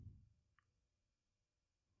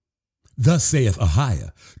Thus saith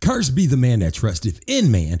Ahiah, cursed be the man that trusteth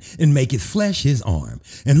in man, and maketh flesh his arm,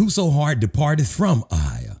 and whoso hard departeth from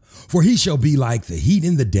Ahiah. For he shall be like the heat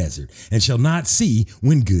in the desert, and shall not see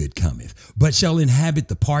when good cometh, but shall inhabit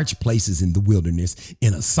the parched places in the wilderness,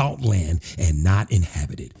 in a salt land, and not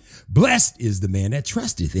inhabited. Blessed is the man that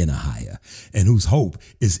trusteth in Ahiah, and whose hope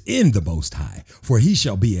is in the Most High. For he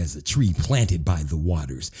shall be as a tree planted by the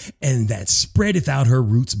waters, and that spreadeth out her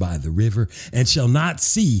roots by the river, and shall not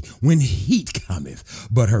see when heat cometh,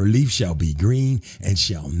 but her leaf shall be green, and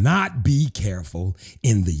shall not be careful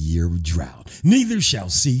in the year of drought, neither shall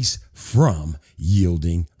cease from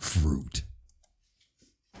yielding fruit.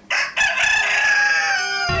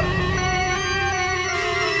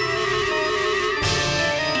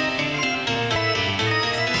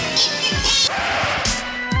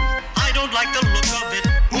 Like the look of it.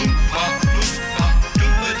 Oompa, loompa,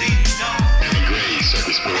 doobadee-da. Devine Gray,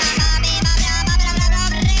 Circus Parade.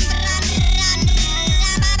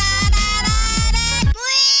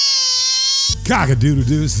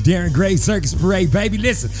 Cock-a-doodle-doo, it's Darren Gray, Circus Parade, baby.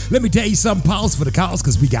 Listen, let me tell you something. Pause for the cause,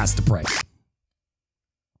 because we got to pray.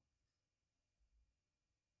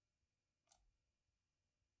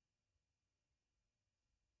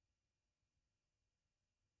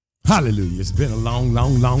 Hallelujah. It's been a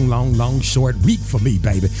long, short week for me,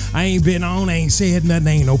 baby. I ain't been on, I ain't said nothing,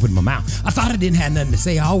 I ain't opened my mouth. I thought I didn't have nothing to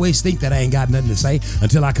say. I always think that I ain't got nothing to say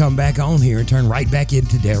until I come back on here and turn right back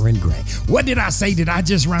into Darren Gray. What did I say? Did I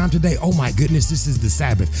just rhyme today? Oh my goodness, this is the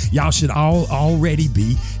Sabbath. Y'all should all already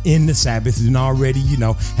be in the Sabbath and already,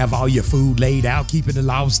 have all your food laid out, keeping the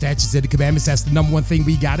law, statutes, and the commandments. That's the number one thing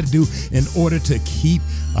we got to do in order to keep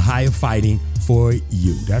a higher fighting for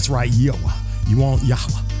you. That's right, Yahweh. You want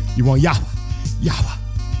Yahweh. You want Yahweh. Yahuwah.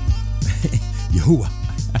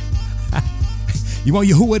 You want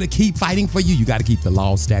Yahuwah to keep fighting for you? You got to keep the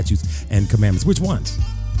law, statutes, and commandments. Which ones?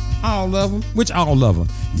 All of them. Which all of them?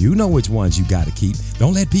 You know which ones you got to keep.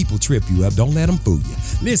 Don't let people trip you up. Don't let them fool you.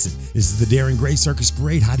 Listen, this is the Darren Gray Circus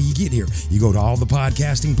Parade. How do you get here? You go to all the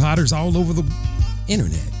podcasting potters all over the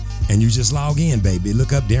internet. And you just log in, baby.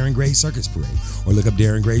 Look up Darren Gray Circus Parade, or look up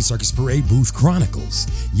Darren Gray Circus Parade Booth Chronicles.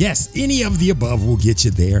 Yes, any of the above will get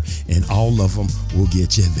you there, and all of them will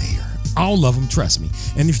get you there. All of them, trust me.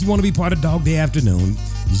 And if you want to be part of Dog Day Afternoon,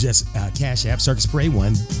 you just Cash App Circus Parade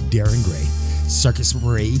 1, Darren Gray. Circus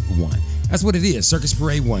Parade 1. That's what it is, Circus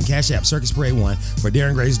Parade 1. Cash App Circus Parade 1 for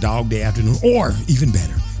Darren Gray's Dog Day Afternoon, or even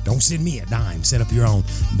better, don't send me a dime. Set up your own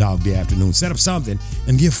Dog Day Afternoon. Set up something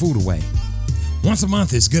and give food away. Once a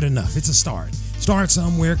month is good enough. It's a start. Start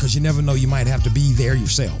somewhere, because you never know, you might have to be there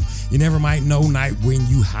yourself. You never might know night when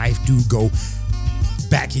you have to go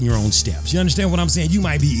back in your own steps. You understand what I'm saying? You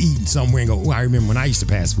might be eating somewhere and go, oh, I remember when I used to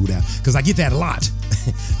pass food out, because I get that a lot.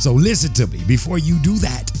 So listen to me. Before you do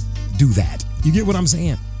that, do that. You get what I'm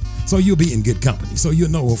saying? So you'll be in good company. So you'll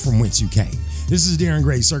know from whence you came. This is Darren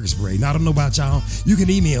Gray Circus Parade. Now, I don't know about y'all. You can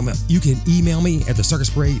email me. You can email me at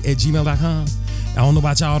thecircusparade@gmail.com. I don't know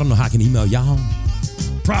about y'all. I don't know how I can email y'all.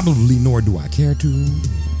 Probably, nor do I care to.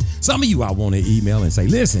 Some of you I want to email and say,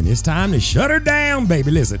 listen, it's time to shut her down,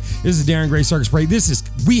 baby. Listen, this is Darren Gray Circus Parade.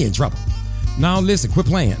 We in trouble. Now, listen, quit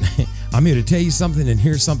playing. I'm here to tell you something, and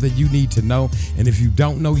here's something you need to know. And if you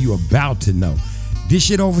don't know, you're about to know. This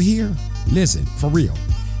shit over here, listen, for real,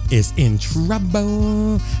 is in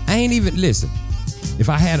trouble. I ain't even, listen, if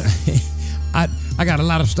I had I got a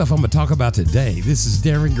lot of stuff I'm going to talk about today. This is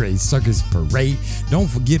Darren Gray's Circus Parade. Don't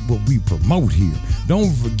forget what we promote here.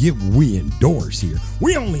 Don't forget what we endorse here.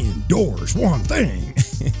 We only endorse one thing.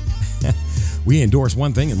 We endorse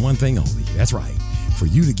one thing and one thing only. That's right. For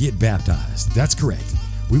you to get baptized. That's correct.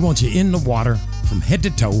 We want you in the water from head to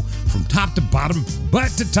toe, from top to bottom,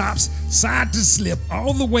 butt to tops, side to slip,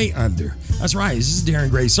 all the way under. That's right. This is Darren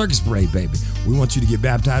Gray Circus Parade, baby. We want you to get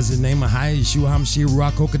baptized in the name of Yeshua HaMashiach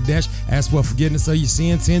Ruach HaKodesh. Ask for forgiveness of your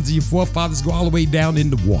sins of your forefathers. Go all the way down in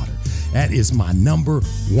the water. That is my number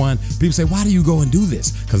one. People say, why do you go and do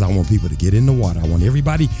this? Because I want people to get in the water. I want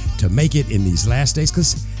everybody to make it in these last days,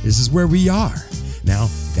 because this is where we are. Now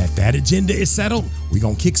that agenda is settled, we're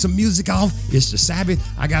going to kick some music off. It's the Sabbath.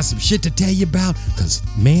 I got some shit to tell you about, because,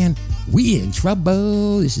 man, we in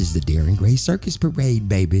trouble. This is the Darren Gray Circus Parade,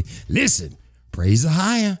 baby. Listen, praise the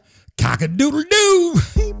higher. Cock-a-doodle-doo.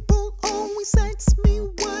 People always ask me,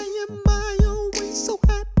 why am I always so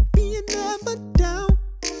happy and never down?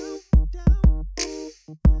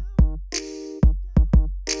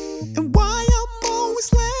 And why I'm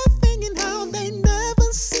always laughing, and how they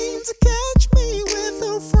never seem to catch me with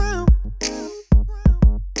a frown.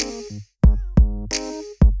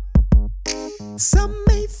 Some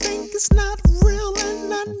may think it's not real,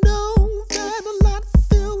 and I know that a lot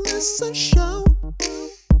feel it's a show.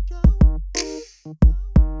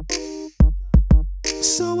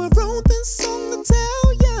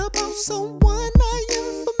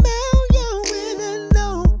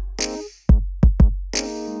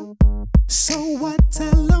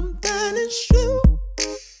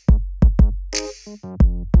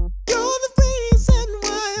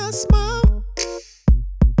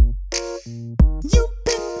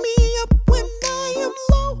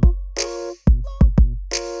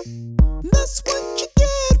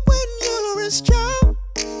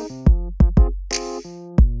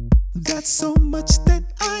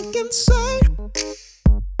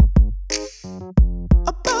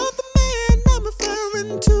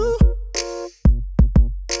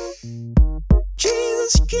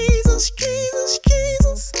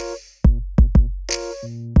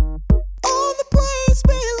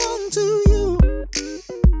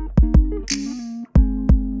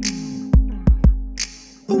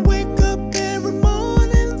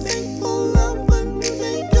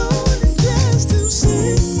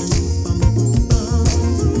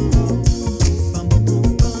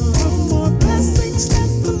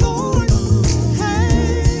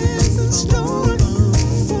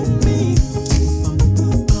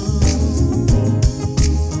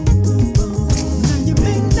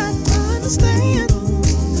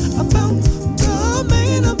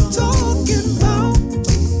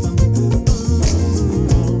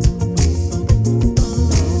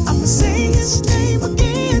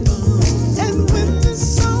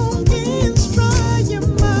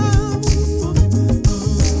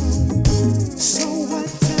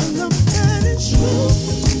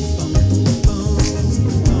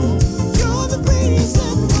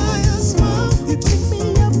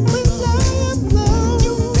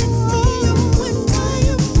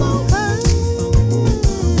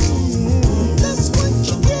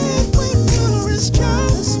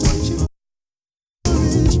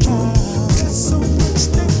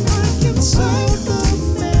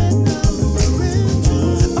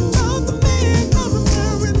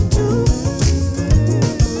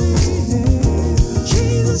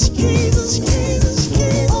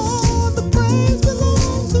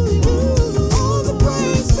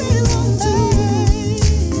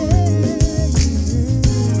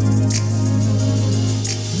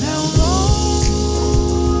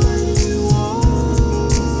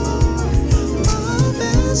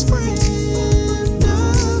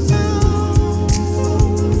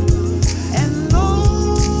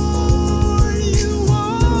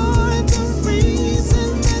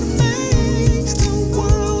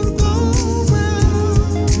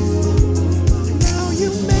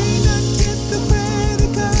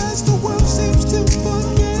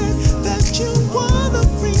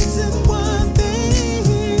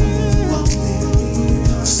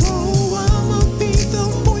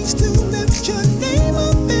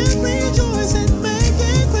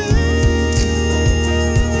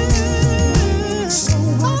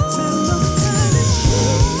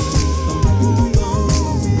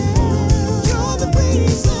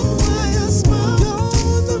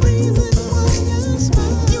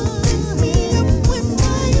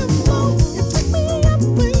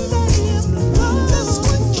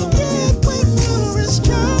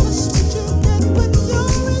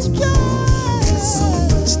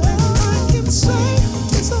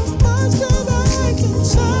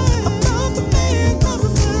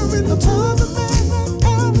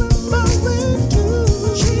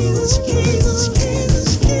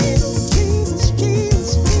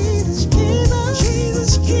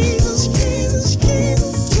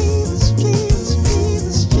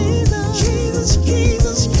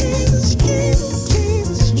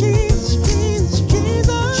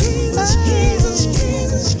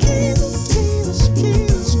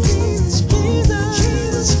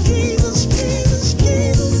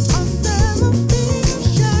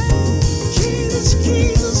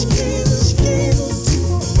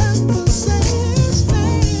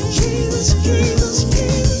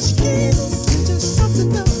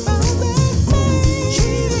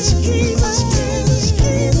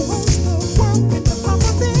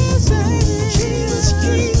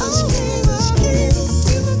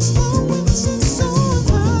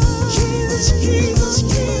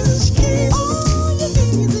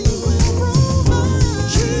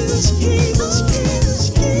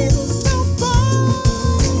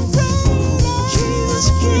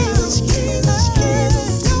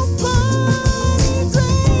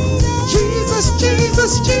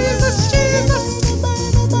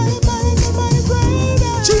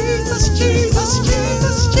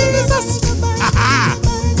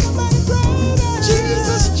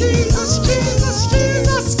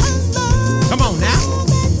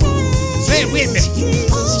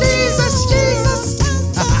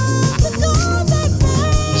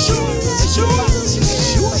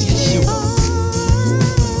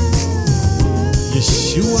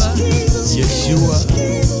 Yeshua, Yeshua,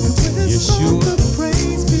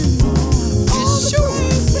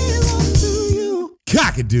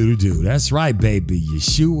 Cock-a-doodle-doo. That's right, baby.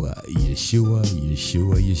 Yeshua.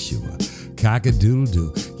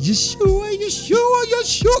 Cock-a-doodle-doo. Yeshua.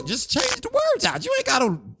 Just change the words out. You ain't got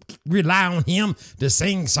to rely on him to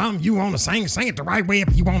sing something you want to sing. Sing it the right way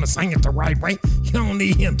if you want to sing it the right way. You don't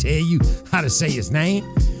need him to tell you how to say his name.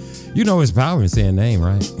 You know his power in saying name,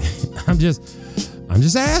 right? I'm just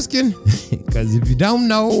asking. Because if you don't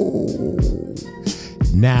know,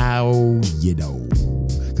 now you know.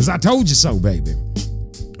 Because I told you so, baby.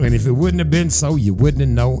 And if it wouldn't have been so, you wouldn't have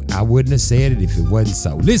known. I wouldn't have said it if it wasn't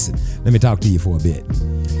so. Listen, let me talk to you for a bit.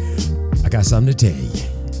 I got something to tell you.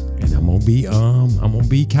 And I'm gonna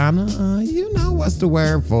be kinda, you know what's the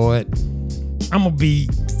word for it? I'm finna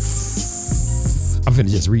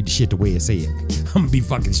just read the shit the way it said. I'm gonna be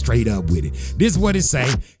fucking straight up with it. This is what it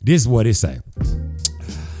say.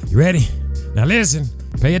 You ready? Now listen,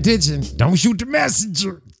 pay attention. Don't shoot the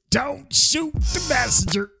messenger. Don't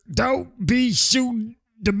be shooting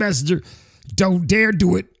the messenger. Don't dare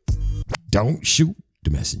do it. Don't shoot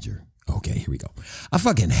the messenger. Okay, here we go. I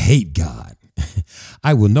fucking hate God.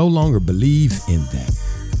 I will no longer believe in that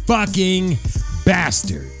fucking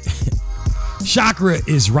bastard. Chakra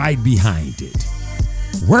is right behind it.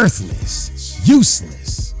 Worthless,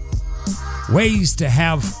 useless ways to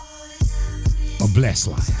have a blessed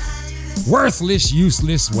life. Worthless,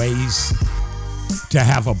 useless ways to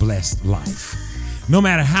have a blessed life. No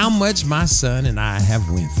matter how much my son and I have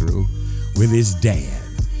went through with his dad,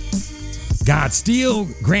 God still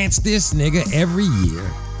grants this nigga every year.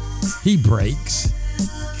 He breaks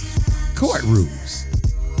court rules.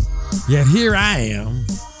 Yet here I am,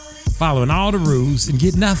 following all the rules and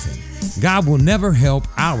get nothing. God will never help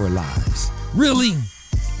our lives. Really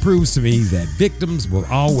proves to me that victims will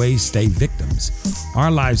always stay victims. Our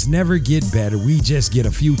lives never get better. We just get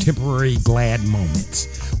a few temporary glad moments.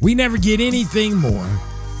 We never get anything more,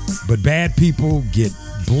 but bad people get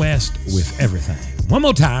blessed with everything. One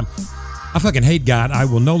more time. I fucking hate God. I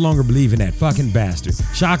will no longer believe in that fucking bastard.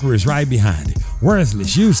 Chakra is right behind it.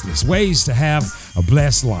 Worthless, useless ways to have a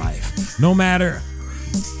blessed life. No matter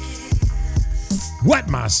what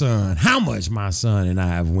my son, how much my son and I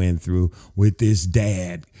have went through with this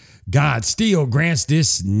dad, God still grants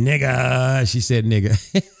this nigga, she said nigga,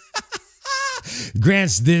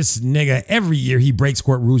 grants this nigga every year. He breaks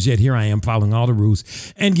court rules, yet here I am following all the rules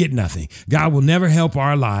and get nothing. God will never help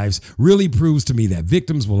our lives. Really proves to me that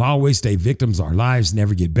victims will always stay victims. Our lives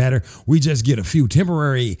never get better. We just get a few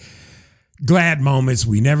temporary glad moments.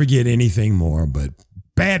 We never get anything more, but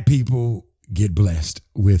bad people get blessed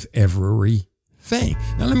with everything.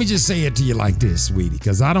 Now, let me just say it to you like this, sweetie,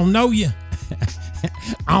 because I don't know you.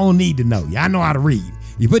 I don't need to know you. I know how to read.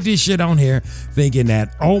 You put this shit on here thinking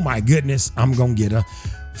that, oh my goodness, I'm going to get a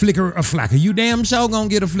flicker, a flacker. You damn sure going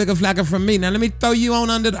to get a flicker, flacker from me. Now, let me throw you on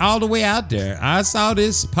all the way out there. I saw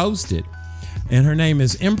this posted, and her name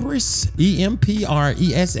is Empress,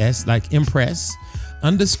 EMPRESS, like Impress,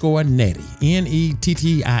 _Nettie,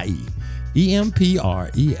 NETTIE. EMPRESS_NETTIE.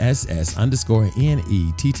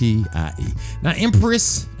 Now,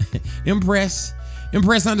 Empress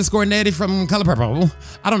 _Nettie from Color Purple.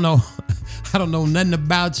 I don't know nothing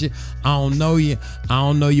about you. I don't know you,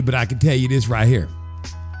 but I can tell you this right here.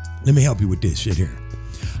 Let me help you with this shit here.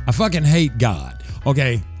 I fucking hate God.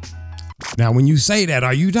 Okay. Now, when you say that,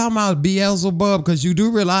 are you talking about Beelzebub? Because you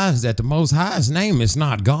do realize that the Most High's name is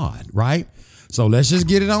not God, right? So let's just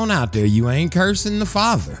get it on out there. You ain't cursing the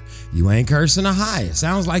Father. You ain't cursing the highest.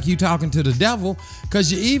 Sounds like you talking to the devil, because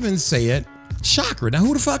you even said chakra. Now,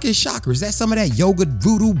 who the fuck is chakra? Is that some of that yoga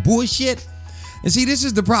voodoo bullshit? And see, this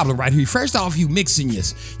is the problem right here. First off, you're mixing your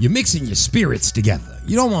spirits together.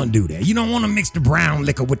 You don't want to do that. You don't want to mix the brown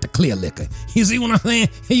liquor with the clear liquor. You see what I'm saying?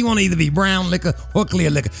 You want to either be brown liquor or clear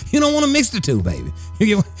liquor. You don't want to mix the two, baby.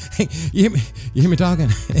 You hear me talking?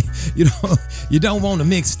 You don't want to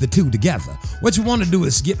mix the two together. What you want to do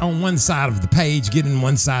is get on one side of the page, get in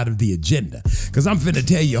one side of the agenda. Because I'm finna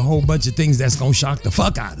tell you a whole bunch of things that's going to shock the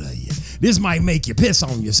fuck out of you. This might make you piss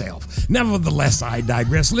on yourself. Nevertheless, I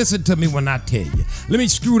digress. Listen to me when I tell you. Let me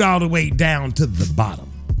scoot all the way down to the bottom.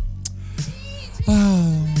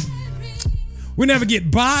 Oh, we never get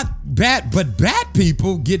but bad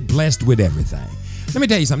people get blessed with everything. Let me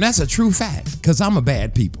tell you something. That's a true fact, because I'm a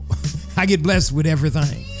bad people. I get blessed with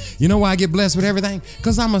everything. You know why I get blessed with everything?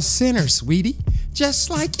 Because I'm a sinner, sweetie, just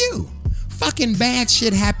like you. Fucking bad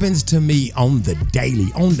shit happens to me on the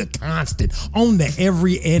daily, on the constant, on the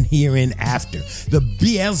every and here and after. The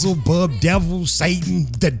Beelzebub, devil, Satan,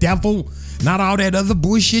 the devil, not all that other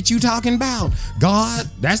bullshit you talking about. God,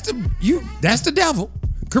 that's the devil.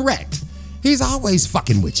 Correct. He's always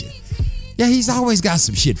fucking with you. Yeah, he's always got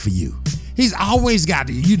some shit for you. He's always got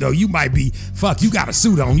to, you might be, you got a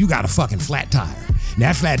suit on, you got a fucking flat tire. And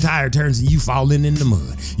that flat tire turns and you falling in the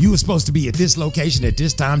mud. You were supposed to be at this location at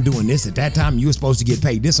this time doing this. At that time, you were supposed to get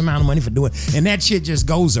paid this amount of money for doing, and that shit just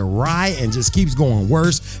goes awry and just keeps going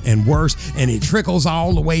worse and worse, and it trickles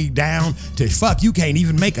all the way down to you can't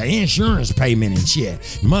even make an insurance payment and shit.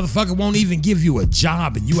 The motherfucker won't even give you a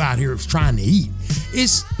job and you out here trying to eat.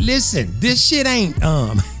 Listen, this shit ain't,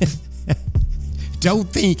 don't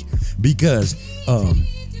think because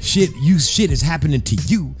shit is happening to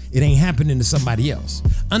you, it ain't happening to somebody else.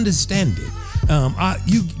 Understand it.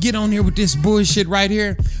 You get on here with this bullshit right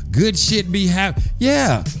here. Good shit be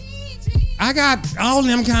yeah. I got all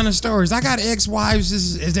them kind of stories. I got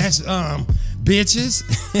ex-wives that's bitches.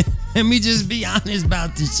 Let me just be honest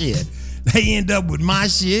about this shit. They end up with my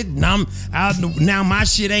shit, and I'm out. Now my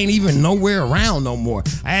shit ain't even nowhere around no more.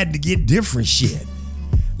 I had to get different shit.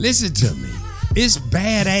 Listen to me. It's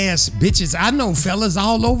badass bitches. I know fellas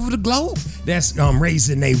all over the globe that's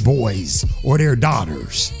raising their boys or their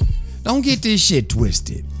daughters. Don't get this shit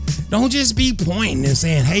twisted. Don't just be pointing and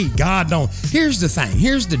saying, hey, God don't. Here's the thing.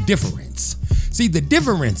 Here's the difference. See, the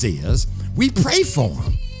difference is we pray for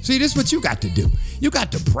them. See, this is what you got to do. You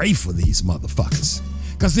got to pray for these motherfuckers.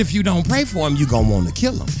 Because if you don't pray for them, you're going to want to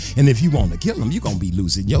kill them. And if you want to kill them, you're going to be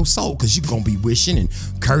losing your soul because you're going to be wishing and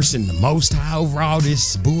cursing the Most High over all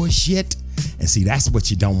this bullshit. And see, that's what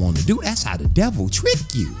you don't want to do. That's how the devil trick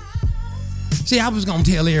you. See, I was going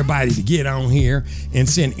to tell everybody to get on here and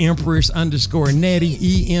send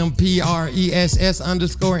Empress_Nettie,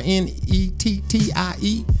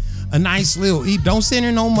 EMPRESS_NETTIE, a nice little E. Don't send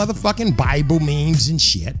her no motherfucking Bible memes and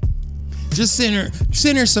shit. Just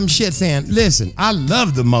send her some shit saying, listen, I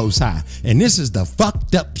love the Most High, and this is the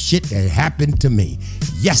fucked up shit that happened to me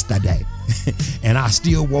yesterday. And I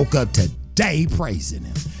still woke up today praising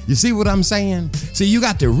him. You see what I'm saying? See, you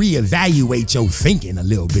got to reevaluate your thinking a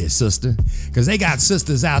little bit, sister. Because they got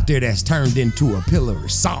sisters out there that's turned into a pillar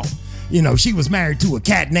of salt. She was married to a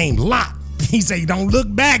cat named Lot. He said, don't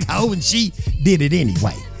look back, ho, and she did it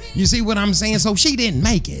anyway. You see what I'm saying? So she didn't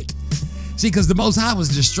make it. See, because the Most High was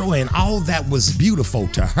destroying all that was beautiful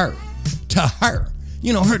to her. To her.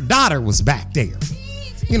 Her daughter was back there.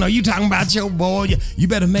 You talking about your boy, you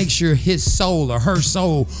better make sure his soul or her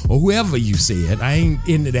soul or whoever you said, I ain't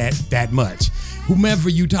into that much. Whomever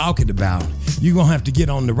you talking about, you're going to have to get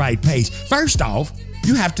on the right page. First off,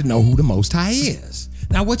 you have to know who the Most High is.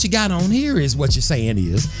 Now, what you got on here is what you're saying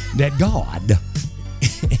is that God,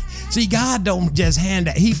 see, God don't just hand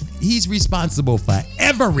out, he's responsible for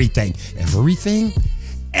everything.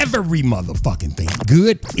 Every motherfucking thing.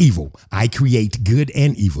 Good, evil. I create good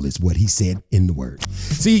and evil is what he said in the word.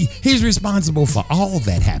 See, he's responsible for all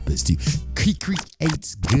that happens to you. He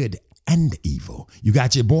creates good and evil. You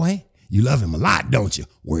got your boy? You love him a lot, don't you?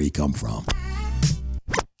 Where he come from?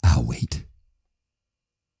 I'll wait.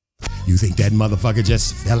 You think that motherfucker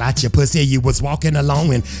just fell out your pussy? You was walking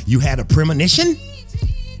along and you had a premonition?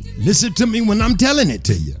 Listen to me when I'm telling it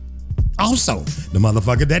to you. Also, the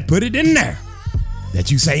motherfucker that put it in there that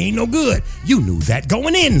you say ain't no good, you knew that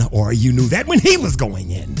going in, or you knew that when he was going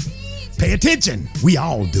in. Pay attention. We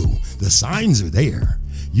all do. The signs are there.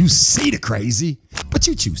 You see the crazy, but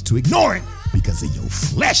you choose to ignore it because of your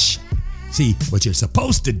flesh. See, what you're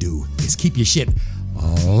supposed to do is keep your shit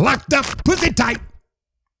locked up, pussy tight.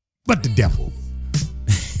 But the devil,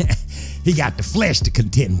 he got the flesh to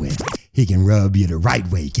contend with. He can rub you the right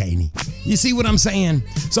way, can't he? You see what I'm saying?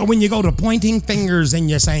 So when you go to pointing fingers and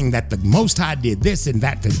you're saying that the Most High did this and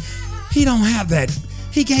that, he don't have that.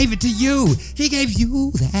 He gave it to you. He gave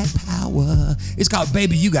you that power. It's called,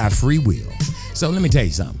 baby, you got free will. So let me tell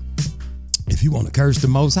you something. If you want to curse the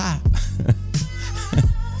Most High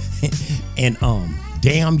and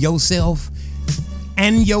damn yourself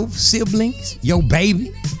and your siblings, your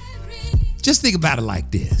baby, just think about it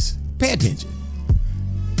like this. Pay attention.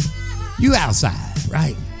 You outside,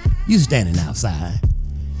 right? You standing outside.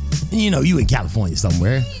 And you in California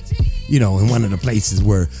somewhere. In one of the places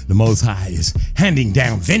where the Most High is handing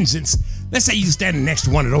down vengeance. Let's say you standing next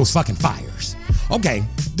to one of those fucking fires. Okay,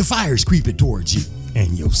 the fire's creeping towards you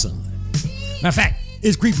and your son. Matter of fact,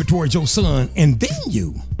 it's creeping towards your son and then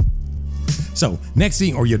you. So next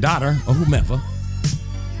thing, or your daughter or whomever,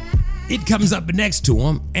 it comes up next to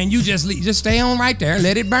him and you just stay on right there and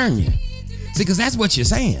let it burn you. See, because that's what you're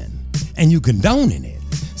saying. And you condoning it.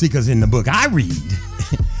 See, because in the book I read,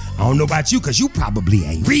 I don't know about you because you probably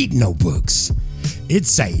ain't read no books. It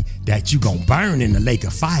say that you gonna burn in the lake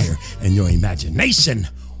of fire and your imagination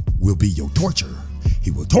will be your torture.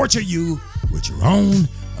 He will torture you with your own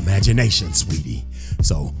imagination, sweetie.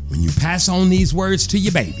 So when you pass on these words to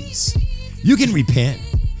your babies, you can repent.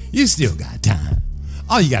 You still got time.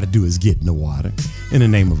 All you got to do is get in the water. In the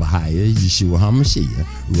name of Ahia, Yeshua HaMashiach,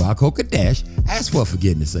 Ruach HaKodesh, ask for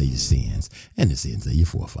forgiveness of your sins and the sins of your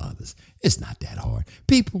forefathers. It's not that hard.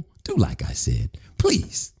 People, do like I said.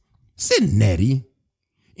 Please, send Nettie,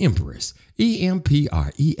 Empress, EMPRESS_NETTIE.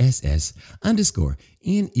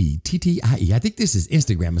 I think this is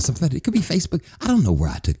Instagram or something. It could be Facebook. I don't know where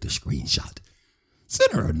I took the screenshot.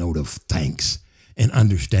 Send her a note of thanks and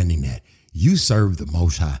understanding that you serve the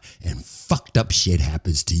Most High and fucked up shit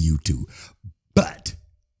happens to you too. But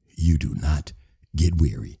you do not get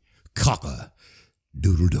weary. Cocker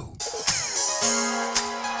doodle doo.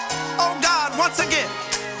 Oh God, once again,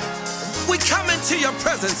 we come into your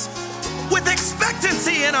presence with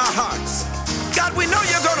expectancy in our hearts. God, we know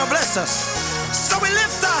you're going to bless us. So we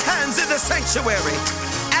lift our hands in the sanctuary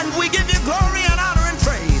and we give you glory and honor and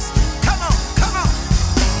praise. Come on, come on.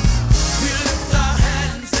 We lift our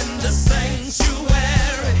hands in the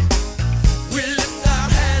sanctuary. We lift our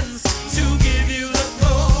hands to give you the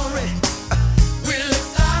glory. We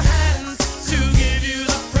lift our hands to give you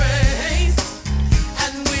the praise.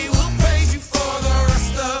 And we will praise you for the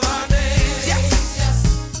rest of our days. Yes, yes.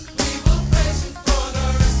 We will praise you for the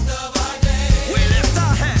rest of our days. We lift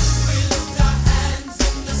our hands. We lift our hands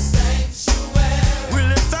in the sanctuary. We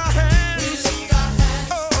lift our hands. We lift our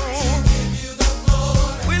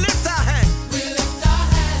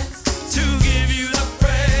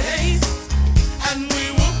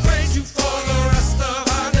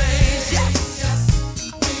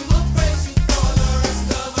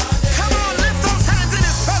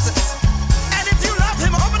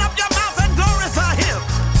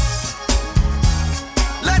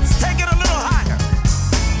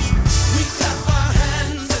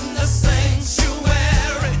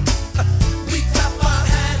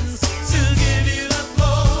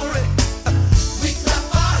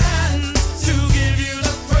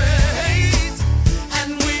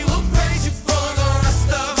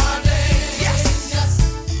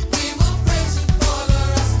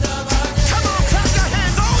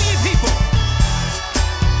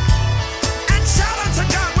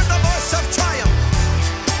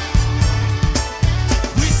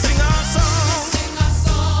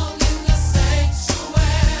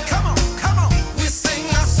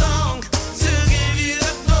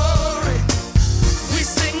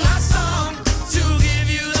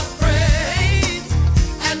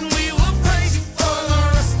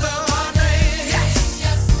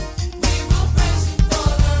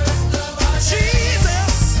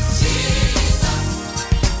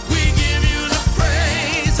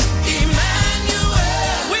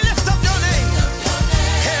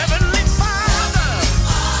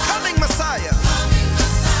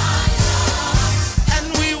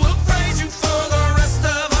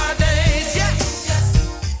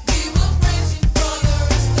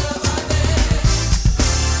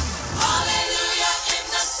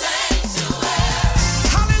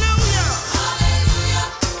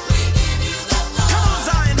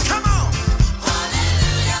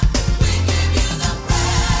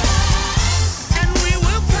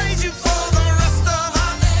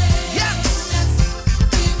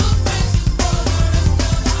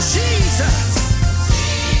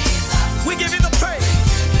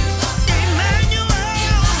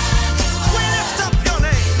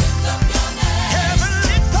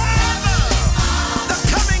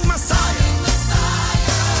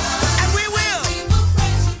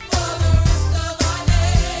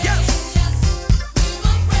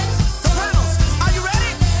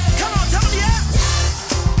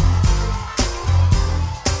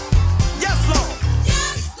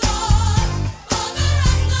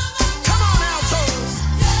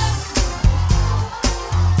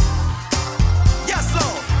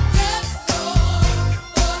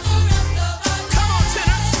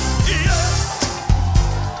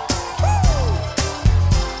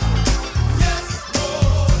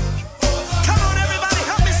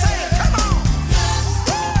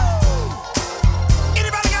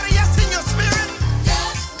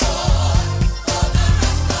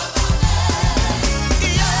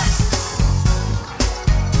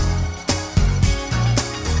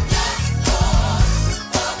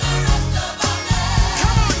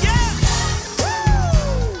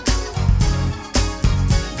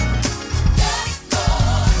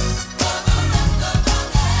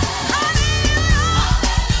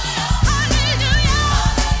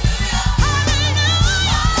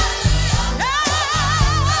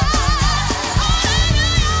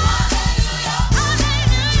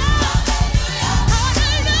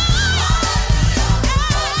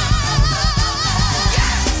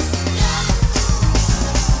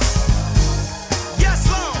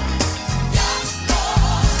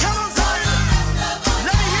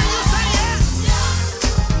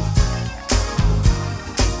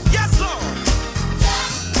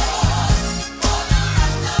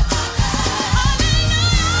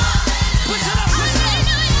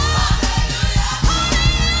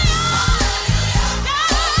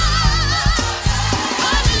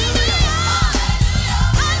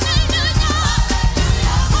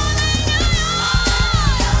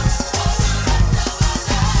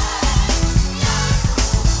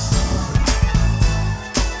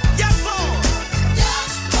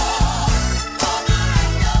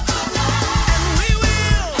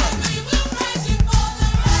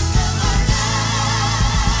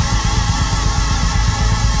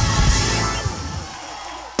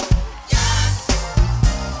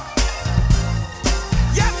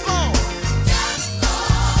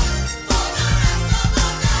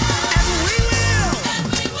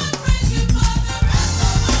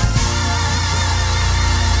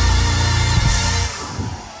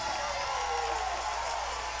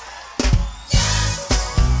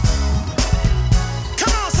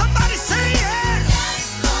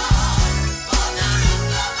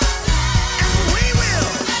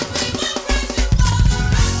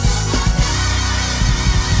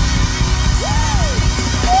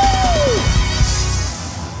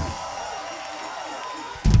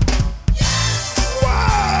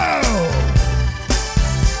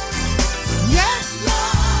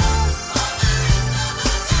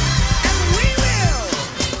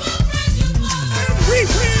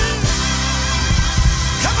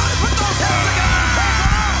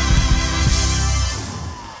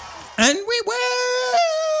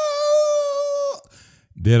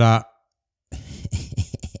Did I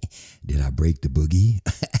break the boogie?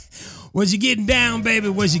 Was you getting down, baby?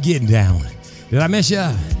 Was you getting down? Did I mess you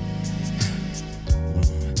up?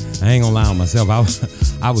 I ain't gonna lie on myself. I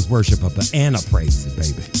was worshiping and I praise it,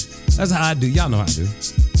 baby. That's how I do. Y'all know how I do.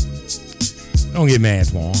 Don't get mad,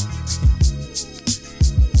 Swan.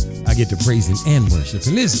 I get to praising and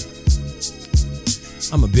worshiping. Listen,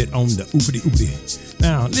 I'm a bit on the oopity.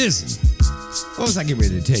 Now, listen. What was I getting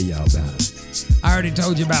ready to tell y'all about? I already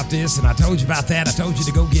told you about this, and I told you about that. I told you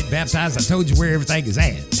to go get baptized. I told you where everything is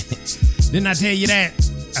at. Didn't I tell you that?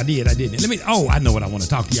 I didn't. I know what I want to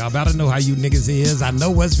talk to y'all about. I know how you niggas is. I know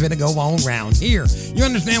what's finna go on around here. You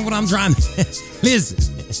understand what I'm trying to... Listen.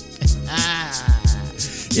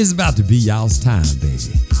 It's about to be y'all's time,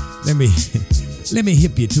 baby. Let me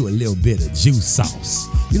hip you to a little bit of juice sauce.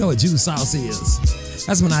 You know what juice sauce is?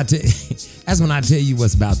 That's when I tell you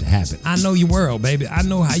what's about to happen. I know your world, baby. I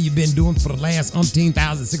know how you've been doing for the last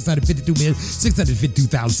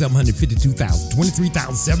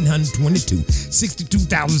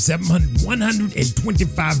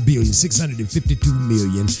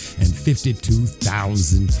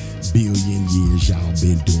Years y'all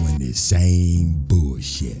been doing this same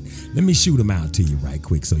bullshit. Let me shoot them out to you right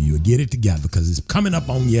quick so you'll get it together, because it's coming up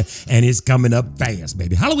on you and it's coming up fast,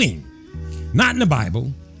 baby. Halloween. Not in the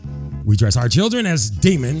Bible. We dress our children as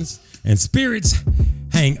demons, and spirits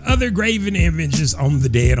hang other graven images on the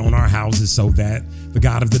dead on our houses so that the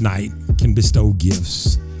God of the night can bestow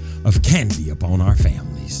gifts of candy upon our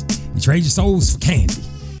families. You trade your souls for candy.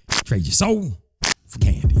 Trade your soul for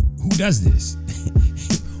candy. Who does this?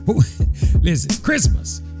 Listen,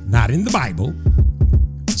 Christmas, not in the Bible.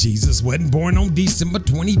 Jesus wasn't born on December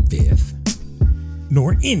 25th,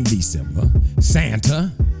 nor in December.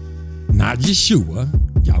 Santa, not Yeshua,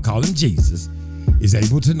 y'all call him Jesus, is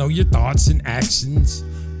able to know your thoughts and actions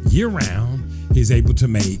year round. He's able to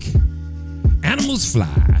make animals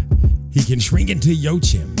fly. He can shrink into your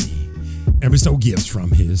chimney and bestow gifts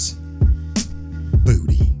from his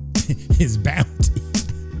booty, his bounty.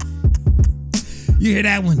 You hear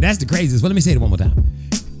that one? That's the craziest. Well, let me say it one more time.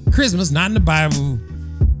 Christmas, not in the Bible.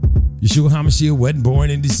 Yeshua HaMashiach wasn't born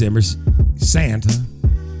in December. Santa,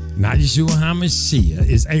 not Yeshua HaMashiach,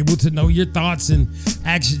 is able to know your thoughts and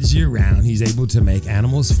actions year round. He's able to make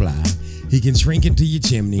animals fly. He can shrink into your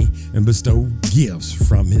chimney and bestow gifts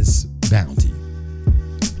from his bounty.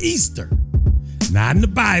 Easter, not in the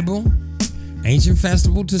Bible. Ancient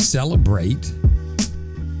festival to celebrate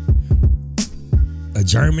a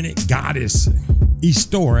Germanic goddess,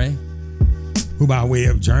 Easter, who by way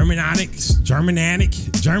of Germanic,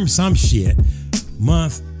 some shit,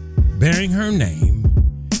 month bearing her name,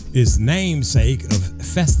 is namesake of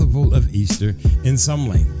Festival of Easter in some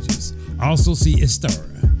languages. Also see Easter,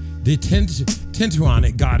 the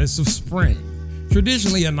Tentuanic goddess of spring,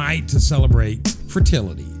 traditionally a night to celebrate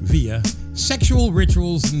fertility via sexual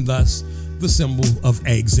rituals and thus the symbol of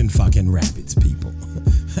eggs and fucking rabbits, people.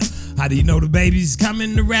 How do you know the baby's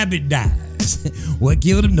coming? The rabbit dies. What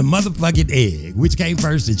killed him? The motherfucking egg. Which came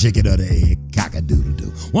first, the chicken or the egg?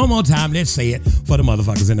 Cock-a-doodle-doo. One more time, let's say it for the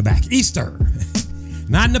motherfuckers in the back. Easter.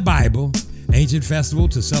 Not in the Bible. Ancient festival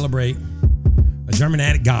to celebrate a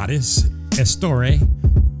Germanic goddess, Easter,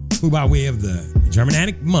 who by way of the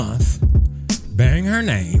Germanic month bearing her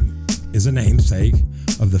name is a namesake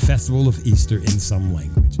of the festival of Easter in some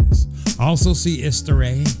languages. Also see Easter,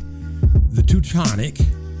 the Teutonic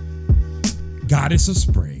goddess of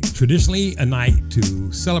spring, traditionally a night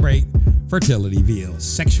to celebrate fertility via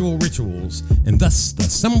sexual rituals and thus the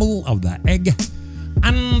symbol of the egg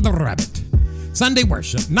and the rabbit. Sunday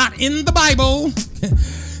worship, not in the Bible.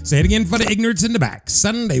 Say it again for the ignorance in the back.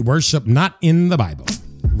 Sunday worship, not in the Bible.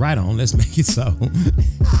 Right on, let's make it so.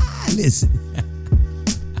 Listen.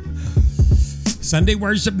 Sunday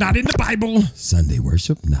worship, not in the Bible. Sunday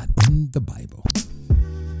worship, not in the Bible.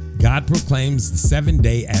 God proclaims the seventh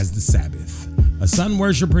day as the Sabbath. A sun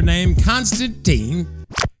worshiper named Constantine,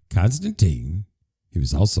 he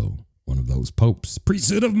was also one of those popes,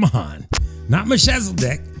 priesthood of Mahan. Not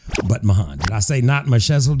Melchizedek, but Mahan. Did I say not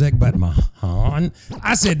Melchizedek, but Mahan?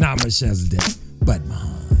 I said not Melchizedek, but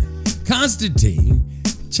Mahan. Constantine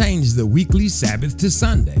changed the weekly Sabbath to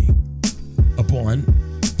Sunday upon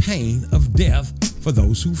pain of death for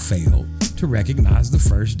those who failed to recognize the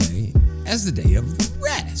first day as the day of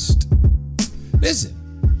rest. Listen,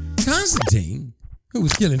 Constantine, who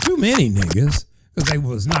was killing too many niggas because they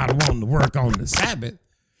was not wanting to work on the Sabbath,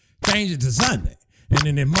 changed it to Sunday. And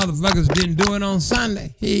then the motherfuckers didn't do it on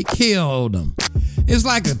Sunday, he killed them. It's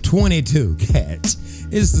like a 22 catch.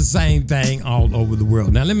 It's the same thing all over the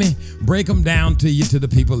world. Now, let me break them down to you, to the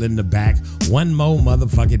people in the back, one more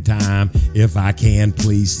motherfucking time. If I can,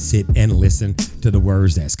 please sit and listen to the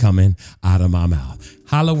words that's coming out of my mouth.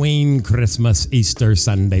 Halloween, Christmas, Easter,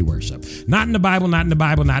 Sunday worship. Not in the Bible, not in the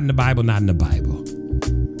Bible, not in the Bible, not in the Bible.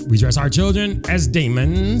 We dress our children as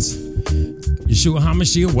demons. Yeshua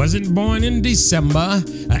HaMashiach wasn't born in December.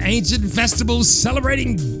 An ancient festival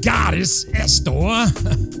celebrating goddess Estor.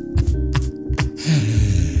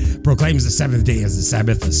 Proclaims the seventh day as the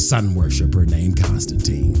Sabbath, a sun worshiper named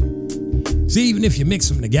Constantine. See, even if you mix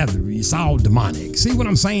them together, it's all demonic. See what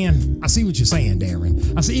I'm saying? I see what you're saying,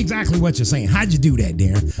 Darren. I see exactly what you're saying. How'd you do that,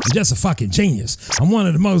 Darren? I'm just a fucking genius. I'm one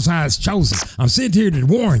of the Most High's chosen. I'm sent here to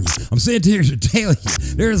warn you. I'm sent here to tell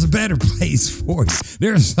you there's a better place for you.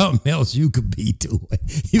 There's something else you could be doing.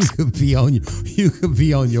 You could be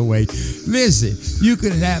on your way. Listen, you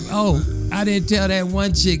could have, I didn't tell that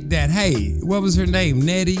one chick that, hey, what was her name?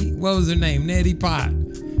 Nettie? What was her name? Nettie Pot.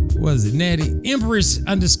 Was it Nettie?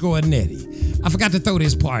 Empress_Nettie. I forgot to throw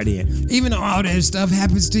this part in. Even though all that stuff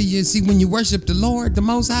happens to you, see, when you worship the Lord, the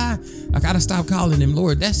Most High, I gotta stop calling him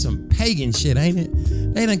Lord. That's some pagan shit, ain't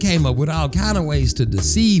it? They done came up with all kind of ways to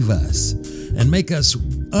deceive us and make us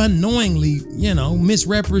unknowingly,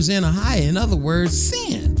 misrepresent a high. In other words,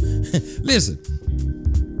 sin. Listen,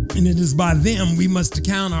 and it is by them we must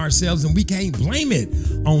account ourselves, and we can't blame it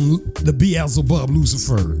on the Beelzebub,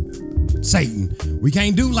 Lucifer, Satan. We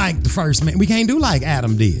can't do like the first man. We can't do like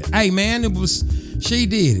Adam did. Hey man, she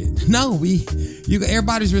did it. No,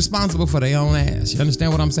 everybody's responsible for their own ass. You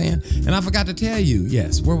understand what I'm saying? And I forgot to tell you,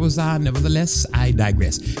 yes, where was I? Nevertheless, I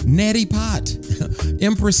digress. Nettie Pot,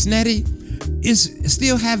 Empress Nettie, is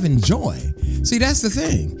still having joy. See, that's the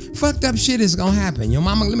thing. Fucked up shit is gonna happen. Your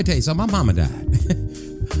mama, let me tell you something, my mama died.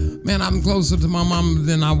 Man, I'm closer to my mama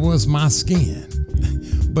than I was my skin.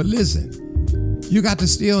 But listen, you got to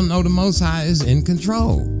still know the Most High is in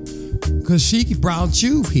control, because she brought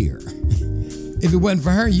you here. If it wasn't for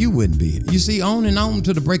her, you wouldn't be here. You see, on and on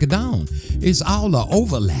to the break of dawn. It's all an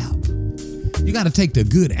overlap. You got to take the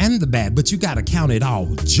good and the bad, but you got to count it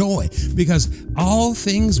all joy, because all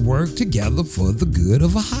things work together for the good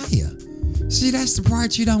of a higher. See, that's the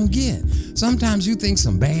part you don't get. Sometimes you think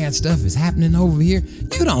some bad stuff is happening over here.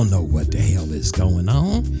 You don't know what the hell is going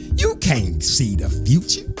on. You can't see the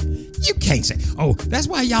future. You can't say, that's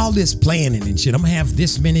why y'all this planning and shit. I'm gonna have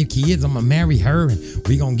this many kids. I'm gonna marry her and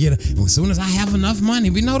we gonna get her. And as soon as I have enough money,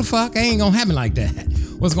 we know the fuck ain't gonna happen like that.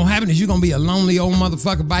 What's gonna happen is you're gonna be a lonely old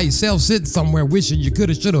motherfucker by yourself sitting somewhere wishing you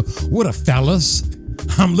coulda, shoulda, woulda, fellas.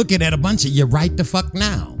 I'm looking at a bunch of you right the fuck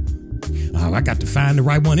now. I got to find the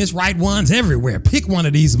right one. There's right ones everywhere. Pick one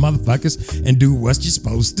of these motherfuckers and do what you're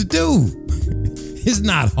supposed to do. It's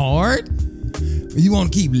not hard. You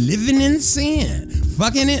want to keep living in sin.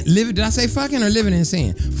 Did I say fucking or living in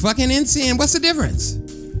sin? Fucking in sin. What's the difference?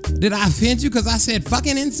 Did I offend you because I said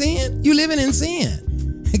fucking in sin? You living in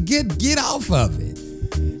sin. Get off of it.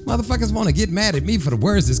 Motherfuckers want to get mad at me for the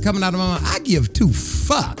words that's coming out of my mouth. I give two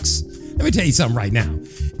fucks. Let me tell you something right now.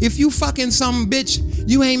 If you fucking some bitch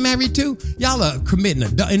you ain't married to, y'all are committing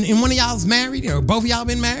adultery. And one of y'all's married, or both of y'all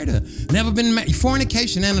been married, or never been married.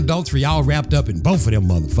 Fornication and adultery, y'all wrapped up in both of them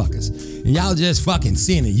motherfuckers. And y'all just fucking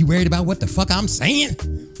sinning. You worried about what the fuck I'm saying?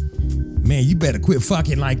 Man, you better quit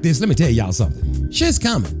fucking like this. Let me tell y'all something. Shit's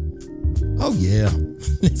coming. Oh yeah.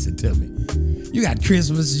 Listen to me. You got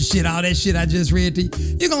Christmas and shit, all that shit I just read to you.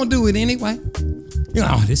 You're gonna do it anyway.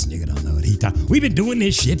 This nigga don't know what he talking. We've been doing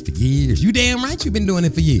this shit for years. You damn right you've been doing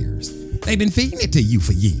it for years. They've been feeding it to you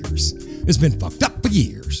for years. It's been fucked up for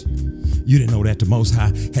years. You didn't know that the Most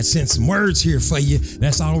High had sent some words here for you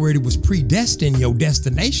that's already was predestined. Your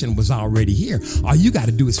destination was already here. All you got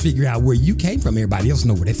to do is figure out where you came from. Everybody else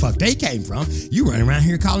know where the fuck they came from. You running around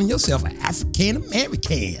here calling yourself an African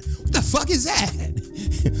American. What the fuck is that?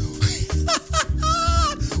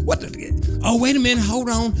 What the? Oh, wait a minute. Hold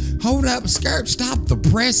on. Hold up. Skirt. Stop the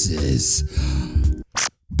presses.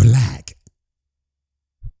 Black.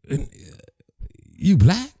 You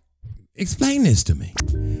black? Explain this to me.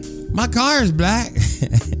 My car is black.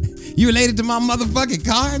 You related to my motherfucking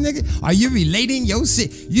car, nigga? Are you relating your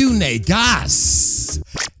shit? You negas.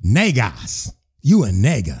 Negas. You a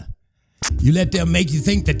nigga. You let them make you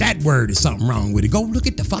think that word is something wrong with it. Go look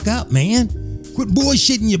it the fuck up, man. Quit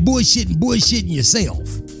bullshitting yourself.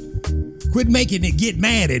 Quit making it get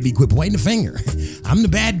mad at me. Quit pointing the finger. I'm the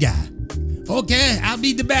bad guy. Okay, I'll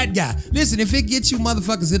be the bad guy. Listen, if it gets you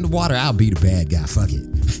motherfuckers in the water, I'll be the bad guy. Fuck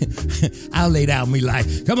it. I'll lay down me like,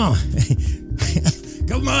 come on.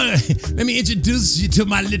 Come on, let me introduce you to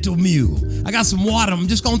my little mule. I got some water. I'm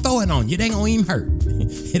just gonna throw it on you. It ain't gonna even hurt.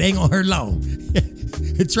 It ain't gonna hurt long.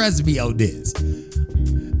 Trust me on this.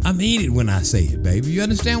 I mean it when I say it, baby. You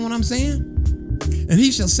understand what I'm saying? And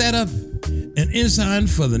he shall set up an ensign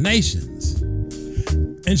for the nations,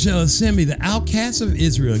 and shall assemble the outcasts of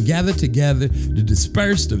Israel, and gather together the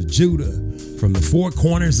dispersed of Judah from the four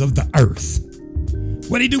corners of the earth.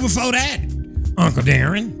 What'd he do before that, Uncle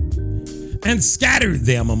Darren? And scattered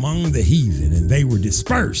them among the heathen, and they were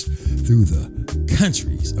dispersed through the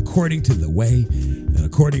countries according to the way and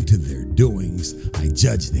according to their doings. I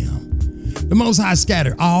judge them. The Most High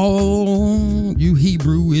scattered all you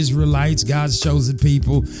Hebrew Israelites, God's chosen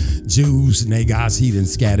people, Jews, and they God's heathen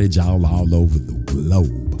scattered y'all all over the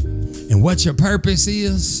globe. And what your purpose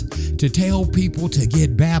is? To tell people to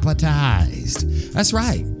get baptized. That's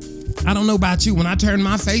right. I don't know about you. When I turn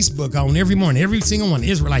my Facebook on every morning, every single one,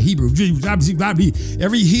 Israelite, Hebrew, Jews,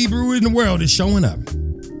 every Hebrew in the world is showing up.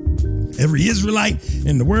 Every Israelite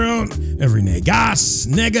in the world, every negas,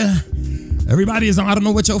 nigga, everybody is on. I don't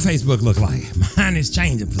know what your Facebook look like. Mine is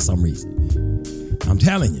changing for some reason. I'm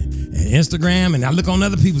telling you. And Instagram, and I look on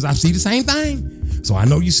other people's, I see the same thing. So I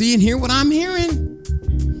know you see and hear what I'm hearing.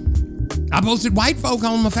 I posted white folk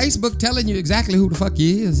on my Facebook telling you exactly who the fuck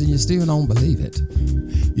you is, and you still don't believe it.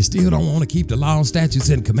 You still don't want to keep the law, statutes,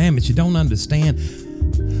 and commandments. You don't understand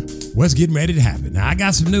what's getting ready to happen. Now, I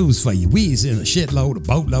got some news for you. We is in a shitload, a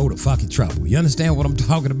boatload of fucking trouble. You understand what I'm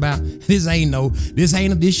talking about? This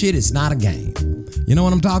shit is not a game. You know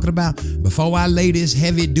what I'm talking about? Before I lay this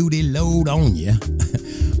heavy duty load on you,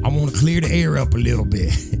 I want to clear the air up a little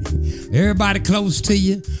bit. Everybody close to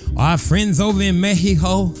you, our friends over in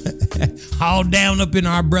Mexico, all down up in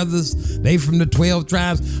our brothers, they from the 12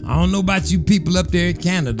 tribes. I don't know about you people up there in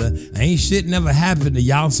Canada. Ain't shit never happened to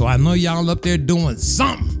y'all, so I know y'all up there doing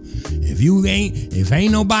something. If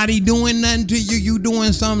ain't nobody doing nothing to you, you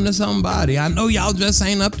doing something to somebody. I know y'all just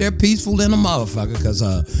ain't up there peaceful in a motherfucker, because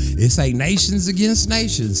it's a nations against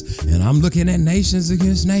nations, and I'm looking at nations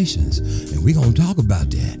against nations, and we gonna talk about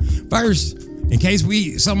that. First, in case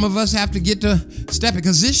some of us have to get to stepping,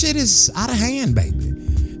 because this shit is out of hand, baby.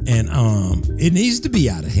 And it needs to be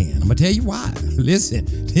out of hand. I'm gonna tell you why. Listen,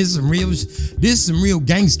 this is some real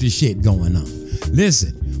gangster shit going on.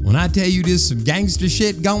 Listen, when I tell you there's some gangster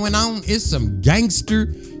shit going on, it's some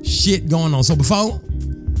gangster shit going on. So before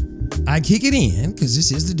I kick it in, because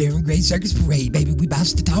this is the Darren Gray Circus Parade, baby, we about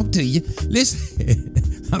to talk to you. Listen,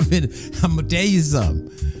 I'm gonna tell you something.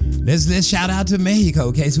 Let's shout out to Mexico,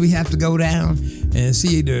 okay? So we have to go down and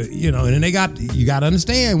see and then you gotta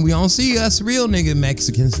understand, we don't see us real nigga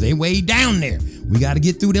Mexicans. They way down there. We gotta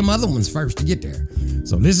get through them other ones first to get there.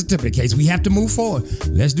 So listen to me, in case we have to move forward.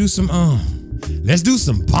 Let's do some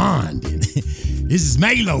bonding. This is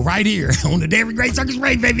Melo right here on the Darren Gray Circus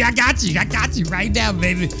Parade, baby. I got you right now,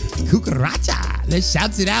 baby. Cucaracha. Let's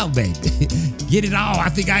shout it out, baby. Get it all. I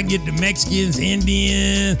think I can get the Mexicans,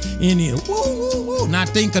 Indian. Woo, woo, woo. Not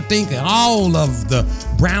thinker. All of the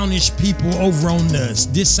brownish people over on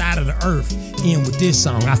this side of the earth in with this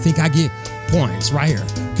song. I think I get points right here.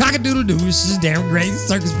 Cock-a-doodle-doo. This is Darren Gray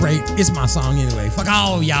Circus Parade. It's my song anyway. Fuck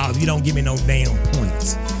all y'all if you don't give me no damn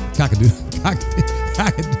points. Cock-a-doodle-doo.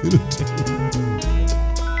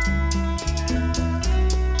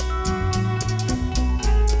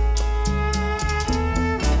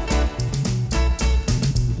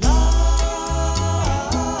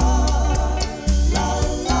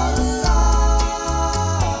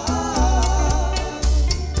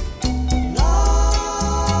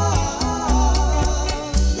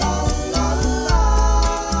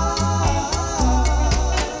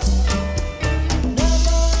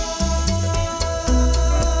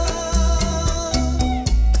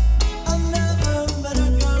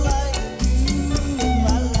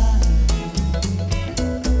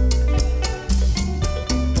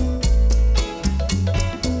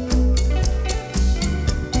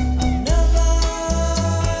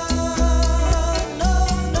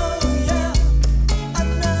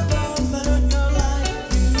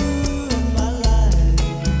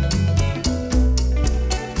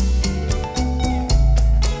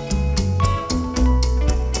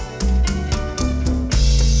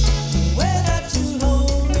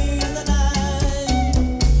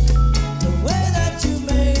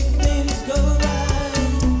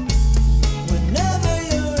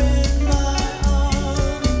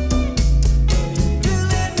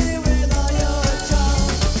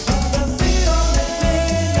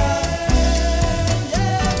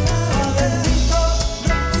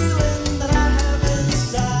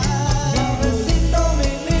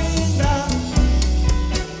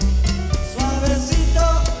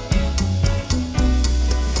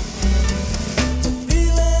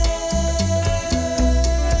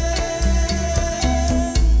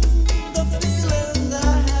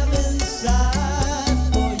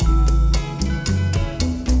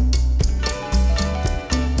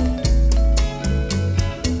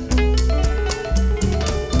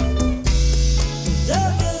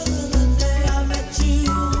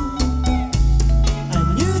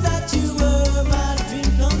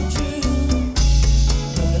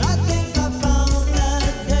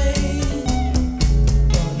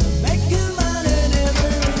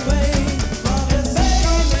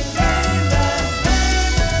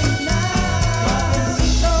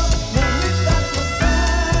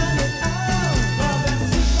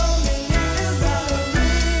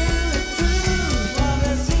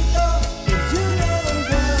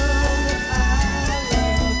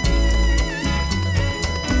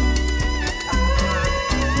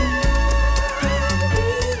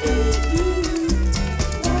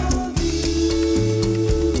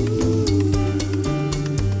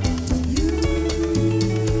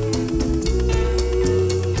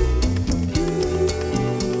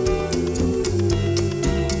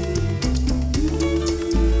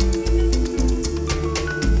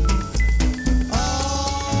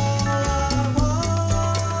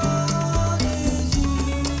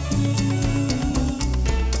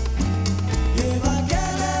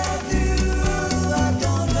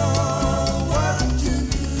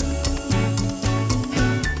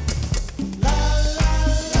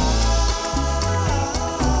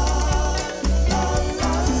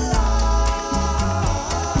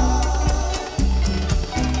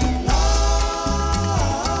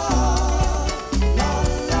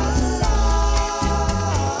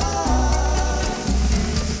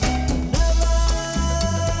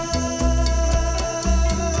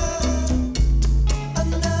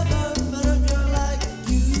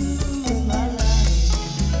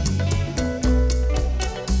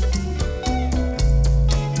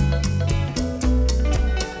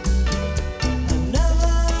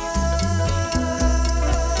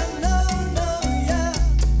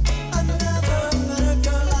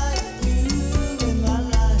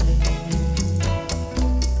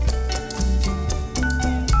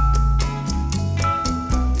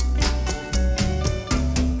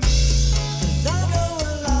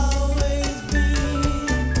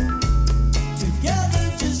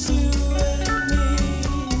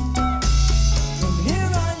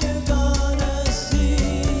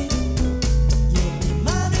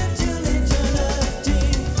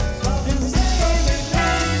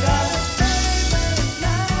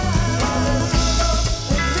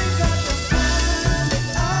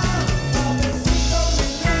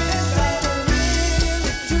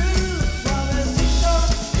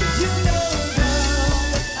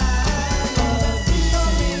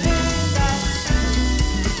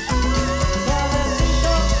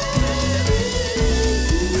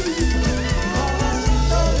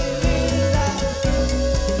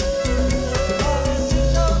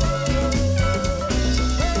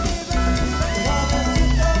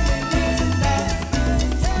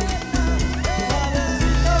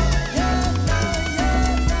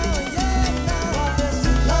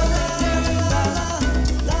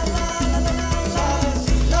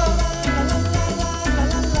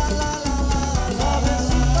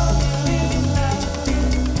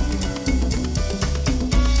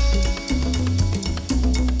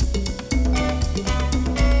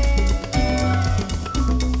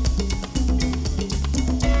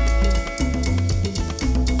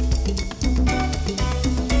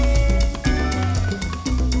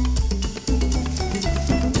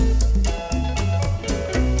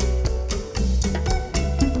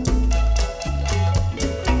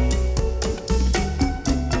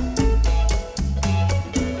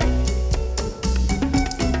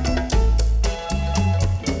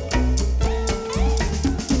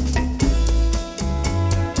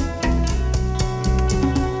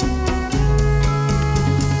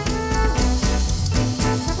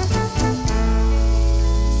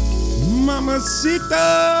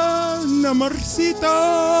 Mamacita, namorcita.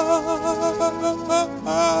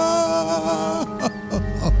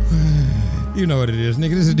 You know what it is, nigga.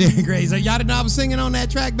 This is Dan Gray. So y'all didn't know I was singing on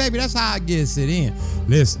that track, baby. That's how I gets it in.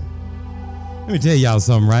 Listen, let me tell y'all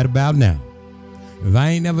something right about now. If I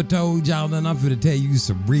ain't never told y'all nothing, I'm finna tell you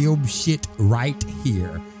some real shit right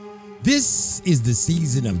here. This is the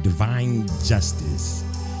season of divine justice,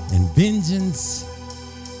 and vengeance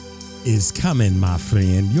is coming, my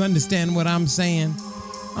friend. You understand what I'm saying?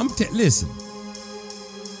 Listen,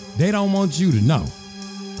 they don't want you to know.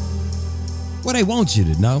 Well, they want you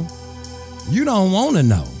to know. You don't want to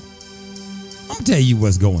know. I'm gonna tell you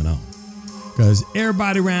what's going on. Because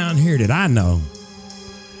everybody around here that I know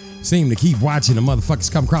seem to keep watching the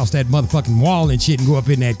motherfuckers come across that motherfucking wall and shit and go up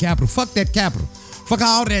in that Capitol. Fuck that Capitol. Fuck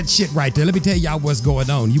all that shit right there. Let me tell y'all what's going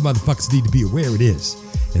on. You motherfuckers need to be aware of this.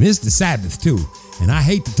 And it's the Sabbath too. And I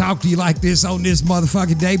hate to talk to you like this on this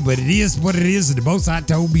motherfucking day, but it is what it is. And the Most High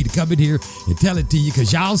told me to come in here and tell it to you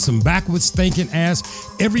because y'all some backwards thinking ass.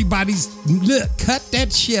 Everybody's, look, cut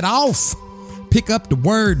that shit off. Pick up the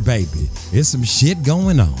word, baby. There's some shit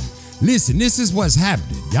going on. Listen, this is what's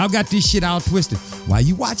happening. Y'all got this shit all twisted. While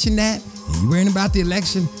you watching that, and you worrying about the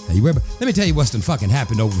election, let me tell you what's done fucking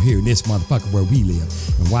happened over here in this motherfucker where we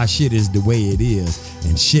live, and why shit is the way it is,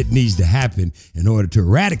 and shit needs to happen in order to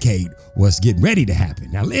eradicate what's getting ready to happen.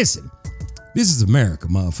 Now listen, this is America,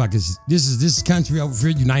 motherfuckers. This is this country over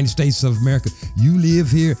here, United States of America. You live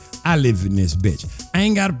here, I live in this bitch. I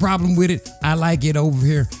ain't got a problem with it. I like it over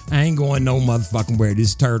here. I ain't going no motherfucking where.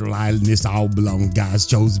 This Turtle Island, this all belong to God's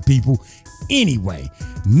chosen people. Anyway,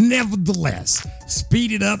 nevertheless,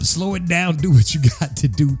 speed it up, slow it down, do what you got to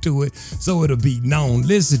do to it so it'll be known.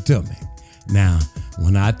 Listen to me. Now,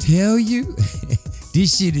 when I tell you,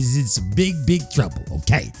 this shit is in some big, big trouble,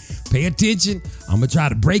 okay? Pay attention. I'm going to try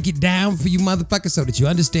to break it down for you motherfuckers so that you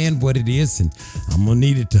understand what it is, and I'm going to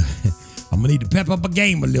need to pep up a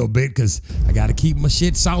game a little bit because I got to keep my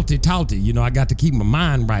shit salty. You know, I got to keep my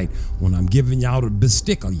mind right when I'm giving y'all the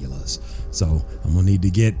besticulars. So I'm going to need to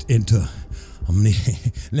get into...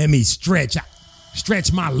 let me stretch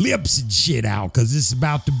my lips and shit out because it's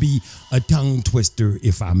about to be a tongue twister,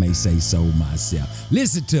 if I may say so myself.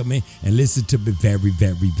 Listen to me and listen to me very,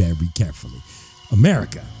 very, very carefully.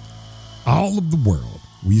 America, all of the world,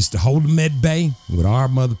 we used to hold them at bay with our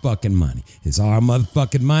motherfucking money. It's our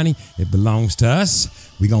motherfucking money. It belongs to us.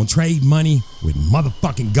 We gonna trade money with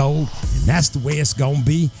motherfucking gold, and that's the way it's gonna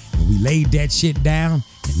be. And we laid that shit down,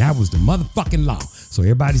 and that was the motherfucking law. So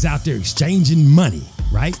everybody's out there exchanging money,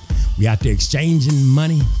 right? We out there exchanging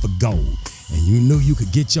money for gold. And you knew you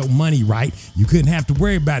could get your money right. You couldn't have to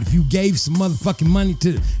worry about it. If you gave some motherfucking money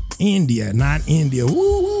to India, not India,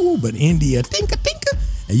 but India, tinka.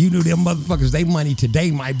 And you knew them motherfuckers, they money today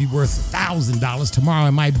might be worth $1,000. Tomorrow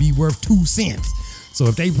it might be worth 2 cents. So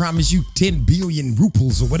if they promise you 10 billion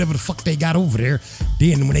rupees or whatever the fuck they got over there,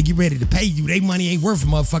 then when they get ready to pay you, they money ain't worth a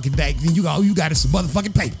motherfucking thing. Then all you got is some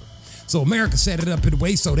motherfucking paper. So America set it up in a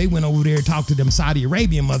way so they went over there and talked to them Saudi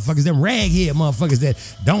Arabian motherfuckers, them raghead motherfuckers that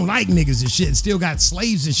don't like niggas and shit and still got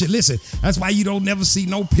slaves and shit. Listen, that's why you don't never see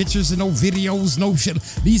no pictures and no videos, no shit.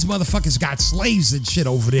 These motherfuckers got slaves and shit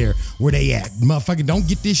over there where they at. Motherfucker, don't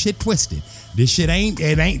get this shit twisted. This shit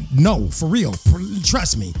no, for real.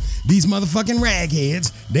 Trust me. These motherfucking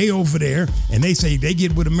ragheads, they over there and they say they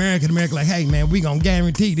get with America and America like, hey man, we gonna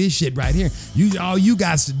guarantee this shit right here. All you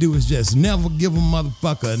guys to do is just never give a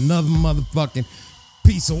motherfucker another motherfucking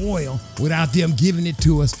piece of oil without them giving it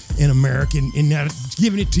to us in American, and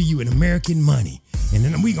giving it to you in American money. And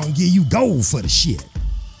then we gonna give you gold for the shit,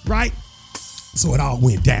 right? So it all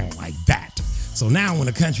went down like that. So now when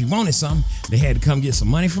the country wanted something, they had to come get some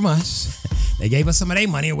money from us. They gave us some of their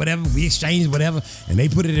money or whatever. We exchanged whatever, and they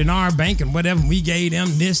put it in our bank and whatever. We gave them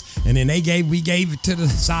this, and then we gave it to the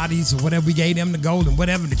Saudis or whatever. We gave them the gold and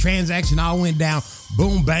whatever. The transaction all went down.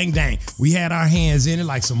 Boom, bang, dang. We had our hands in it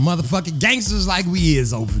like some motherfucking gangsters like we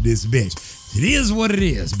is over this bitch. It is what it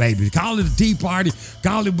is, baby. Call it a tea party.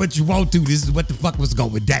 Call it what you want to. This is what the fuck was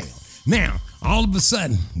going down. Now, all of a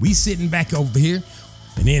sudden, we sitting back over here.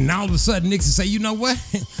 And then all of a sudden, Nixon say, you know what?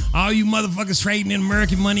 All you motherfuckers trading in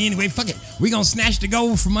American money anyway, fuck it. We gonna snatch the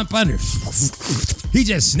gold from up under. He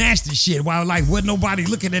just snatched the shit while like wasn't nobody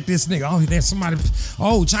looking at this nigga. Oh, there's somebody.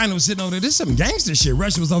 Oh, China was sitting over there. This is some gangster shit.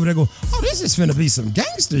 Russia was over there going, oh, this is finna be some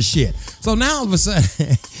gangster shit. So now all of a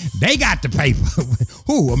sudden, they got the paper.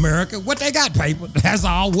 Who, America? What they got paper? That's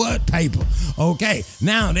all what paper. Okay,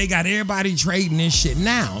 now they got everybody trading this shit.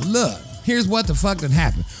 Now, look. Here's what the fuck that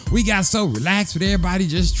happened. We got so relaxed with everybody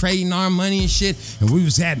just trading our money and shit, and we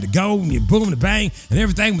was having to go and boom, the bang, and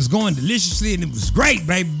everything was going deliciously, and it was great,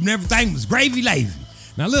 baby, and everything was gravy-lavy.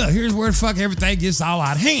 Now look, here's where the fuck everything gets all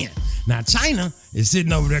out of hand. Now China is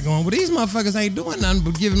sitting over there going, well, these motherfuckers ain't doing nothing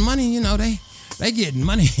but giving money. You know, they getting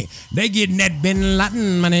money. They getting that Bin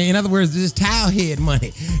Laden money. In other words, this towel head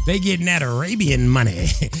money. They getting that Arabian money.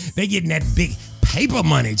 They getting that big paper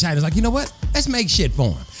money. China's like, you know what? Let's make shit for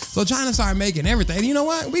them. So China started making everything. You know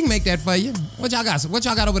what? We can make that for you. What y'all got? What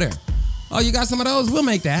y'all got over there? Oh, you got some of those? We'll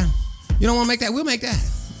make that. You don't want to make that? We'll make that.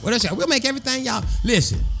 What else? We'll make everything, y'all.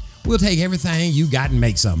 Listen, we'll take everything you got and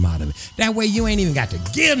make something out of it. That way you ain't even got to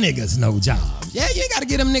give niggas no jobs. Yeah, you ain't got to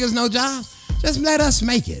give them niggas no jobs. Just let us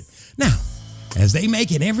make it. Now, as they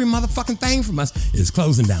making every motherfucking thing from us, is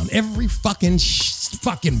closing down every fucking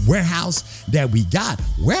warehouse that we got.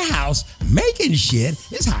 Warehouse making shit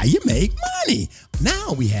is how you make money.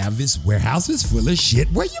 Now we have this warehouses full of shit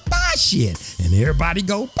where you buy shit. And everybody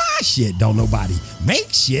go buy shit. Don't nobody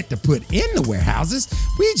make shit to put in the warehouses.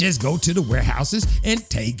 We just go to the warehouses and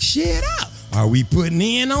take shit out. Are we putting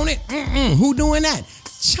in on it? Who doing that?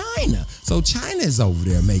 China. So China's over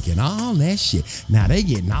there making all that shit. Now they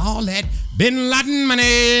getting all that Bin Laden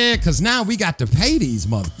money, because now we got to pay these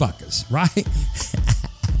motherfuckers, right?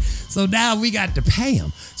 So now we got to pay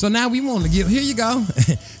them. So now we want to give, here you go.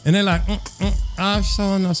 And they're like,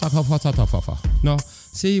 no,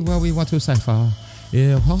 see what we want to say for.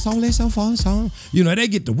 Yeah, you know, they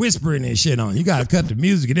get the whispering and shit on. You got to cut the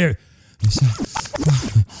music and everything.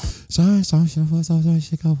 And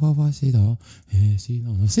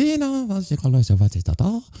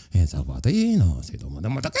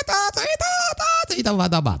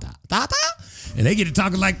they get to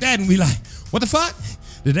talking like that, and we like, what the fuck?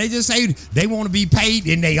 Did they just say they want to be paid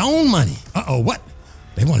in their own money? What?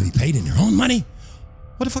 They want to be paid in their own money?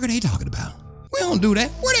 What the fuck are they talking about? We don't do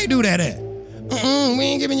that. Where they do that at? We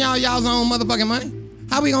ain't giving y'all's own motherfucking money.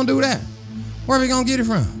 How we gonna do that? Where we gonna get it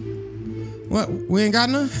from? What? We ain't got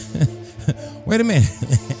none? Wait a minute.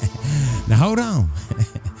 Now hold on.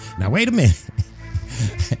 Now wait a minute.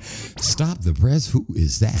 Stop the press. Who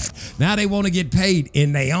is that? Now they want to get paid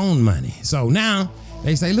in their own money. So now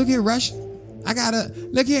they say, look here, Russia.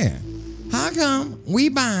 Look here. How come we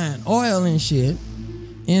buying oil and shit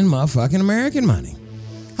in motherfucking American money?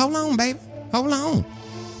 Hold on, baby. Hold on.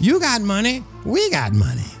 You got money. We got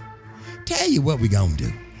money. Tell you what we gonna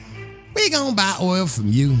do. We gonna buy oil from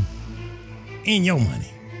you in your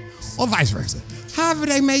money, or vice versa. However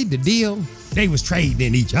they made the deal, they was trading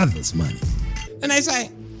in each other's money. And they say,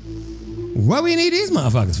 what we need these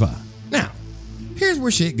motherfuckers for? Now, here's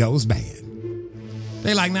where shit goes bad.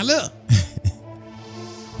 They like, now look,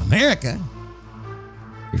 America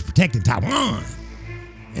is protecting Taiwan.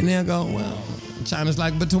 And they'll go, well, China's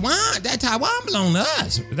like, but Taiwan belong to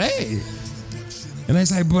us. And they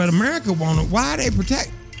say, but America want it. Why they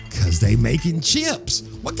protect? Because they making chips.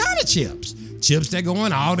 What kind of chips? Chips that go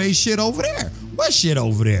in all they shit over there. What shit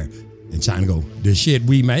over there? And China go, the shit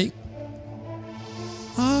we make?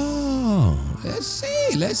 Oh,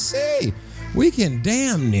 let's see. We can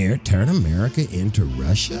damn near turn America into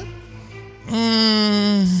Russia.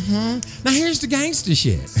 Now here's the gangster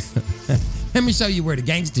shit. Let me show you where the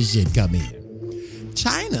gangster shit come in.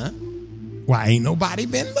 China, why ain't nobody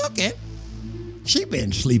been looking? She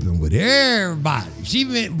been sleeping with everybody.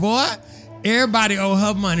 Everybody owe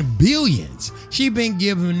her money billions. She been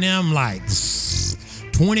giving them like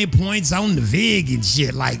 20 points on the VIG and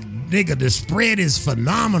shit. Like, nigga, the spread is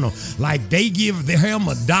phenomenal. Like, they give him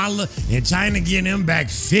 $1 and China give them back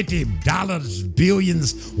 $50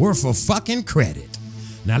 billions worth of fucking credit.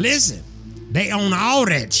 Now listen, they own all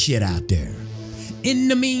that shit out there. In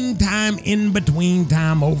the meantime, in between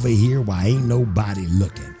time over here, why ain't nobody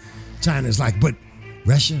looking? China's like, but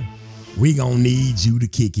Russia, we gonna need you to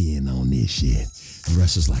kick in on this shit. And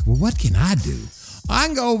Russia's like, well, what can I do? I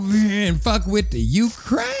can go over here and fuck with the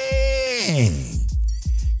Ukraine.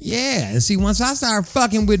 Yeah, and see, once I start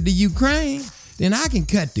fucking with the Ukraine, then I can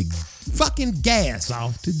cut the fucking gas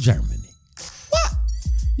off to Germany. What?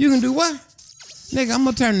 You can do what? Nigga, I'm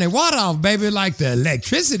gonna turn their water off, baby, like the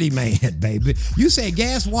electricity man, baby. You say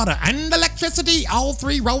gas, water, and electricity, all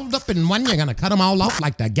three rolled up in one. You're gonna cut them all off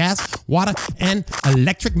like the gas, water, and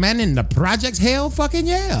electric man in the projects? Hell fucking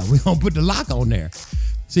yeah. We gonna put the lock on there.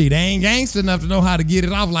 See, they ain't gangster enough to know how to get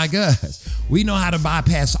it off like us. We know how to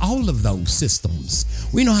bypass all of those systems.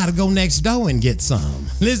 We know how to go next door and get some.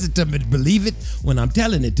 Listen to me, believe it when I'm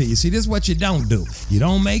telling it to you. See, this is what you don't do. You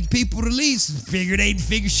don't make people release and figure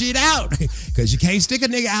shit out. Because you can't stick a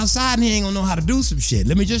nigga outside and he ain't gonna know how to do some shit.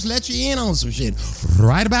 Let me just let you in on some shit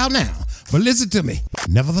right about now. But listen to me.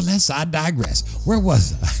 Nevertheless, I digress. Where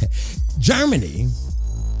was I? Germany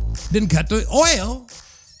didn't cut the oil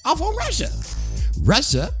off on Russia.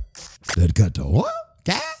 Russia did cut the oil,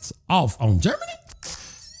 gas off on Germany.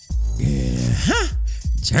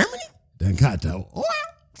 Germany done got the oil.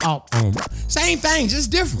 Oh, same thing,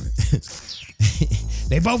 just different.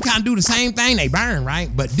 They both kind of do the same thing. They burn, right?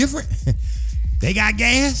 But different. They got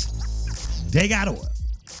gas. They got oil.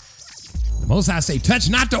 The Most High say, touch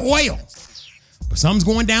not the oil. But something's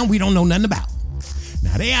going down we don't know nothing about.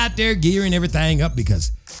 Now they out there gearing everything up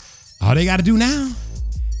because all they got to do now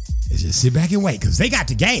is just sit back and wait because they got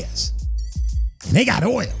the gas and they got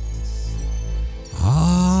oil.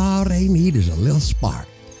 All they need is a little spark.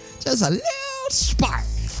 Just a little spark.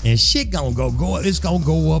 And shit gonna go up. It's gonna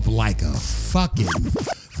go up like a fucking,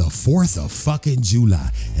 the 4th of fucking July.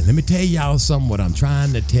 And let me tell y'all something, what I'm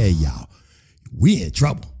trying to tell y'all. We in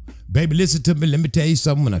trouble. Baby, listen to me. Let me tell you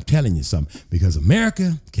something when I'm telling you something. Because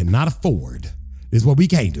America cannot afford, this is what we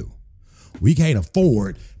can't do. We can't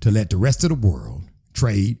afford to let the rest of the world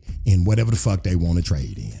trade in whatever the fuck they want to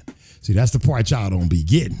trade in. See, that's the part y'all don't be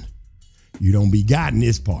getting. You don't be getting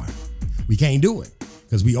this part. We can't do it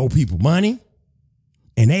because we owe people money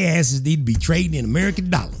and their asses need to be trading in American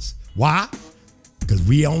dollars. Why? Because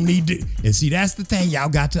we don't need to. And see, that's the thing y'all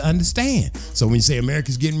got to understand. So when you say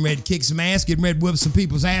America's getting ready to kick some ass, getting ready to whip some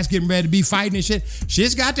people's ass, getting ready to be fighting and shit,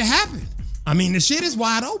 shit's got to happen. I mean, the shit is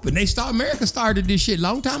wide open. America started this shit a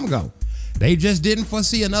long time ago. They just didn't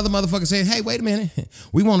foresee another motherfucker saying, hey, wait a minute.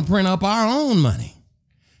 We want to print up our own money.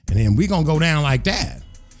 And then we going to go down like that.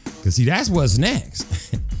 Because see, that's what's next.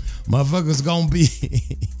 Motherfuckers going to be,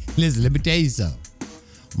 listen, let me tell you something.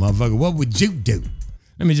 Motherfucker, what would you do?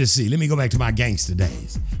 Let me just see. Let me go back to my gangster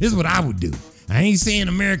days. This is what I would do. I ain't saying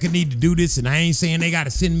America need to do this, and I ain't saying they got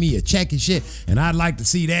to send me a check and shit, and I'd like to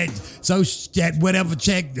see that. So that whatever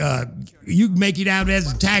check, you make it out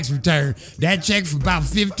as a tax return. That check for about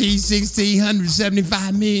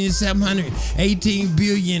 1,675 million, 718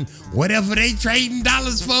 billion, whatever they trading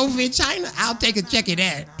dollars for over in China, I'll take a check of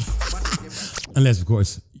that. Unless, of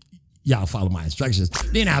course, y'all follow my instructions,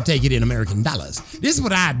 then I'll take it in American dollars. This is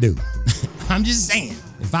what I do. I'm just saying,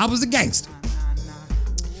 if I was a gangster,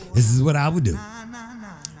 this is what I would do.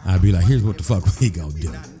 I'd be like, here's what the fuck we gonna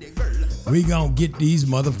do. We gonna get these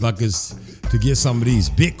motherfuckers to get some of these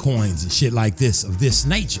Bitcoins and shit like this, of this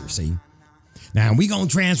nature, see? Now, we gonna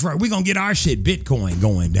transfer, we gonna get our shit Bitcoin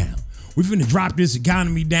going down. We finna drop this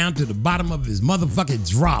economy down to the bottom of his motherfucking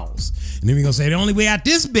drawers. And then we gonna say, the only way out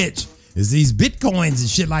this bitch is these Bitcoins and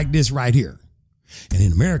shit like this right here. And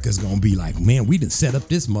then America's gonna be like, man, we done set up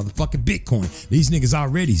this motherfucking Bitcoin. These niggas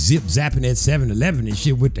already zip-zapping at 7-Eleven and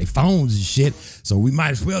shit with their phones and shit. So we might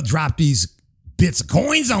as well drop these bits of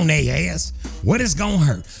coins on their ass. What is gonna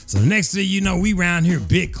hurt? So the next thing you know, we round here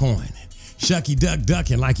Bitcoin. Shucky duck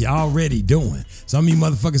ducking like you're already doing. Some of you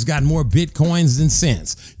motherfuckers got more Bitcoins than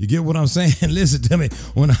cents. You get what I'm saying? Listen to me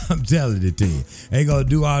when I'm telling it to you. They gonna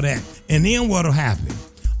do all that. And then what'll happen?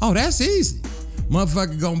 Oh, that's easy.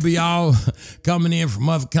 Motherfucker gonna be all coming in from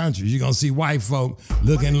other countries. You're gonna see white folk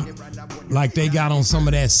looking like they got on some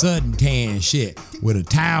of that sudden tan shit with a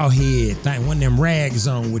towel head thing, one of them rags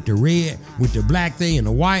on with the red, with the black thing and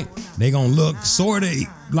the white. They gonna look sort of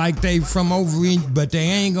like they from over in, but they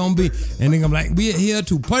ain't gonna be. And they gonna be like, we're here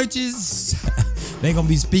to purchase. They gonna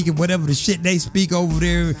be speaking whatever the shit they speak over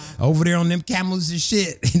there on them camels and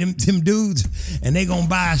shit, them dudes, and they gonna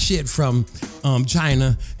buy shit from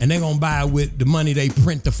China, and they gonna buy with the money they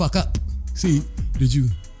print the fuck up. See, did you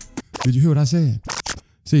hear what I said?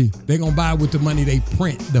 See, they gonna buy with the money they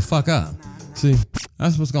print the fuck up. See,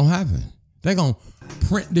 that's what's gonna happen. They gonna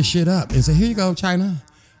print the shit up and say, here you go, China.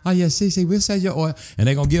 Oh yeah, see, we'll sell your oil, and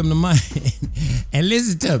they gonna give them the money. And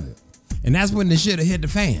listen to me. And that's when the shit'll hit the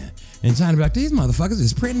fan. And China be like, these motherfuckers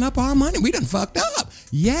is printing up our money. We done fucked up.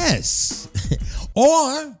 Yes.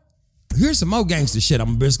 Or here's some more gangster shit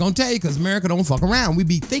I'm just gonna tell you, because America don't fuck around. We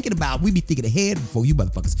be thinking ahead before you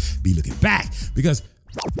motherfuckers be looking back, because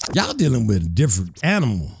y'all dealing with a different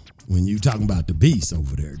animal when you talking about the beast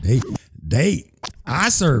over there. I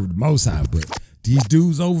serve the Most High, but these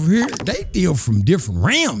dudes over here, they deal from different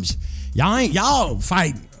realms. Y'all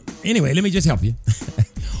fight. Anyway, let me just help you.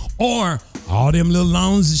 Or all them little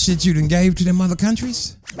loans and shit you done gave to them other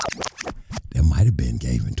countries, that might have been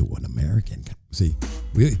given to an American. See,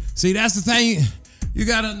 that's the thing. You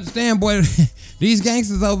gotta understand, boy. These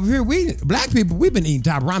gangsters over here, black people, we've been eating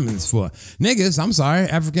top ramens for niggas. I'm sorry,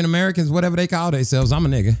 African Americans, whatever they call themselves. I'm a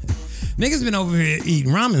nigga. Niggas been over here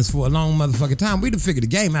eating ramens for a long motherfucking time. We done figured the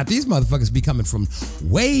game out. These motherfuckers be coming from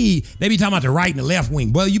they be talking about the right and the left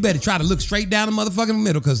wing. Well, you better try to look straight down the motherfucking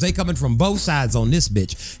middle, because they coming from both sides on this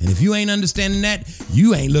bitch. And if you ain't understanding that,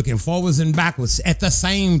 you ain't looking forwards and backwards at the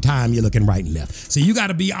same time you're looking right and left. So you got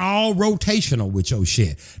to be all rotational with your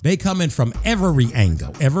shit. They coming from every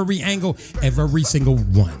angle, every every single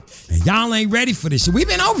one. And y'all ain't ready for this shit. We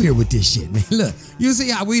been over here with this shit, man. Look, you see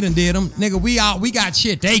how we done did them? Nigga, we got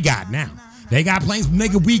shit they got now. They got planes.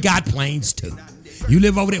 Nigga, we got planes too. You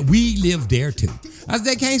live over there. We live there too.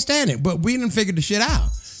 They can't stand it, but we done figured the shit out.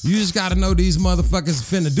 You just got to know these motherfuckers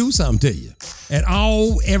finna do something to you at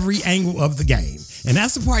every angle of the game. And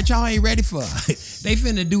that's the part y'all ain't ready for. They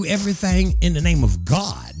finna do everything in the name of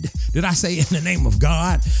God. Did I say in the name of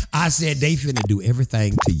God? I said they finna do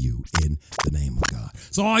everything to you in the name of God.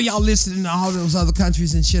 So all y'all listening to all those other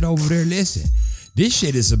countries and shit over there, listen. This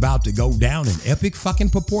shit is about to go down in epic fucking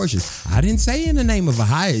proportions. I didn't say in the name of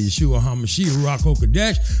Ahia, Yeshua, HaMashiach, Ruach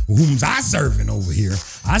HaKodesh, whom's I serving over here.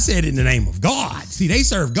 I said in the name of God. See, they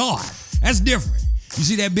serve God. That's different. You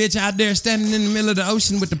see that bitch out there standing in the middle of the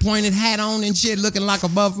ocean with the pointed hat on and shit, looking like a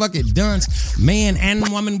motherfucking dunce, man and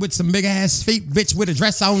woman with some big ass feet, bitch with a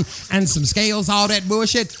dress on and some scales, all that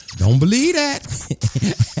bullshit. Don't believe that.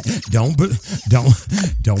 Don't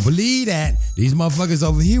believe that. These motherfuckers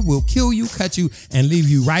over here will kill you, cut you, and leave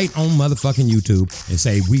you right on motherfucking YouTube and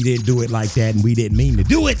say we didn't do it like that and we didn't mean to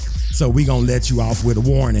do it. So we gonna let you off with a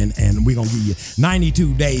warning and we gonna give you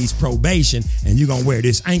 92 days probation and you gonna wear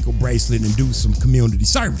this ankle bracelet and do some community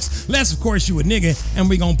service. Unless, of course, you a nigga and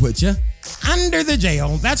we gonna put you under the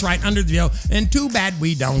jail. That's right, under the jail. And too bad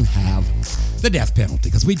we don't have the death penalty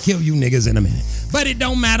because we'd kill you niggas in a minute. But it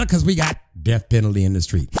don't matter because we got death penalty in the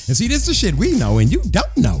street. And see, this is the shit we know and you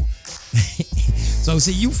don't know. So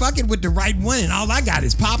see, you fucking with the right one and all I got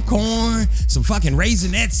is popcorn, some fucking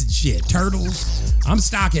Raisinets and shit, turtles. I'm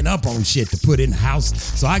stocking up on shit to put in the house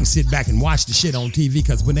so I can sit back and watch the shit on TV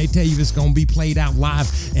because when they tell you it's gonna be played out live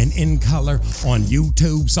and in color on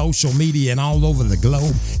YouTube, social media, and all over the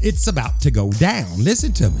globe, it's about to go down.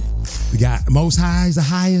 Listen to me. We got Most High is the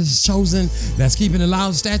highest chosen that's keeping the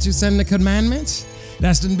laws, statutes, and the commandments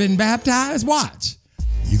that's been baptized. Watch.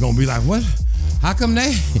 You gonna be like, what? How come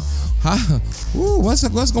they...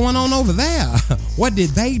 what's going on over there? What did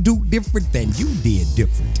they do different than you did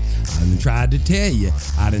different? I done tried to tell you.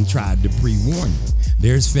 I done tried to pre-warn you.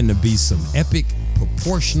 There's finna be some epic,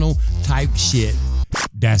 proportional type shit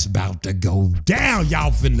that's about to go down. Y'all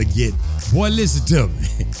finna get. Boy, listen to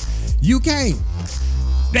me. You can't.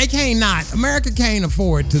 They can't not. America can't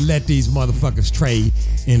afford to let these motherfuckers trade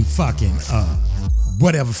in fucking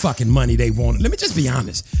whatever fucking money they want. Let me just be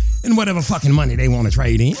honest. In whatever fucking money they want to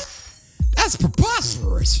trade in. That's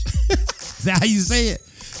preposterous. Is that how you say it?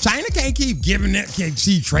 China can't keep giving that, can't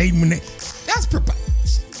keep trading with that. That's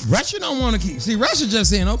preposterous. Russia don't want to keep. See, Russia just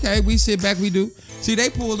saying, okay, we sit back, we do. See, they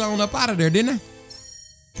pulled on up out of there, didn't they?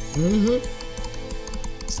 Mm-hmm.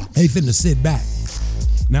 They finna sit back.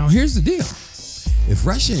 Now, here's the deal. If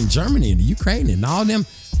Russia and Germany and the Ukraine and all them,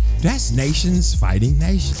 that's nations fighting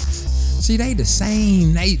nations. See, they the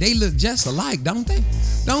same. They look just alike, don't they?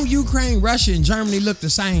 Don't Ukraine, Russia, and Germany look the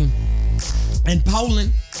same? And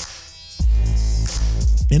Poland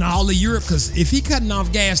and all of Europe, because if he cutting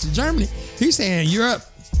off gas to Germany, he's saying Europe,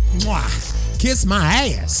 mwah, kiss my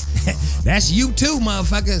ass. That's you too,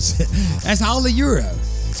 motherfuckers. That's all of Europe.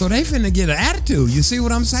 So they finna get an attitude. You see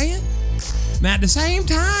what I'm saying? Now at the same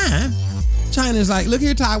time, China's like, look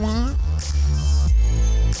here, Taiwan.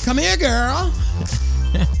 Come here, girl.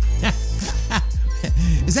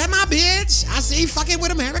 Is that my bitch? I see you fucking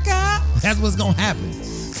with America. That's what's gonna happen.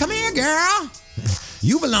 Come here, girl.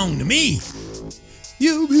 You belong to me.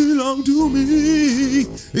 You belong to me.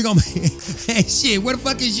 You're gonna be, hey, shit, where the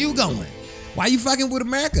fuck is you going? Why you fucking with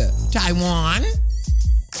America? Taiwan?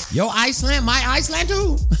 Your Iceland, my Iceland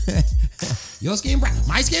too. Your skin brown,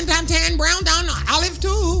 my skin tan, brown, down, olive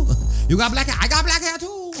too. You got black hair, I got black hair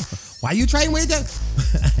too. Why you trading with the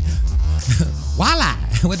walleye?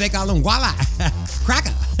 What they call them, walleye?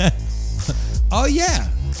 Cracker. Oh yeah.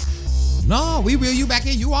 No, we reel you back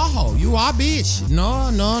in. You are hoe. You are bitch.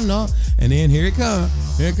 No. And then here it come.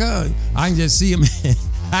 I can just see him.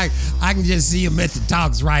 I can just see him at the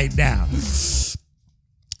talks right now.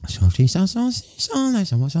 See,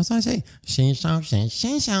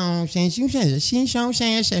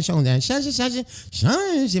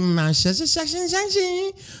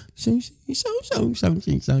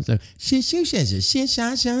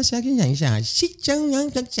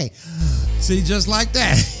 just like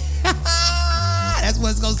that. That's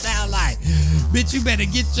what it's gonna sound like. Bitch, you better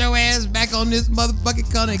get your ass back on this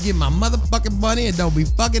motherfucking corner and get my motherfucking money and don't be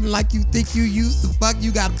fucking like you think you used to fuck.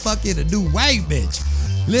 You gotta fuck it a new way, bitch.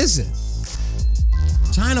 Listen,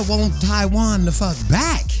 China want Taiwan to fuck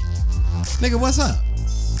back. Nigga, what's up?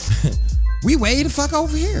 We way the fuck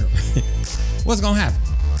over here. What's gonna happen?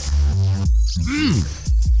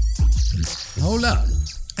 Hold up.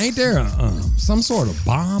 Ain't there some sort of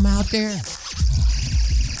bomb out there?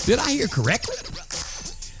 Did I hear correctly?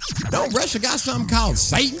 Don't Russia got something called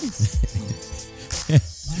Satan?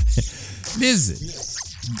 Listen,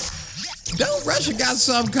 don't Russia got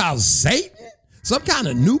something called Satan? Some kind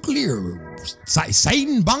of nuclear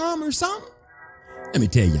Satan bomb or something? Let me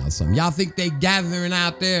tell y'all something. Y'all think they gathering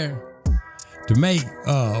out there to make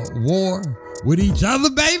war with each other,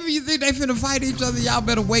 baby? You think they finna fight each other? Y'all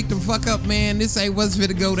better wake the fuck up, man. This ain't what's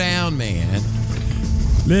finna go down, man.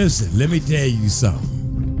 Listen, let me tell you something.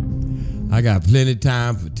 I got plenty of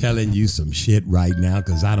time for telling you some shit right now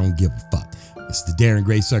because I don't give a fuck. It's the Darren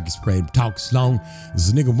Gray Circus Parade. Talk slow. If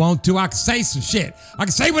a nigga want to, I can say some shit. I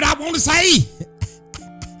can say what I want to say.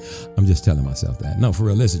 I'm just telling myself that. No, for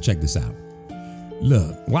real, listen, check this out.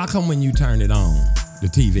 Look, why come when you turn it on, the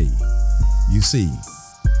TV, you see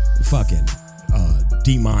the fucking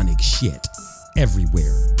demonic shit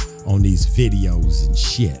everywhere on these videos and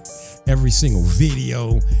shit. Every single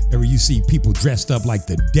video, you see people dressed up like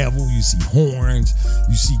the devil. You see horns.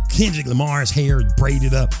 You see Kendrick Lamar's hair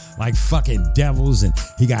braided up like fucking devils, and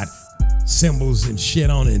he got symbols and shit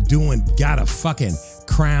on it, and got a fucking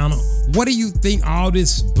crown. What do you think all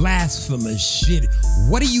this blasphemous shit?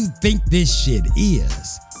 What do you think this shit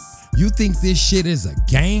is? You think this shit is a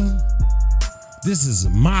game? This is a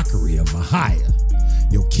mockery of a higher.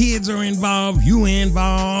 Your kids are involved, you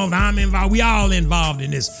involved, I'm involved, we all involved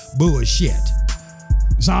in this bullshit.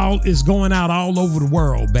 It's going out all over the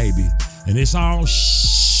world, baby. And it's all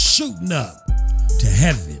shooting up to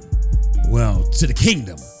heaven. Well, to the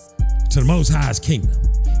kingdom, to the Most High's kingdom.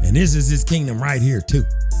 And this is his kingdom right here too.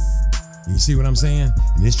 You see what I'm saying?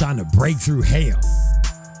 And it's trying to break through hell.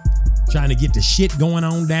 Trying to get the shit going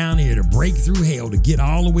on down here to break through hell to get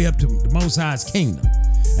all the way up to the Most High's kingdom.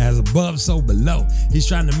 As above, so below. He's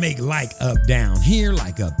trying to make like up down here,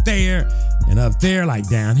 like up there, and up there, like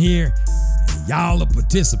down here. And y'all are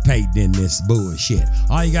participating in this bullshit.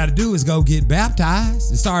 All you got to do is go get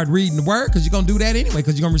baptized and start reading the word, because you're going to do that anyway,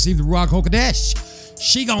 because you're going to receive the Ruach HaKodesh.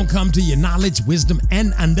 She going to come to your knowledge, wisdom,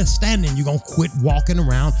 and understanding. You're going to quit walking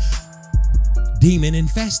around demon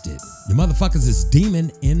infested. Your motherfuckers is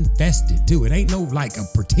demon infested too. It ain't no like a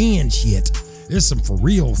pretend shit. There's some for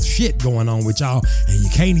real shit going on with y'all, and you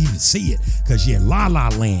can't even see it because you're in la la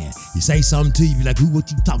land. You say something to you, be like, who, what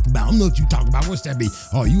you talking about? I don't know what you talking about. What's that be?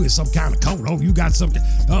 Oh, you in some kind of cult. Oh, you got something.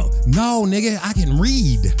 Oh, no, nigga, I can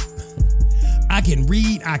read. I can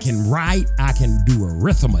read, I can write, I can do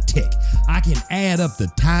arithmetic. I can add up the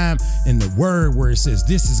time and the word where it says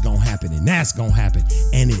this is gonna happen and that's gonna happen,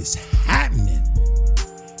 and it's happening.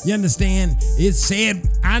 You understand? It said,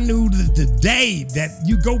 I knew that the day that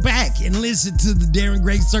you go back and listen to the Darren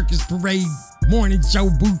Gray Circus Parade Morning Show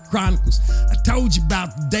Booth Chronicles. I told you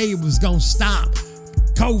about the day it was gonna stop.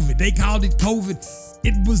 COVID, they called it COVID.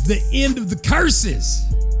 It was the end of the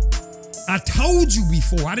curses. I told you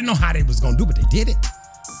before. I didn't know how they was gonna do, but they did it.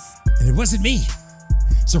 And it wasn't me.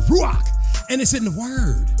 It's a Ruach, and it's in the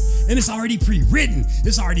word. And it's already pre-written.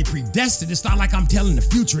 It's already predestined. It's not like I'm telling the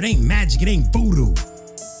future. It ain't magic. It ain't voodoo.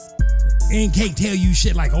 And can't tell you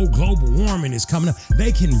shit like, oh, global warming is coming up.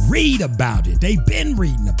 They can read about it. They've been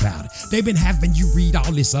reading about it. They've been having you read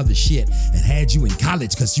all this other shit and had you in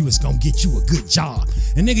college because you was gonna get you a good job.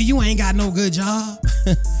 And nigga, you ain't got no good job.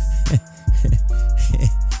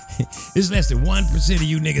 It's less than 1% of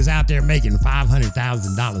you niggas out there making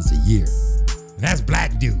 $500,000 a year. And that's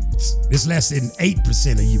black dudes. It's less than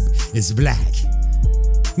 8% of you is black.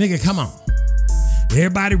 Nigga, come on.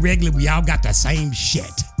 Everybody regular, we all got the same shit.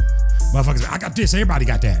 Motherfuckers, I got this, everybody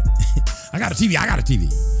got that. I got a TV, I got a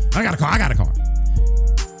TV. I got a car, I got a car.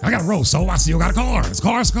 I got a roll, so I still got a car. It's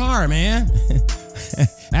a car, man.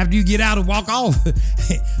 After you get out and walk off,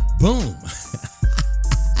 boom.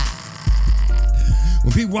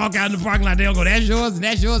 When people walk out in the parking lot, they'll go, that's yours, and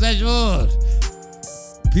that's yours, that's yours.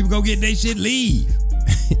 People go get their shit, leave.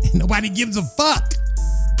 Nobody gives a fuck.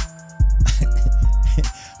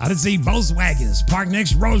 I done seen Volkswagens parked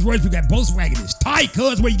next to Rolls Royce. We got Volkswagen. It's tight,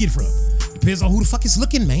 cuz. Where you get it from? Depends on who the fuck is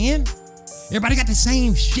looking, man. Everybody got the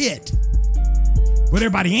same shit. What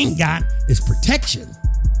everybody ain't got is protection.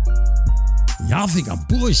 Y'all think I'm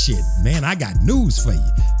bullshit. Man, I got news for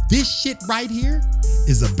you. This shit right here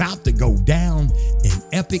is about to go down in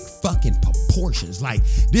epic fucking proportions. Like,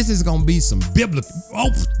 this is gonna be some biblical. Oh,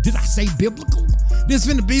 did I say biblical? This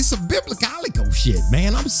finna be some biblical shit,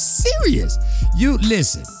 man. I'm serious. You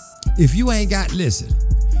listen. If you ain't got, listen.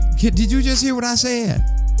 Did you just hear what I said?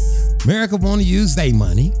 America wanna use their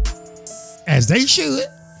money, as they should.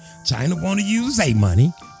 China wanna use their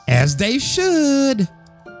money, as they should.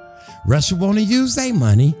 Russia wanna use their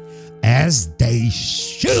money, as they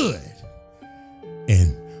should.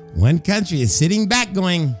 And one country is sitting back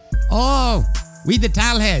going, oh, we the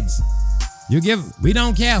towel heads. You give, we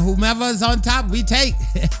don't care. Whomever is on top, we take.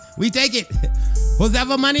 We take it.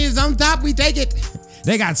 Whoever money is on top, we take it.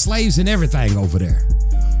 They got slaves and everything over there.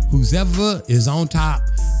 Whoever is on top,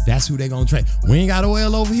 that's who they gonna trade. We ain't got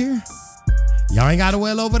oil over here. Y'all ain't got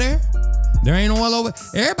oil over there. There ain't oil over.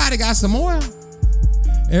 Everybody got some oil.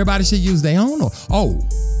 Everybody should use their own oil. Oh,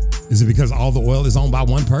 is it because all the oil is owned by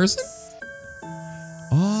one person?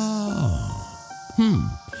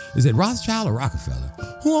 Is it Rothschild or Rockefeller?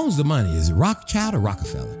 Who owns the money? Is it Rothschild or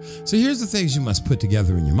Rockefeller? So here's the things you must put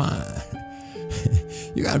together in your mind.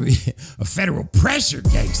 You gotta be a federal pressure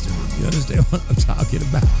gangster. You understand what I'm talking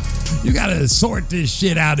about? You gotta sort this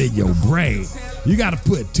shit out in your brain. You gotta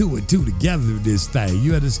put 2 and 2 together in this thing.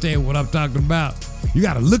 You understand what I'm talking about? You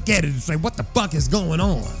gotta look at it and say, what the fuck is going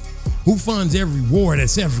on? Who funds every war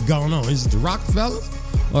that's ever gone on? Is it the Rockefellers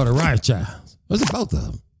or the Rothschilds? Or is it both of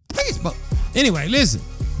them? I think it's both. Anyway, listen.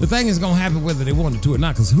 The thing is gonna happen whether they want it to or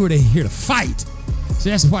not, because who are they here to fight? So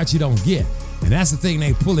that's the part you don't get. And that's the thing,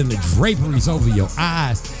 they pulling the draperies over your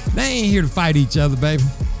eyes. They ain't here to fight each other, baby.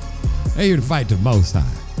 They here to fight the Most High.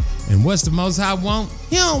 And what's the Most High want?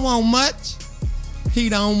 He don't want much. He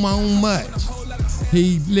don't want much.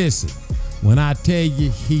 Listen, when I tell you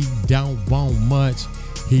he don't want much,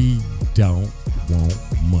 he don't want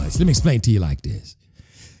much. Let me explain to you like this.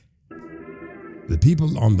 The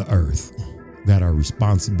people on the earth that are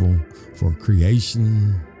responsible for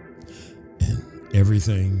creation and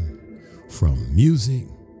everything from music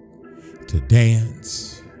to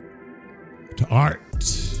dance to art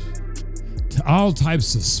to all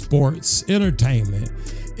types of sports, entertainment,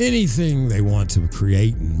 anything they want to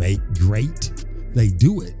create and make great, they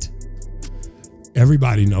do it.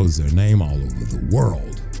 Everybody knows their name all over the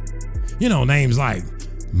world. You know, names like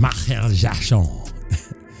Michael Jackson,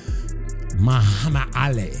 Muhammad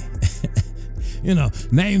Ali. You know,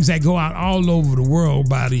 names that go out all over the world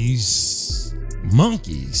by these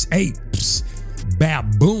monkeys, apes,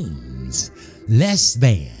 baboons, less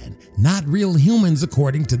than, not real humans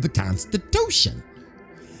according to the Constitution.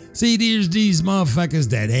 See, there's these motherfuckers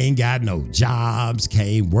that ain't got no jobs,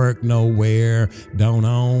 can't work nowhere, don't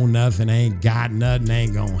own nothing, ain't got nothing,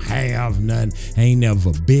 ain't gonna have nothing, ain't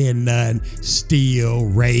never been nothing, steal,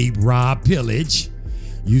 rape, rob, pillage.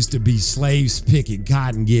 Used to be slaves picking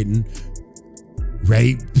cotton, getting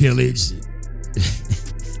raped, pillaged,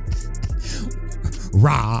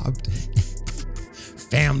 robbed,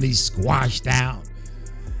 families squashed out.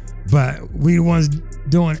 But we the ones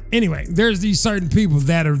doing, anyway, there's these certain people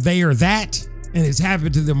that are they or that, and it's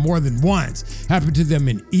happened to them more than once. Happened to them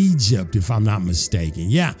in Egypt, if I'm not mistaken.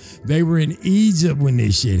 Yeah, they were in Egypt when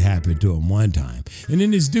this shit happened to them one time. And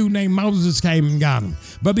then this dude named Moses came and got them.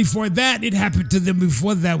 But before that, it happened to them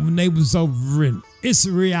before that when they was over in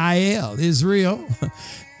Israel,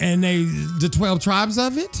 and the 12 tribes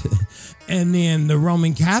of it. And then the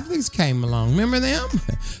Roman Catholics came along. Remember them?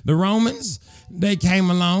 The Romans, they came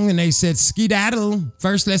along and they said, skedaddle.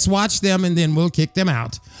 First, let's watch them and then we'll kick them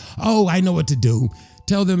out. Oh, I know what to do.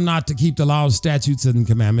 Tell them not to keep the laws, statutes, and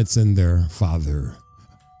commandments, and their father,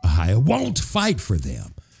 Ahia, won't fight for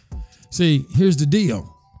them. See, here's the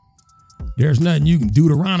deal. There's nothing you can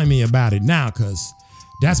Deuteronomy about it now, because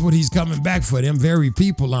that's what he's coming back for, them very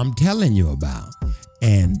people I'm telling you about.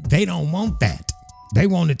 And they don't want that. They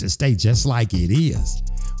want it to stay just like it is.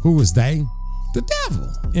 Who is they? The devil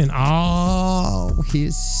and all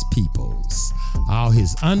his peoples, all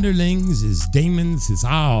his underlings, his demons, his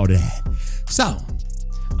all that. So,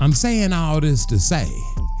 I'm saying all this to say,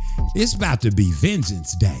 it's about to be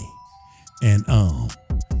Vengeance Day. And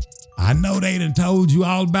I know they done told you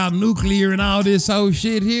all about nuclear and all this old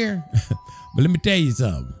shit here. But let me tell you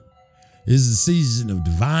something. This is the season of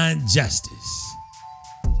divine justice.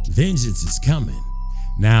 Vengeance is coming.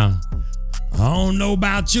 Now, I don't know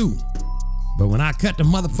about you, but when I cut the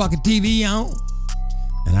motherfucking TV on,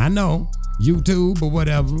 and I know YouTube or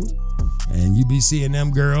whatever, and you be seeing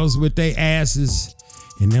them girls with their asses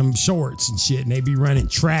in them shorts and shit, and they be running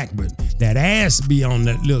track, but that ass be on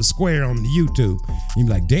that little square on the YouTube. You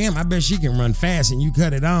be like, damn, I bet she can run fast, and you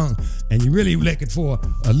cut it on, and you really looking for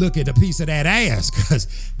a look at a piece of that ass, because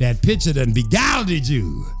that picture done beguiled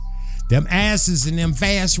you. Them asses and them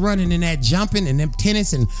fast running and that jumping and them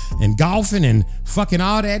tennis and golfing and fucking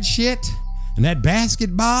all that shit, and that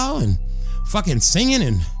basketball and fucking singing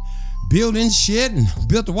and building shit and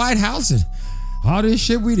built the White House and all this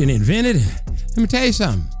shit we done invented. Let me tell you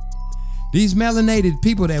something. These melanated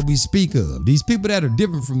people that we speak of, these people that are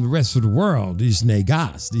different from the rest of the world, these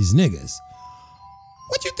niggas, these niggas,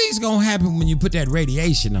 what you think's gonna happen when you put that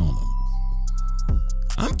radiation on them?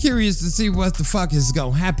 I'm curious to see what the fuck is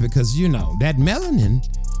gonna happen, because you know that melanin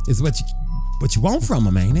is what you want from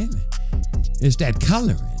them, ain't it? It's that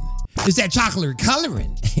coloring. It's that chocolate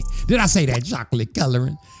coloring. Did I say that chocolate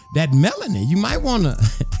coloring? That melanin. You might wanna.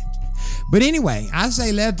 But anyway, I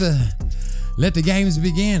say let the games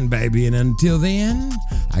begin, baby. And until then,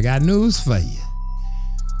 I got news for you.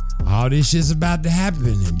 All this shit's about to happen,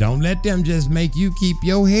 and don't let them just make you keep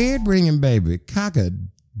your head ringing, baby.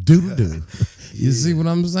 Cock-a-doodle-doo. You see what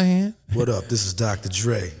I'm saying? What up? This is Dr.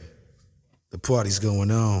 Dre. The party's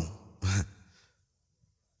going on.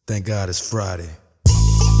 Thank God it's Friday.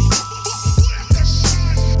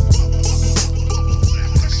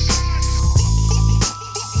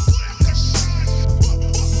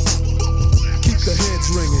 Keep the heads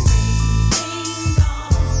ringing.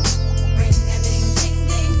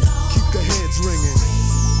 Keep the heads ringing.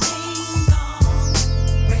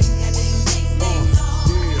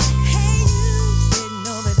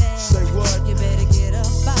 Say what? You better get up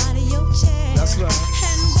out of your chair. That's right.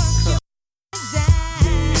 And work your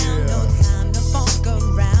down. No time to funk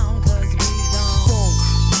around, 'cause we gon' Funk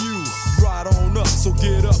you right on up. So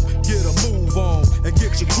get up, get a move on, and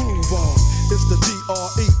get your groove on. It's the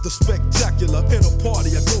DRE, the spectacular. In a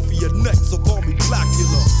party, I go for your neck, so call me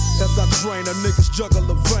Blackula. As I drain, a niggas juggle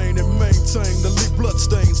a vein and maintain the leak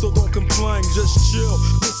bloodstains. So don't complain, just chill.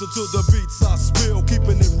 Listen to the beats I spill.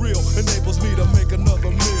 Keeping it real enables me to make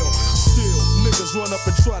another meal. Still, niggas run up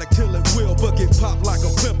and try to kill it will, but get popped like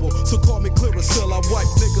a pimple. So call me Clearasil. I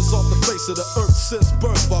wipe niggas off the face of the earth since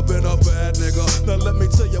birth. I've been a bad nigga. Now let me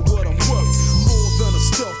tell you what I'm worth. More than a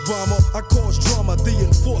stealth bomber, I cause drama, the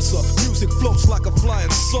enforcer. Music floats like a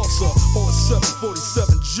flying saucer on a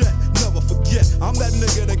 747 jet. Never forget, I'm that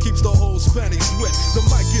nigga that keeps the whole panties wet. The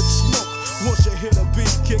mic gets smoked once you hit a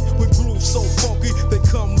beat kick with grooves so funky they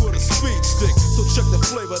come with a speed stick. So check the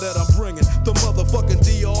flavor that I'm bringing. The motherfucking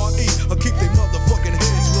DRE, I keep they motherfucking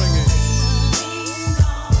heads ringing.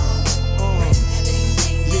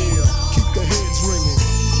 Yeah, keep the heads ringing.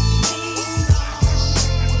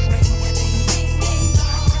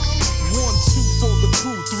 1, 2 for the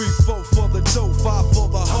crew, 3, 4 for the dough, 5 for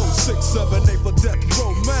the hoe, 6, 7, 8 for death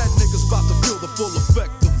row. Mad niggas about to feel the full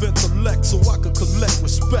effect of intellect, so I could collect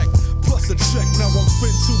respect. Plus a check, now I'm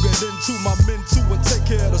fin to get into my men too and take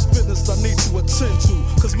care of this business I need to attend to.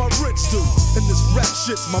 'Cause my rich do, and this rap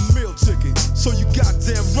shit's my meal ticket. So you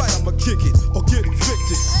goddamn right I'ma kick it or get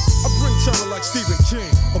evicted. I bring terror like Stephen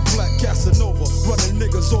King, a black Casanova, running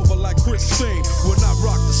niggas over like Christine. When I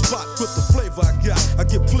rock the spot with the flavor I got, I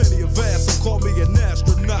get plenty of ass, so call me an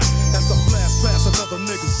astronaut. As I blast past another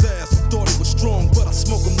nigga's ass, who thought he was strong, but I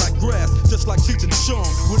smoke him like grass, just like Cheech and Chong.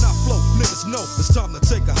 When I float, niggas know it's time to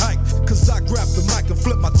take a hike. 'Cause I grab the mic and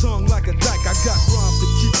flip my tongue like a dyke. I got rhymes to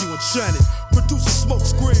keep you enchanted. Produce a smoke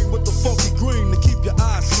screen with the funky green to keep your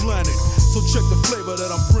eyes slanted. So check the flavor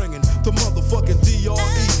that I'm bringing. The motherfucking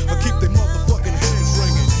DRE, I keep they motherfucking heads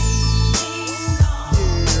ringing.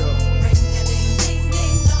 Yeah,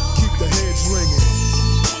 keep the heads ringing.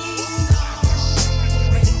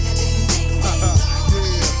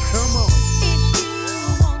 Yeah, come on. If you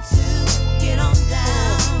want to get on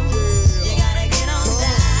down, you gotta get on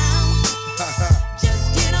down. Just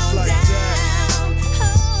get on Like down.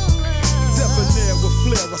 Debonair with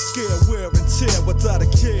flair, I scare wear and tear without a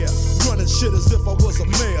care. Running shit as if I was a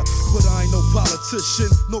mayor, but I ain't no politician,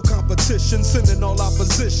 no competition. Sending all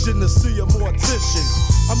opposition to see a mortician.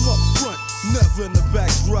 I'm up front, never in the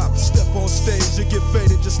backdrop. Step on stage, you get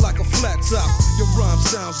faded just like a flat top. Your rhyme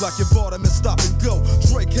sounds like you bought them and stop and go.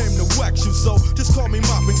 Dre came to wax you, so just call me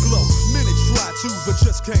Mop and Glow. Many try to, but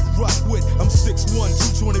just can't rock with. I'm 6'1",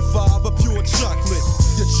 225, a pure chocolate.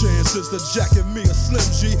 Your chance is to jacket me a Slim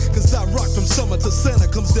G, 'cause I rock from summer to Santa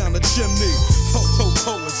comes down the chimney. Ho, ho,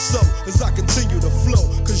 ho, and so as I continue to flow,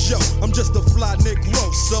 'cause yo, I'm just a fly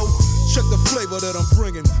Negro, so check the flavor that I'm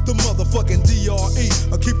bringing. The motherfucking DRE,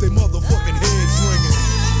 I keep they motherfucking heads ringing.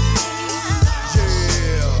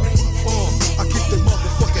 Yeah, I keep they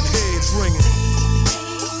motherfucking heads ringing.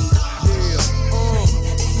 Yeah,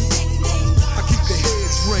 I keep the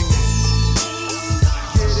heads ringing.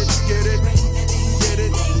 Get it, get it, get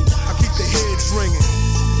it. I keep the heads ringing.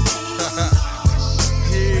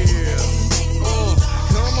 Yeah,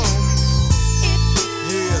 come on.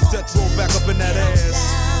 Yeah, death roll back up in that ass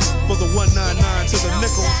for the 199 to the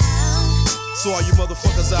nickel. So all you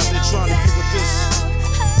motherfuckers out there trying to get with this,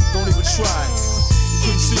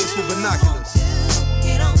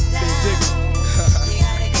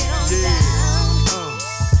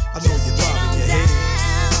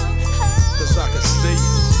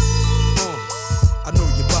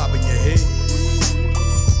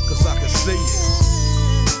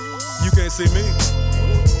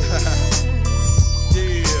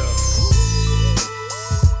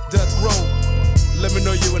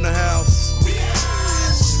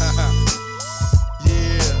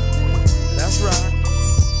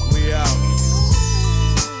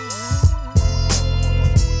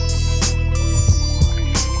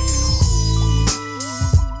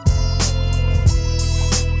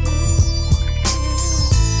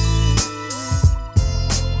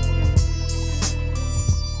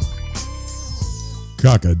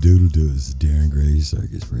 Cock-a-doodle-doo is the Darren Gray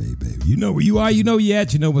Circus Parade, baby. You know where you are, you know where you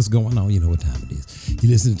at, you know what's going on, you know what time it is. You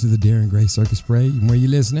listening to the Darren Gray Circus Parade? Where you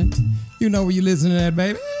listening? You know where you listening at,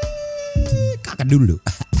 baby. Cock-a-doodle-doo.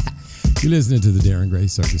 You're listening to the Darren Gray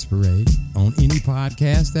Circus Parade on any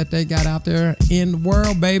podcast that they got out there in the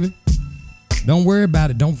world, baby. Don't worry about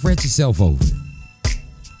it. Don't fret yourself over it.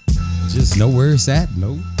 Just know where it's at,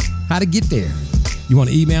 know how to get there. You want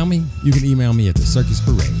to email me? You can email me at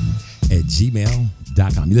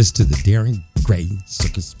thecircusparade@gmail.com. You listen to the Darren Gray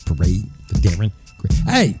Circus Parade. The Darren Gray.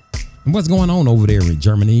 Hey, and what's going on over there in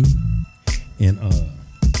Germany, in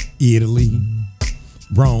Italy,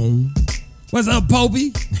 Rome? What's up,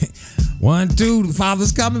 Popey? 1, 2, the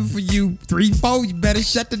father's coming for you. 3, 4, you better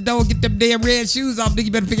shut the door, get them damn red shoes off. Nigga,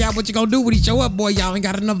 you better figure out what you gonna do when he show up, boy. Y'all ain't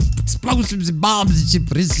got enough explosives and bombs and shit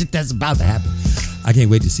for this shit that's about to happen. I can't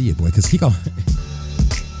wait to see it, boy, because he gonna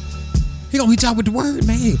hit y'all with the word,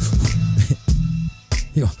 man.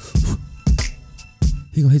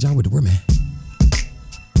 He gonna hit y'all with the word, man.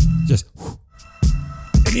 Just,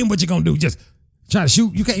 and then what you gonna do? Just try to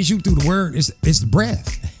shoot. You can't shoot through the word. It's the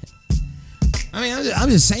breath. I mean, I'm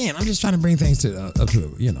just saying. I'm just trying to bring things up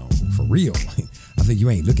to, you know, for real. I think you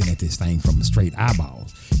ain't looking at this thing from the straight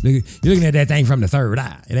eyeballs. You're looking at that thing from the third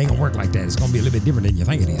eye. It ain't gonna work like that. It's gonna be a little bit different than you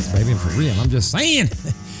think it is, baby. And for real, I'm just saying.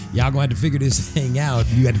 Y'all gonna have to figure this thing out.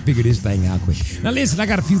 You have to figure this thing out quick. Now listen, I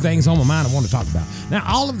got a few things on my mind I want to talk about. Now,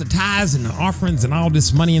 all of the tithes and the offerings and all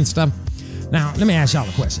this money and stuff. Now, let me ask y'all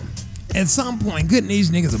a question. At some point, couldn't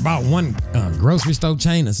these niggas about one grocery store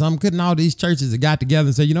chain or something, couldn't all these churches that got together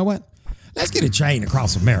and say, you know what? Let's get a chain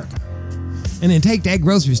across America. And then take that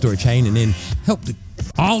grocery store chain and then help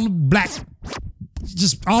all the black,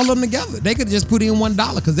 just all of them together. They could just put in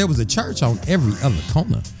 $1 because there was a church on every other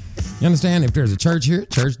corner. You understand? If there's a church here,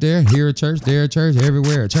 church there, here a church, there a church,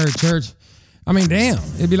 everywhere a church. I mean, damn,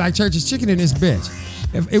 it'd be like Church's Chicken in this bitch.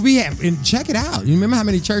 If we have, and check it out. You remember how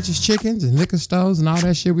many Church's Chickens and liquor stores and all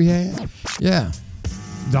that shit we had? Yeah.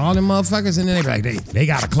 All them motherfuckers, and then they be like, they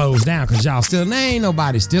gotta close down because y'all stealing. They ain't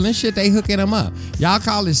nobody stealing shit. They hooking them up. Y'all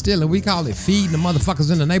call it stealing. We call it feeding the motherfuckers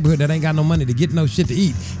in the neighborhood that ain't got no money to get no shit to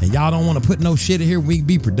eat. And y'all don't want to put no shit in here. We can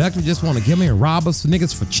be productive. Just want to come here and rob us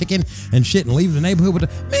niggas for chicken and shit and leave the neighborhood with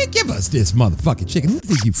the man. Give us this motherfucking chicken. Who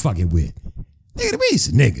think you fucking with? Nigga, we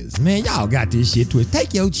some niggas, man. Y'all got this shit twisted.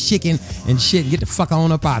 Take your chicken and shit and get the fuck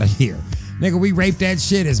on up out of here. Nigga, we rape that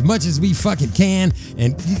shit as much as we fucking can.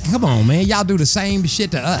 And come on, man. Y'all do the same shit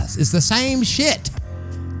to us. It's the same shit.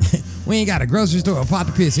 We ain't got a grocery store or pot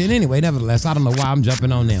to piss in. Anyway, nevertheless, I don't know why I'm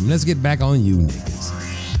jumping on them. Let's get back on you niggas.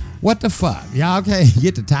 What the fuck? Y'all can't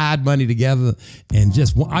get the tithe money together and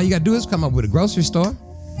just, all you gotta do is come up with a grocery store.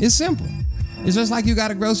 It's simple. It's just like you got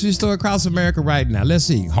a grocery store across America right now. Let's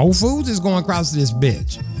see. Whole Foods is going across this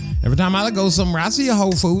bitch. Every time I go somewhere, I see a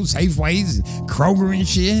Whole Foods, Safeways, and Kroger and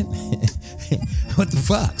shit. What the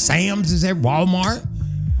fuck? Sam's is at Walmart.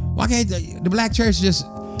 Why can't the black church just...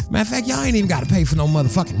 Matter of fact, y'all ain't even got to pay for no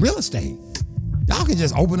motherfucking real estate. Y'all can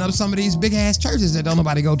just open up some of these big ass churches that don't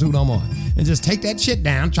nobody go to no more. And just take that shit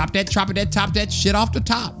down, top that shit off the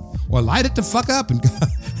top. Or light it the fuck up and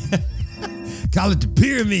call it the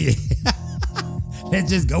pyramid. Let's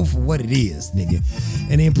just go for what it is, nigga.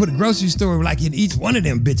 And then put a grocery store like in each one of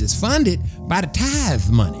them bitches funded by the tithe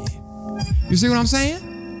money. You see what I'm saying?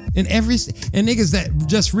 And niggas that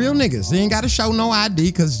just real niggas. They ain't got to show no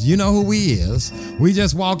ID because you know who we is. We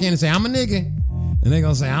just walk in and say, I'm a nigga. And they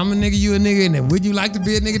gonna say, I'm a nigga, you a nigga. And then would you like to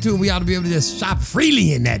be a nigga too? And we ought to be able to just shop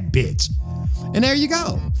freely in that bitch. And there you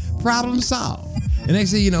go. Problem solved. And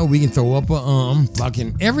next thing you know, we can throw up a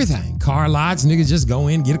fucking everything. Car lots, niggas just go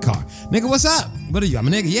in, get a car. Nigga, what's up? What are you? I'm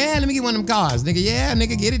a nigga. Yeah, let me get one of them cars. Nigga, yeah,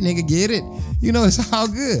 nigga, get it, nigga, get it. You know, it's all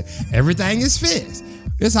good. Everything is fixed.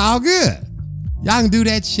 It's all good. Y'all can do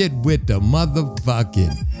that shit with the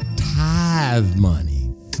motherfucking tithe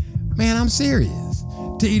money. Man, I'm serious.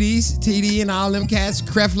 TD and all them cats,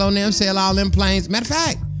 Creflo and them sell all them planes. Matter of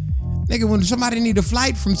fact, nigga, when somebody need a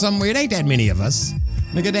flight from somewhere, it ain't that many of us.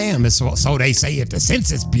 Nigga, damn, it's so they say at the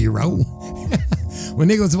Census Bureau. When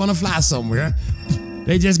niggas want to fly somewhere,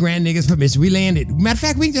 they just grant niggas permission. We landed. Matter of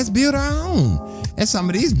fact, we can just build our own at some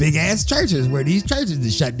of these big ass churches where these churches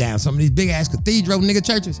is shut down. Some of these big ass cathedral nigga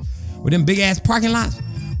churches with them big ass parking lots.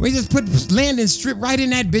 We just put landing strip right in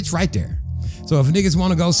that bitch right there. So if niggas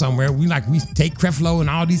want to go somewhere, we take Creflo and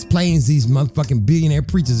all these planes, these motherfucking billionaire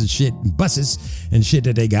preachers and shit, and buses and shit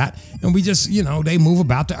that they got, and we just, you know, they move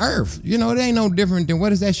about the earth. You know, it ain't no different than,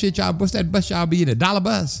 what is that shit y'all, what's that bus y'all be in, a dollar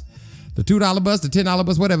bus? The $2 bus, the $10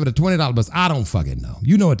 bus, whatever, the $20 bus. I don't fucking know.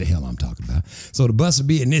 You know what the hell I'm talking about. So the bus will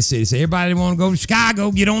be in this city. So everybody want to go to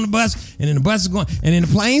Chicago, get on the bus, and then the bus is going, and then the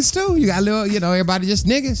planes too. You got little, everybody just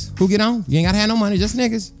niggas who get on. You ain't got to have no money, just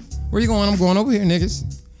niggas. Where you going? I'm going over here, niggas.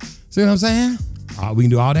 See what I'm saying? We can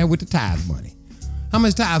do all that with the tithe money. How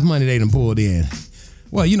much tithe money they done pulled in?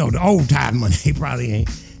 Well, the old tithe money, they probably ain't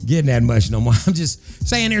getting that much no more. I'm just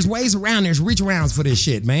saying there's ways around, there's reach arounds for this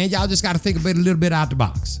shit, man. Y'all just got to think a little bit out the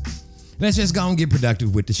box. Let's just go and get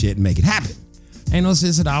productive with the shit and make it happen. Ain't no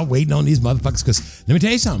sense at all waiting on these motherfuckers, because let me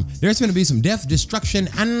tell you something. There's going to be some death, destruction,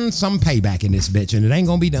 and some payback in this bitch, and it ain't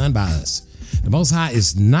going to be done by us. The Most High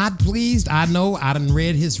is not pleased. I know. I done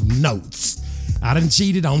read his notes. I done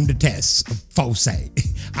cheated on the tests, folks say.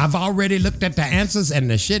 I've already looked at the answers, and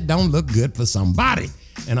the shit don't look good for somebody.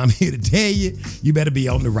 And I'm here to tell you, you better be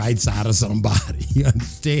on the right side of somebody. You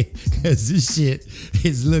understand? Because this shit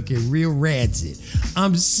is looking real ratchet.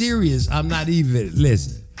 I'm serious. I'm not even,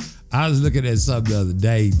 listen, I was looking at something the other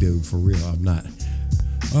day, dude, for real. I'm not.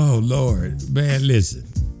 Oh, Lord. Man, listen,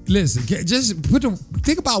 just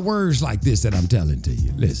think about words like this that I'm telling to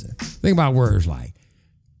you. Listen, think about words like,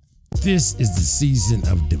 this is the season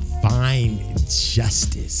of divine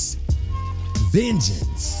justice,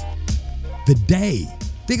 vengeance, the day.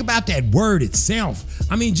 Think about that word itself.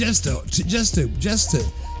 I mean, just to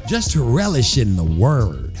relish in the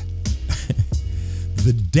word.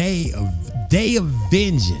 The day of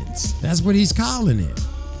vengeance. That's what he's calling it.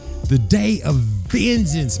 The day of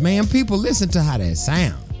vengeance, man. People, listen to how that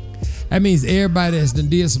sound. That means everybody that's done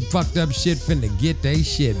did some fucked up shit finna get they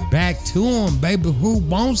shit back to them, baby. Who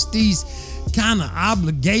wants these kind of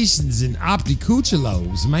obligations and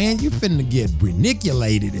opticuchulos, man? You finna get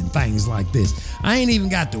reniculated and things like this. I ain't even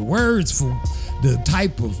got the words for the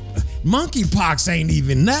type of monkeypox. Ain't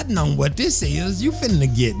even nothing on what this is. You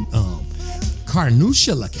finna get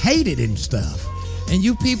carnutilated and stuff, and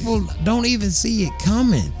you people don't even see it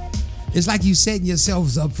coming. It's like you setting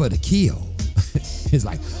yourselves up for the kill. It's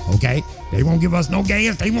like, okay, they won't give us no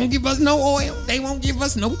gas, they won't give us no oil, they won't give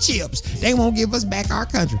us no chips, they won't give us back our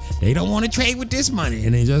country. They don't want to trade with this money.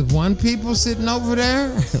 And then just one people sitting over there.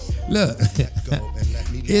 Look,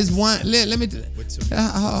 is one. Let me.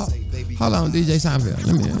 Hold on, DJ Seinfeld.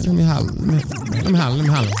 Let me holler. Let me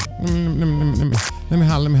holler.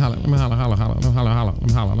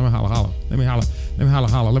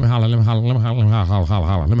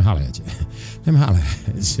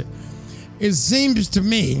 At you. It seems to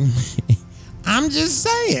me, I'm just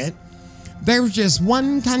saying, there's just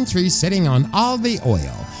one country sitting on all the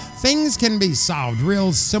oil. Things can be solved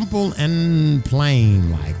real simple and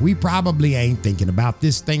plain, like we probably ain't thinking about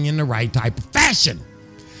this thing in the right type of fashion.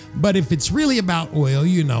 But if it's really about oil,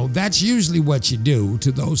 that's usually what you do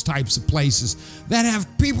to those types of places that have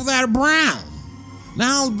people that are brown.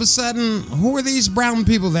 Now all of a sudden, who are these brown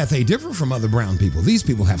people that they differ from other brown people? These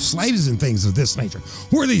people have slaves and things of this nature.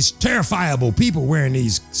 Who are these terrifiable people wearing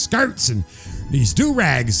these skirts and these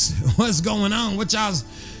do-rags? What's going on? What y'all's?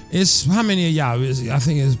 It's how many of y'all? I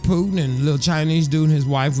think it's Putin and little Chinese dude and his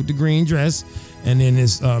wife with the green dress, and then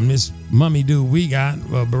this mummy dude we got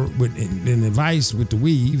in the vice with the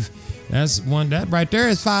weave. That's one. That right there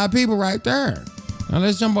is 5 people right there. Now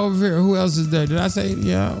let's jump over here. Who else is there? Did I say,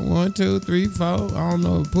 1, 2, 3, 4? I don't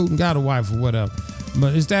know if Putin got a wife or whatever.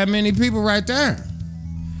 But it's that many people right there.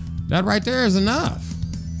 That right there is enough.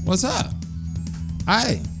 What's up?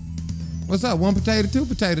 Hey, what's up? 1 potato, 2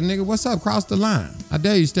 potato, nigga. What's up? Cross the line. I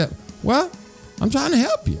dare you step. Well, I'm trying to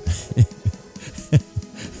help you.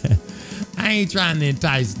 I ain't trying to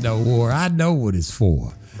entice no war. I know what it's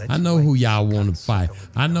for. I know who y'all want to fight.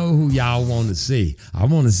 I know who y'all want to see. I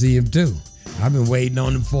want to see him too. I've been waiting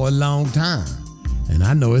on him for a long time, and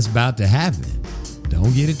I know it's about to happen.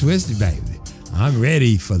 Don't get it twisted, baby. I'm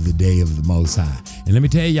ready for the day of the Most High. And let me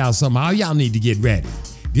tell y'all something. All y'all need to get ready.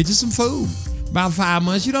 Get you some food. About 5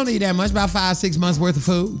 months. You don't need that much. About 5-6 months worth of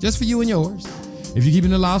food, just for you and yours. If you're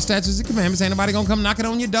keeping the law, statutes, and commandments, ain't nobody gonna come knocking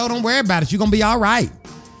on your door. Don't worry about it. You're gonna be all right.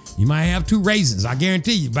 You might have 2 raisins. I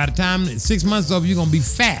guarantee you, by the time 6 months is over, you're gonna be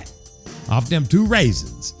fat off them 2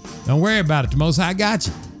 raisins. Don't worry about it. The Most High got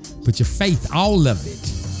you. Put your faith, all of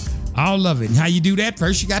it. All of it. And how you do that?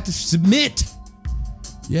 First, you got to submit.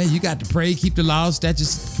 Yeah, you got to pray, keep the laws,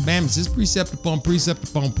 statutes, commandments. It's precept upon precept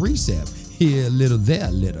upon precept. Here a little, there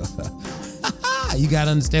a little. You got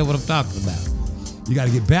to understand what I'm talking about. You got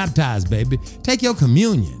to get baptized, baby. Take your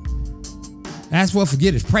communion. That's what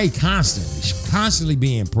forget is pray constantly. Constantly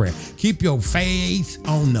be in prayer. Keep your faith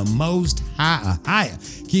on the Most High.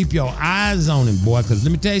 Keep your eyes on him, boy, because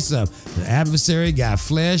let me tell you something. The adversary got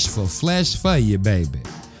flesh for you, baby.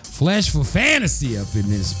 Flesh for fantasy up in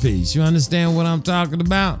this piece. You understand what I'm talking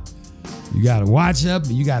about? You gotta watch up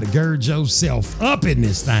and you gotta gird yourself up in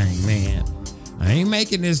this thing, man. I ain't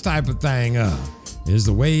making this type of thing up. It's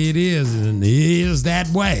the way it is, and it is that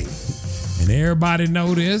way. And everybody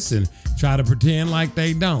know this and try to pretend like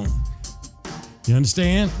they don't. You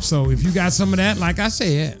understand? So if you got some of that, like I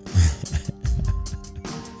said,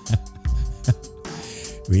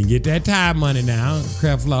 we can get that tithe money now,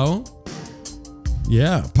 Creflo.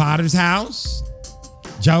 Yeah, Potter's House,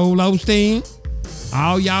 Joel Osteen,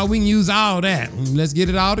 all y'all, we can use all that. Let's get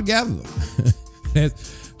it all together.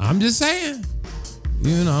 I'm just saying,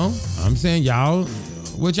 you know, I'm saying y'all,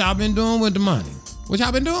 what y'all been doing with the money? What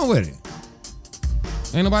y'all been doing with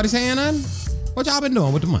it? Ain't nobody saying nothing? What y'all been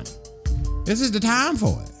doing with the money? This is the time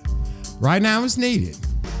for it. Right now it's needed.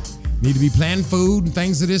 Need to be planting food and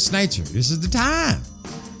things of this nature. This is the time.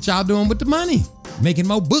 What y'all doing with the money? Making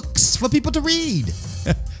more books for people to read.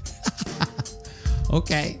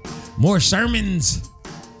 Okay. More sermons.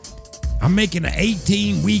 I'm making an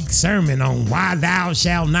 18-week sermon on why thou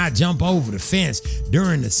shalt not jump over the fence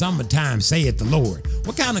during the summertime, saith the Lord.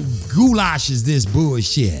 What kind of goulash is this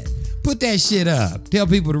bullshit? Put that shit up. Tell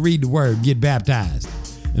people to read the word, get baptized,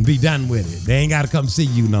 and be done with it. They ain't got to come see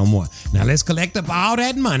you no more. Now let's collect up all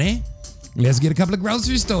that money. Let's get a couple of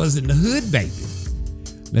grocery stores in the hood, baby.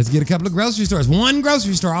 Let's get a couple of grocery stores. One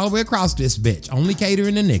grocery store all the way across this bitch. Only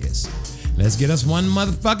catering to niggas. Let's get us one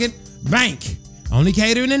motherfucking bank. Only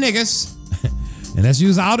catering to niggas. And let's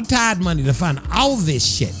use all the tithe money to fund all this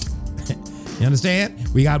shit. You understand?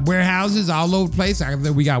 We got warehouses all over the place.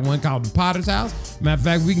 We got one called the Potter's House. Matter of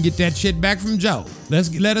fact, we can get that shit back from Joe.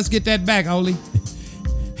 Let us get that back, Oli.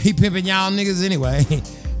 He pimping y'all niggas anyway.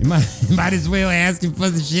 You might as well ask him for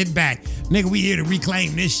the shit back. Nigga, we here to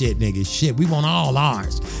reclaim this shit, nigga. Shit, we want all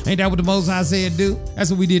ours. Ain't that what the Most High said do? That's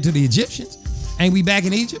what we did to the Egyptians. Ain't we back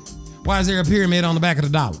in Egypt? Why is there a pyramid on the back of the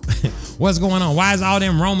dollar? What's going on? Why is all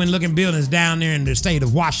them Roman-looking buildings down there in the state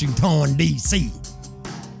of Washington, D.C.?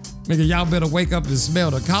 Nigga, y'all better wake up and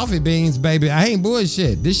smell the coffee beans, baby. I ain't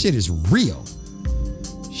bullshit. This shit is real.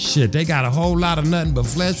 Shit, they got a whole lot of nothing but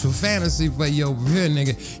flesh for fantasy for you over here,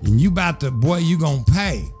 nigga. And you about to, boy, you gonna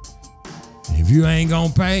pay. If you ain't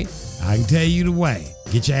gonna pay, I can tell you the way.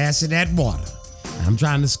 Get your ass in that water. I'm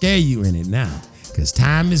trying to scare you in it now, because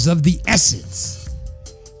time is of the essence.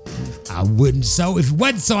 If it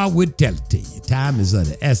wasn't so, I would tell it to you. Time is of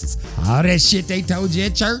the essence. All that shit they told you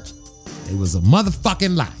at church, it was a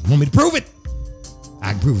motherfucking lie. You want me to prove it?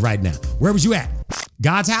 I can prove it right now. Where was you at?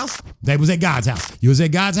 God's house? They was at God's house. You was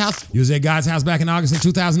at God's house? You was at God's house back in August of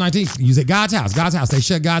 2019? You was at God's house. God's house. They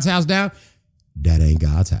shut God's house down? That ain't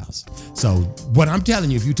God's house. So what I'm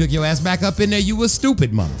telling you, if you took your ass back up in there, you was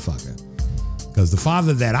stupid, motherfucker. Because the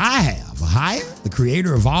Father that I have, a higher, the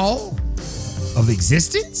creator of all of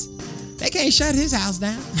existence, they can't shut his house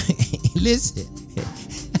down. Listen.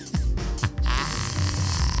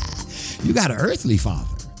 You got an earthly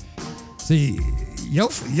father. See,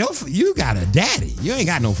 you got a daddy. You ain't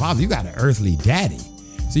got no father. You got an earthly daddy.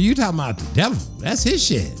 So you talking about the devil. That's his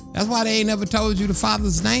shit. That's why they ain't never told you the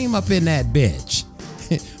father's name up in that bitch.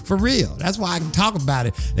 For real. That's why I can talk about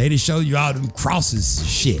it. They just showed you all them crosses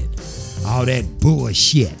shit. All that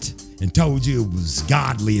bullshit. And told you it was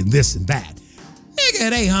godly and this and that. Nigga,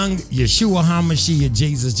 they hung Yeshua HaMashiach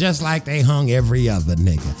Jesus just like they hung every other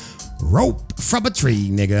nigga. Rope from a tree,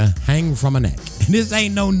 nigga. Hang from a neck. And this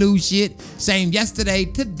ain't no new shit. Same yesterday,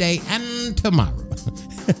 today, and tomorrow.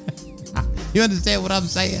 You understand what I'm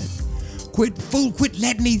saying? Quit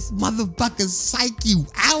letting these motherfuckers psych you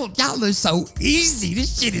out. Y'all are so easy.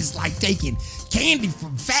 This shit is like taking candy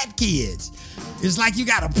from fat kids. It's like you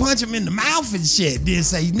gotta punch them in the mouth and shit. Then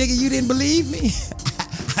say, nigga, you didn't believe me?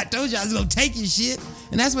 I told you I was gonna take your shit.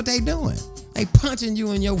 And that's what they doing. They punching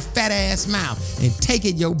you in your fat ass mouth and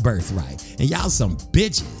taking your birthright. And y'all some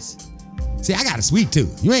bitches. See, I got a sweet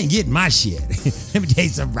tooth. You ain't getting my shit. Let me tell you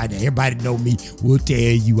something right now. Everybody know me will tell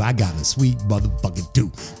you I got a sweet motherfucking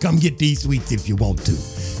tooth. Come get these sweets if you want to.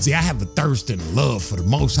 See, I have a thirst and a love for the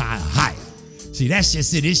Most High higher. See, that's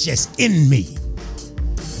just it. It's just in me.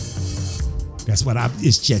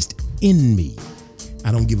 It's just in me.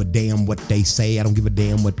 I don't give a damn what they say. I don't give a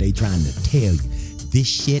damn what they trying to tell you. This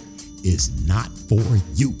shit is not for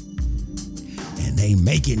you. And they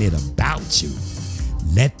making it about you.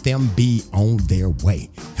 Let them be on their way.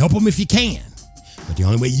 Help them if you can. But the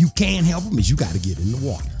only way you can help them is you got to get in the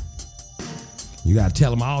water. You got to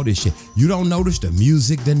tell them all this shit. You don't notice the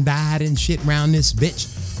music done died and shit around this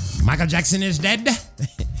bitch? Michael Jackson is dead.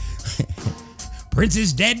 Prince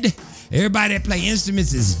is dead. Everybody that play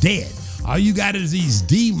instruments is dead. All you got is these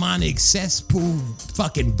demonic cesspool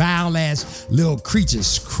fucking vile ass little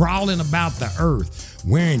creatures crawling about the earth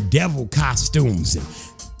wearing devil costumes and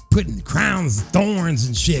putting crowns of thorns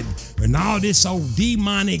and shit, and all this old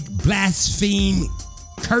demonic, blaspheme,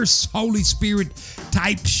 curse Holy Spirit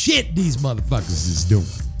type shit these motherfuckers is doing.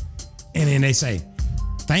 And then they say,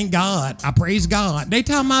 thank God, I praise God. They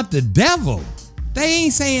talking about the devil. They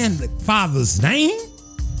ain't saying the Father's name.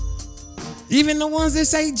 Even the ones that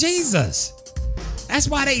say Jesus. That's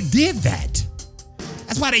why they did that.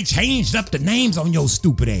 That's why they changed up the names on your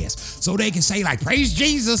stupid ass. So they can say like, praise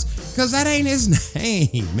Jesus, because that ain't his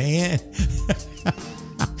name, man.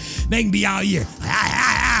 They can be out here,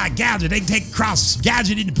 gouge it. They can take a cross, gouge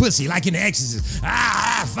it in the pussy, like in The Exorcist.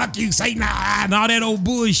 Fuck you, Satan, and all that old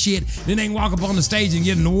bullshit. Then they can walk up on the stage and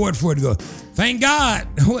get an award for it and go, thank God.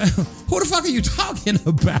 Who the fuck are you talking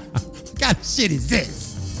about? What kind of shit is this?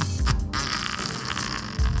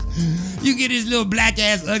 You get this little black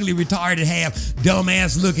ass, ugly, retarded, half dumb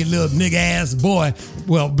ass looking little nigga ass boy,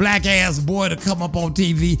 black ass boy to come up on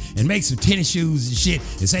TV and make some tennis shoes and shit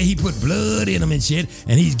and say he put blood in them and shit,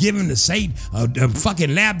 and he's giving the Satan a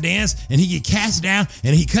fucking lap dance, and he get cast down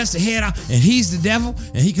and he cuts the head off and he's the devil,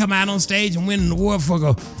 and he come out on stage and win an award for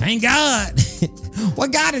go, thank God.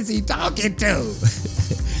 What God is he talking to?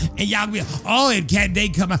 And y'all be, and they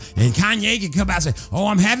come out, and Kanye can come out and say,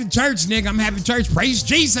 I'm having church, nigga, I'm having church. Praise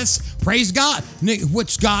Jesus, praise God. Nigga,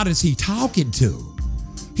 which God is he talking to?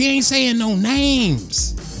 He ain't saying no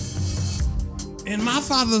names. And my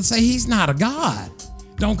father say he's not a God.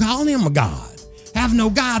 Don't call him a God. Have no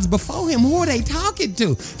gods before him. Who are they talking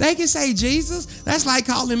to? They can say Jesus. That's like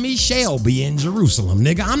calling me Shelby in Jerusalem,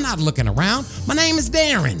 nigga. I'm not looking around. My name is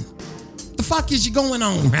Darren. The fuck is you going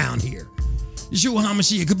on around here? Yeshua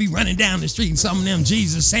HaMashiach could be running down the street in some of them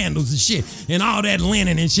Jesus sandals and shit and all that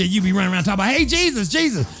linen and shit. You be running around talking about, hey, Jesus,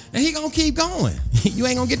 Jesus. And he gonna keep going. You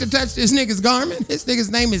ain't gonna get to touch this nigga's garment. This nigga's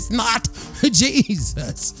name is not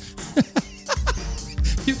Jesus.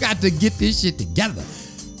 You got to get this shit together.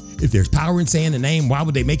 If there's power in saying the name, why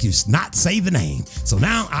would they make you not say the name? So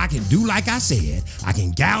now I can do like I said. I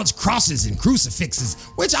can gouge crosses and crucifixes,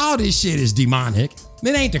 which all this shit is demonic.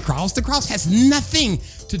 It ain't the cross. The cross has nothing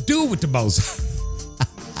to do with the Most.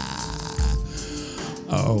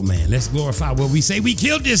 Oh man, let's glorify what we say we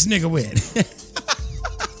killed this nigga with.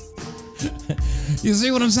 You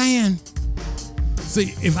see what I'm saying?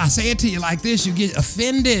 See, if I say it to you like this, you get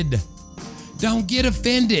offended. Don't get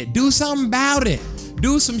offended. Do something about it.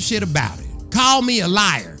 Do some shit about it. Call me a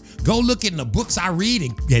liar. Go look in the books I read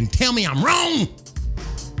and tell me I'm wrong.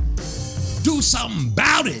 Do something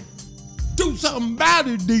about it. Do something about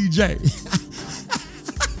it, DJ.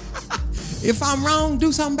 If I'm wrong,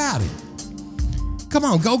 do something about it. Come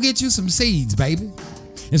on, go get you some seeds, baby.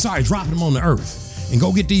 And start dropping them on the earth. And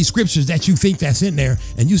go get these scriptures that you think that's in there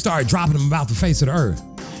and you start dropping them about the face of the earth.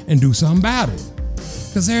 And do something about it.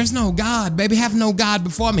 Because there's no God, baby. Have no God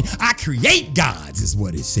before me. I create gods, is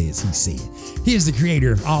what it says, he said. He is the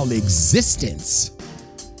creator of all existence.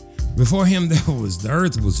 Before him, the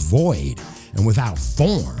earth was void and without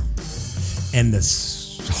form. And the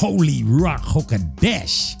holy Ruach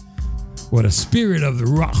HaKodesh, or the spirit of the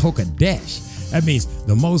Ruach HaKodesh, that means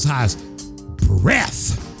the Most High's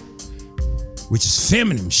breath, which is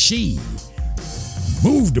feminine, she,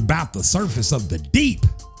 moved about the surface of the deep.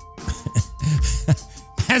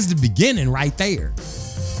 That's the beginning right there.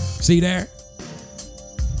 See there?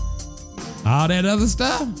 All that other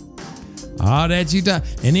stuff. All that you done.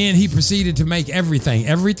 And then he proceeded to make everything.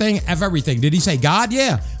 Everything of everything. Did he say God?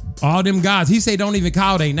 Yeah. All them gods. He said don't even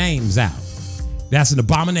call their names out. That's an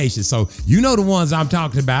abomination. So you know the ones I'm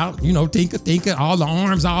talking about. You know, Tinker, all the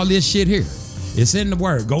arms, all this shit here. It's in the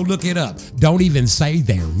word. Go look it up. Don't even say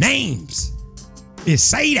their names. It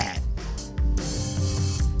say that.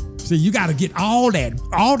 See, you got to get all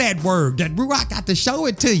that word. That Ruach got to show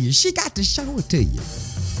it to you. She got to show it to you.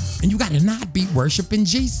 And you got to not be worshiping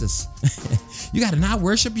Jesus. You got to not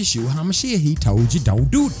worship Yeshua HaMashiach. He told you don't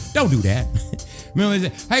do that. Remember he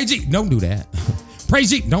said, hey G, don't do that.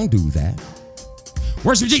 Praise G, don't do that.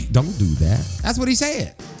 Worship G, don't do that. That's what he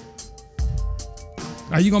said.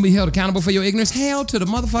 Are you going to be held accountable for your ignorance? Hell to the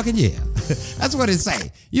motherfucking yeah. That's what it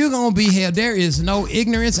say. You're going to be held. There is no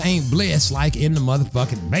ignorance ain't bliss like in the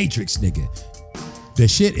motherfucking Matrix, nigga. The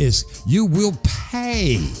shit is you will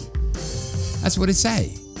pay. That's what it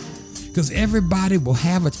say. Because everybody will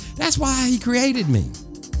have it. That's why he created me.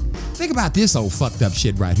 Think about this old fucked up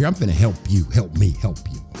shit right here. I'm finna help you. Help me. Help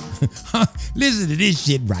you. Listen to this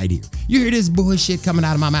shit right here. You hear this bullshit coming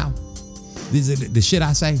out of my mouth? This is the shit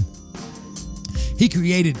I say. He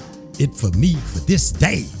created it for me for this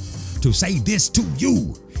day to say this to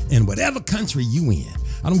you in whatever country you in.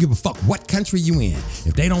 I don't give a fuck what country you in.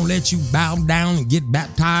 If they don't let you bow down and get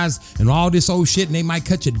baptized and all this old shit and they might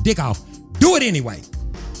cut your dick off, do it anyway.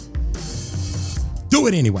 Do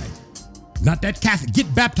it anyway. Not that Catholic.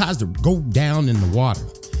 Get baptized to go down in the water.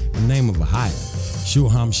 In the name of Ahia. Shua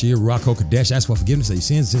HaMashiach, Ruach HaKodesh. Ask for forgiveness of your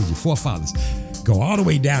sins and your forefathers. Go all the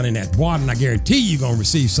way down in that water, and I guarantee you're going to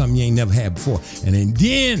receive something you ain't never had before. And then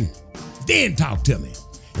talk to me.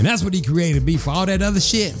 And that's what he created me for all that other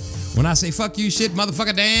shit. When I say fuck you shit,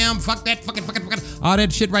 motherfucker, damn, fuck that, fucking, all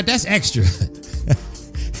that shit right, that's extra.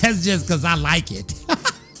 That's just because I like it.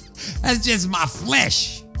 That's just my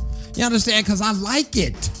flesh. You understand? Because I like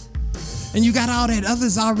it. And you got all that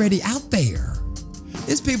others already out there.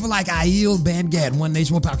 It's people like Aiel, Bangad, One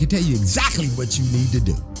Nation, One Power can tell you exactly what you need to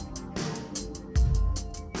do.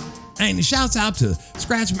 And shouts out to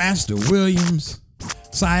Scratchmaster Williams,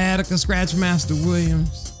 Sciatica Scratchmaster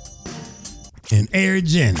Williams, and Air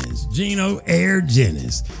Jennings, Gino Air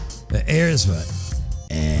Jennings. The air is for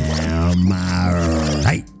am I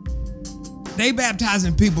right? They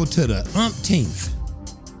baptizing people to the umpteenth.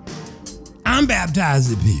 I'm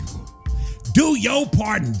baptizing people. Do your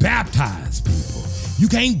part and baptize people. You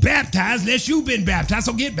can't baptize unless you've been baptized,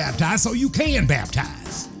 so get baptized so you can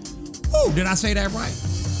baptize. Woo, did I say that right?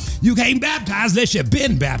 You can't baptize unless you've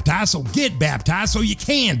been baptized, so get baptized so you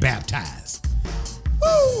can baptize.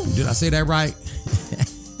 Woo, did I say that right?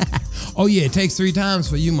 Oh yeah, it takes 3 times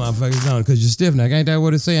for you motherfuckers, don't it? Because you're stiff neck. Ain't that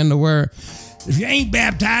what it's saying in the word? If you ain't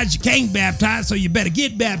baptized, you can't baptize, so you better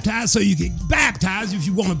get baptized so you can baptize. If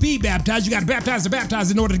you want to be baptized, you got to baptize to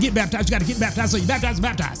baptize. In order to get baptized, you got to get baptized, so you baptize to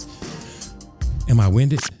baptize. Am I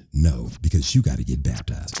winded? No, because you got to get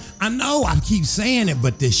baptized. I know I keep saying it,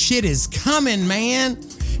 but this shit is coming, man.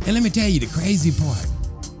 And let me tell you the crazy part.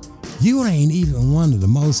 You ain't even one of the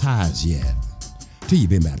Most Highs yet till you've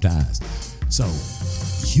been baptized. So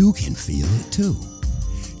you can feel it too.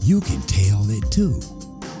 You can tell it too.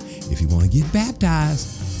 If you want to get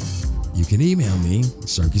baptized, you can email me,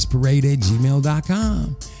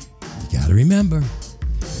 circusparade@gmail.com. You got to remember,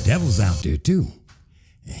 the devil's out there too.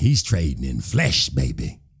 And he's trading in flesh,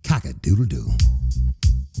 baby. Cock-a-doodle-doo.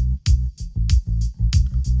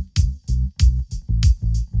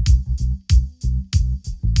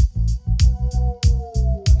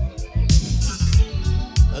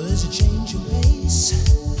 There's a change of pace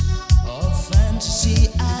of fantasy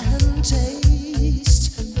and taste.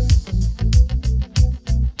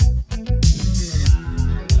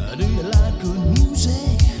 Do you like good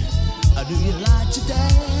music? Do you like to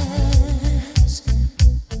dance?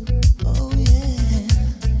 Oh yeah.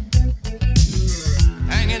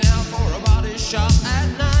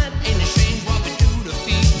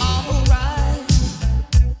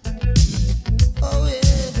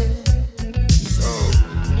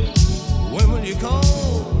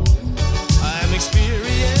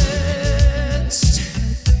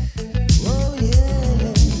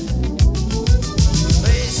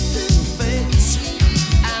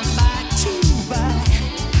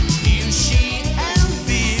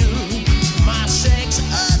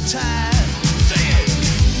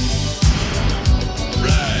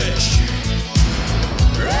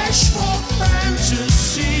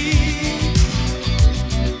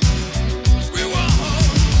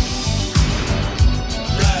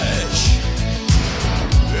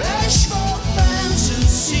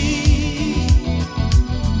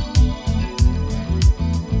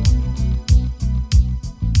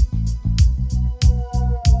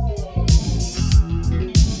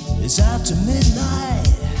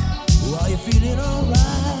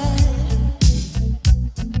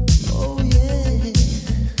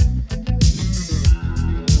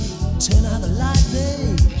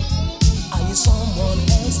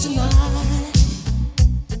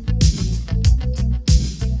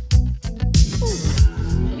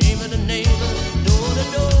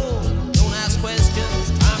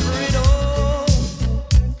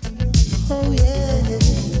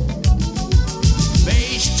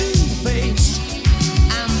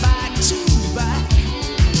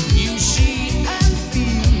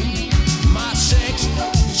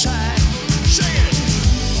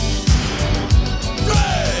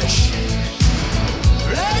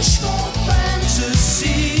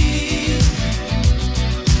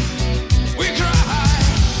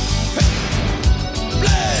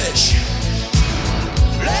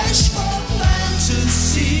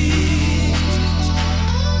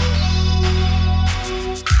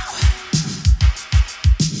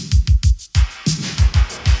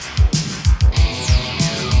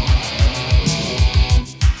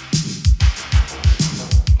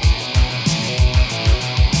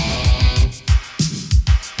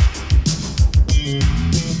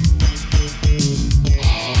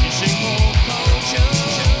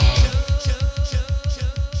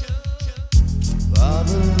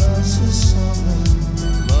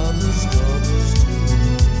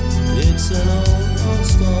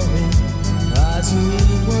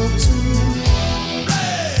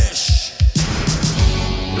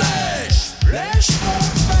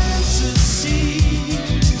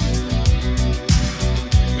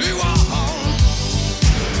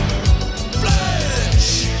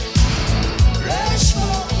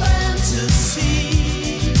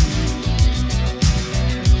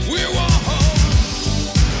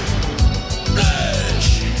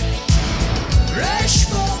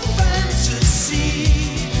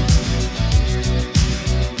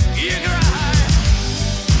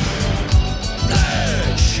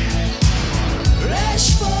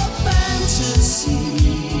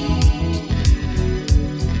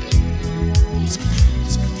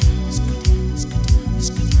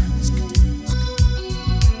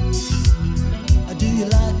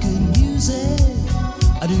 music,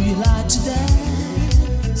 or do you like to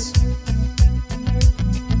dance?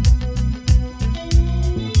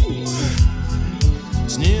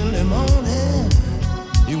 It's nearly morning,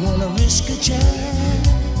 you wanna risk a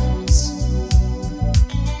chance?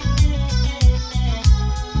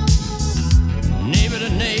 Neighbor to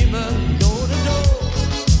neighbor, door to door.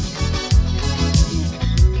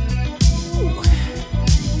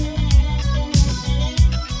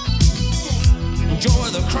 Enjoy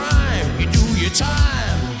the crime, you do your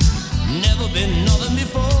time. Never been nothing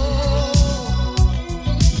before.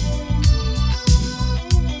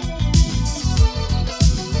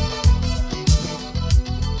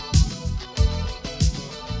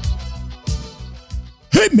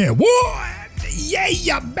 Hit me, what?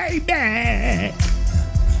 Yeah, baby.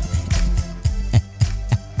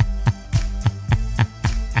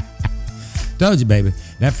 Told you, baby.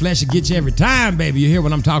 That flesh will get you every time, baby. You hear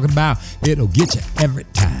what I'm talking about? It'll get you every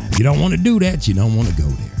time. You don't want to do that. You don't want to go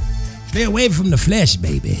there. Stay away from the flesh,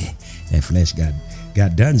 baby. That flesh got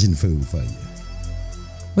dungeon food for you.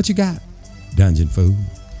 What you got? Dungeon food.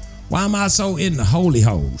 Why am I so in the holy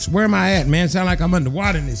holes? Where am I at, man? Sound like I'm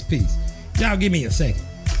underwater in this piece. Y'all give me a second.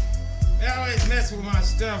 They always mess with my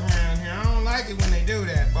stuff around here. I don't like it when they do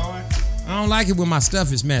that, boy. I don't like it when my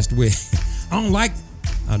stuff is messed with. I don't like...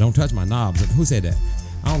 Oh, don't touch my knobs. Who said that?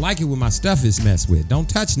 I don't like it when my stuff is messed with. Don't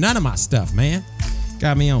touch none of my stuff, man.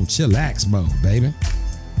 Got me on chillax mode, baby.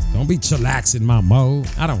 Don't be chillaxing my mode.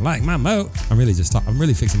 I don't like my mode. I'm really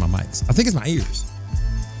fixing my mics. I think it's my ears.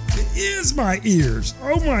 It is my ears.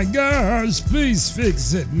 Oh my gosh. Please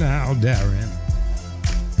fix it now, Darren.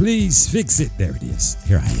 Please fix it. There it is.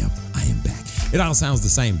 Here I am. I am back. It all sounds the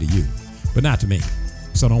same to you, but not to me.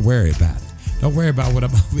 So don't worry about it. Don't worry about what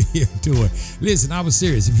I'm over here doing. Listen, I was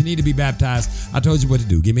serious. If you need to be baptized, I told you what to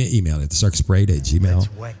do. Give me an email at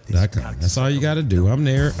thecircusparade@gmail.com. That's all you got to do. I'm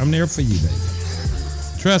there for you, baby.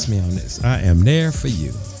 Trust me on this. I am there for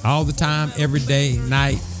you. All the time, every day,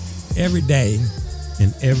 night, every day,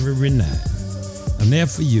 and every night. I'm there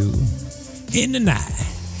for you in the night.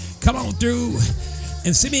 Come on through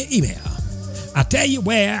and send me an email. I'll tell you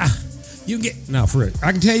where you can get... No, for real.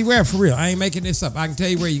 I can tell you where, for real. I ain't making this up. I can tell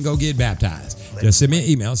you where you can go get baptized. Just send me an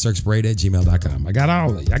email, circusparade@gmail.com. I got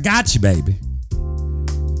all of you. I got you, baby.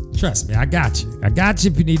 Trust me, I got you. I got you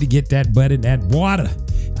if you need to get that butt in that water.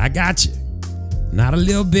 I got you. Not a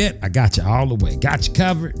little bit. I got you all the way. Got you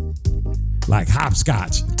covered like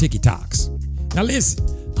hopscotch and ticky-tocks. Now listen,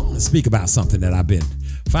 I want to speak about something that I've been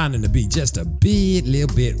finding to be just a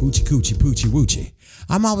little bit oochie coochie poochie woochie.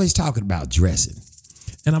 I'm always talking about dressing.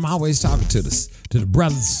 And I'm always talking to the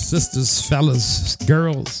brothers, sisters, fellas,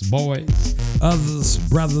 girls, boys, others,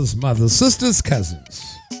 brothers, mothers, sisters, cousins.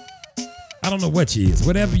 I don't know what you is.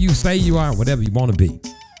 Whatever you say you are, whatever you want to be.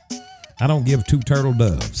 I don't give 2 turtle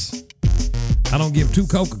doves. I don't give 2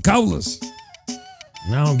 Coca-Colas.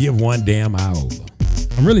 And I don't give 1 damn Iola.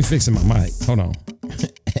 I'm really fixing my mic. Hold on.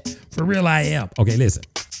 For real, I am. Okay, listen.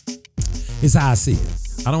 It's how I see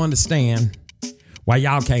it. I don't understand why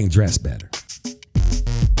y'all can't dress better.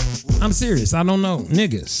 I'm serious. I don't know.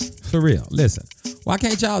 Niggas. For real. Listen. Why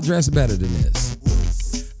can't y'all dress better than this?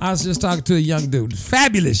 I was just talking to a young dude.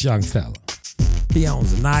 Fabulous young fella. He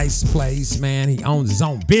owns a nice place, man. He owns his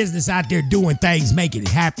own business out there doing things, making it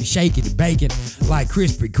happen, shaking it, baking like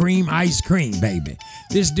Krispy Kreme ice cream, baby.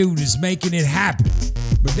 This dude is making it happen.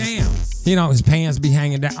 But damn, his pants be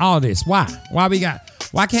hanging down. All this. Why? Why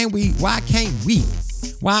can't we?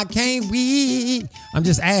 I'm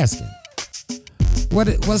just asking. What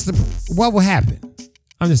will happen?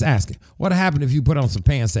 I'm just asking. What happened if you put on some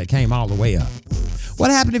pants that came all the way up?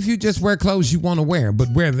 What happened if you just wear clothes you want to wear, but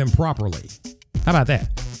wear them properly? How about that?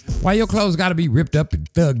 Why your clothes got to be ripped up and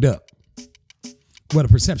thugged up? What a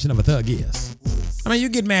perception of a thug is. I mean, you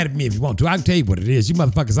get mad at me if you want to. I can tell you what it is. You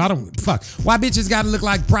motherfuckers, I don't fuck. Why bitches got to look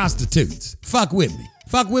like prostitutes? Fuck with me.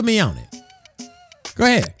 Fuck with me on it. Go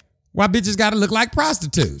ahead. Why bitches got to look like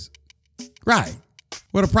prostitutes? Right.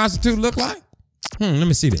 What a prostitute look like? Let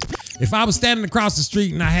me see that. If I was standing across the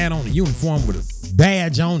street and I had on a uniform with a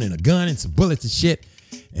badge on and a gun and some bullets and shit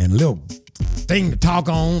and a little thing to talk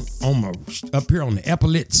on my up here on the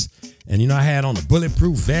epaulets, and I had on a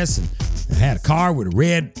bulletproof vest and I had a car with a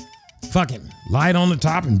red fucking light on the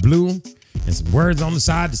top and blue and some words on the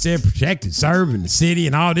side that said protect and serve in the city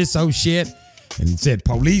and all this old shit and it said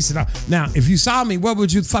police and all. Now, if you saw me, what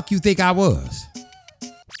would you think I was?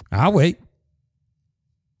 I'll wait.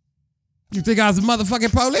 You think I was a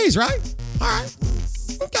motherfucking police, right? All right.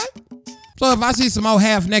 Okay. So if I see some old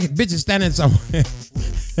half-naked bitches standing somewhere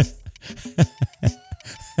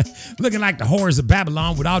looking like the whores of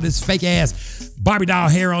Babylon with all this fake-ass Barbie doll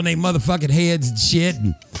hair on their motherfucking heads and shit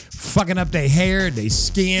and fucking up their hair, their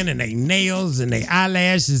skin, and their nails, and their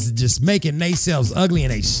eyelashes, just making themselves ugly,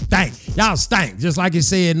 and they stink. Y'all stink, just like it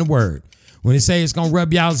said in the word. When it say it's gonna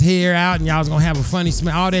rub y'all's hair out and y'all's gonna have a funny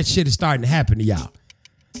smell, all that shit is starting to happen to y'all.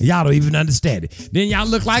 Y'all don't even understand it. Then y'all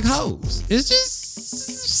look like hoes. It's just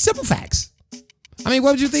simple facts. I mean,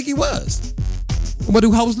 what would you think he was? What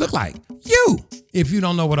do hoes look like? You, if you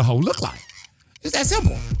don't know what a hoe look like. It's that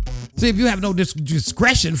simple. See, if you have no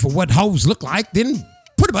discretion for what hoes look like, then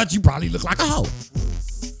pretty much you probably look like a hoe.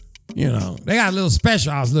 You know, they got a little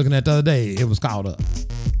special I was looking at the other day. It was called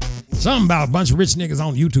something about a bunch of rich niggas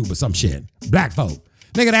on YouTube or some shit. Black folk.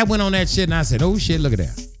 Nigga, that went on that shit and I said, oh shit, look at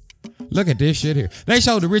that. Look at this shit here. They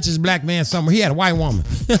showed the richest black man somewhere. He had a white woman.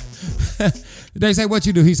 They say, what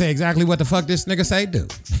you do? He say, exactly what the fuck this nigga say do.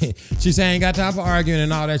 She say, I ain't got time for arguing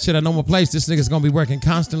and all that shit. I know my place. This nigga's gonna be working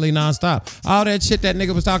constantly nonstop. All that shit that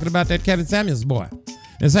nigga was talking about, that Kevin Samuels boy.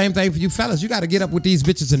 And same thing for you fellas. You gotta get up with these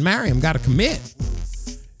bitches and marry them. Gotta commit.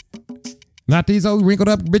 Not these old wrinkled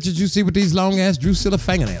up bitches you see with these long ass Drusilla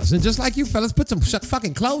fingernails. And just like you fellas, put some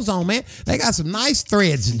fucking clothes on, man. They got some nice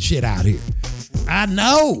threads and shit out here. I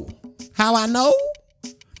know. How I know?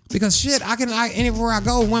 Because shit, anywhere I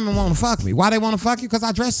go, women want to fuck me. Why they want to fuck you? Because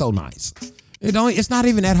I dress so nice. It's not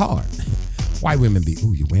even that hard. White women be,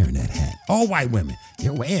 ooh, you wearing that hat. All white women,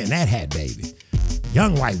 you're wearing that hat, baby.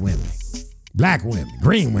 Young white women, black women,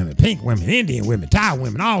 green women, pink women, Indian women, Thai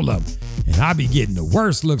women, all of them. And I be getting the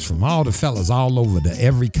worst looks from all the fellas all over the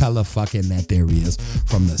every color fucking that there is.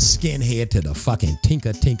 From the skinhead to the fucking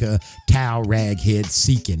tinker, towel rag head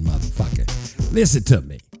seeking motherfucker. Listen to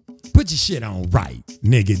me. Put your shit on right,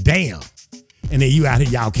 nigga, damn. And then you out here,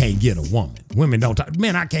 y'all can't get a woman. Women don't talk.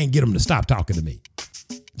 Man, I can't get them to stop talking to me.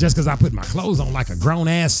 Just because I put my clothes on like a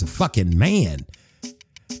grown-ass fucking man.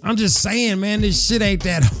 I'm just saying, man, this shit ain't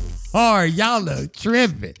that hard. Y'all look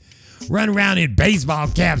tripping. Run around in baseball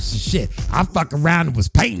caps and shit. I fuck around and was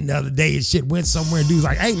painting the other day and shit. Went somewhere and dude's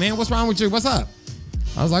like, hey, man, what's wrong with you? What's up?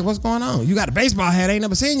 I was like, what's going on? You got a baseball hat. I ain't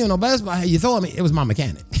never seen you in no baseball hat. You throwing me? It was my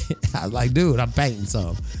mechanic. I was like, dude, I'm painting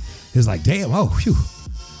some. He was like, damn, oh, phew.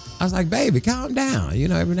 I was like, baby, calm down. You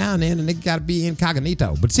know, every now and then a nigga gotta be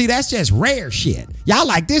incognito. But see, that's just rare shit. Y'all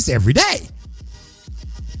like this every day.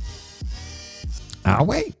 I'll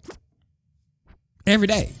wait. Every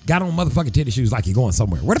day. Got on motherfucking titty shoes like you're going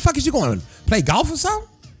somewhere. Where the fuck is you going? Play golf or something?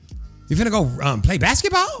 You finna go play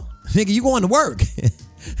basketball? Nigga, you going to work.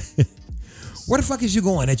 Where the fuck is you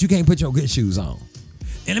going that you can't put your good shoes on?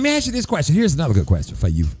 And let me ask you this question. Here's another good question for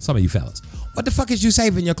you, some of you fellas. What the fuck is you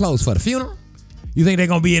saving your clothes for? The funeral? You think they're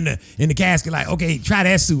gonna be in the casket like, okay, try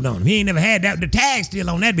that suit on him. He ain't never had that. The tag still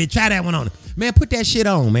on that bitch. Try that one on him. Man, put that shit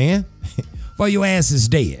on, man. Before your ass is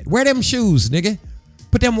dead. Wear them shoes, nigga.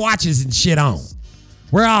 Put them watches and shit on.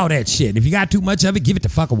 Wear all that shit. If you got too much of it, give it the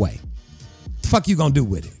fuck away. The fuck you gonna do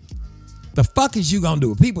with it? The fuck is you gonna do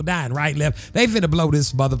with people dying right, left? They finna blow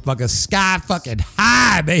this motherfucker sky fucking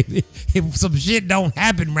high, baby. If some shit don't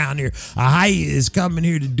happen around here, a high is coming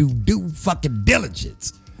here to do fucking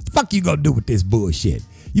diligence. What the fuck you gonna do with this bullshit?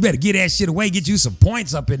 You better get that shit away, get you some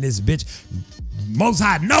points up in this bitch. Most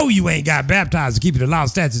High know you ain't got baptized to keep the law,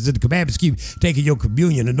 statutes, and the commandments, keep taking your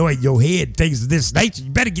communion, anointing your head, things of this nature. You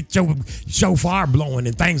better get your shofar blowing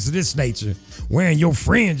and things of this nature. Wearing your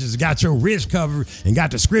fringes, got your wrist covered, and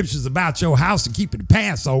got the scriptures about your house and keeping the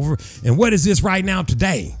Passover. And what is this right now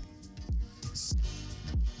today? This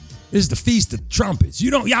is the Feast of Trumpets.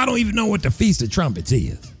 Y'all don't even know what the Feast of Trumpets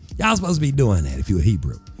is. Y'all supposed to be doing that if you're a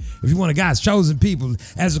Hebrew. If you're one of God's chosen people,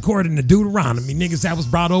 as according to Deuteronomy, niggas that was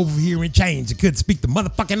brought over here in chains and couldn't speak the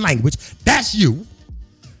motherfucking language, that's you.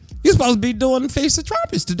 You're supposed to be doing the Feast of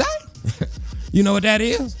Trumpets today. You know what that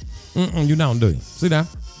is? You don't, do you? See that?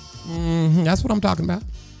 That's what I'm talking about.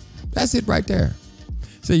 That's it right there.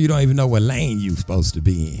 So you don't even know what lane you supposed to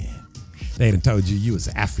be in. They done told you was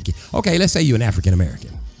African. Okay, let's say you're an African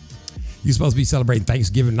American. You supposed to be celebrating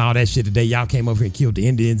Thanksgiving and all that shit today. Y'all came over here and killed the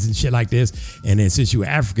Indians and shit like this. And then since you were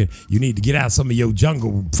African, you need to get out some of your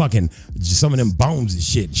jungle fucking, some of them bones and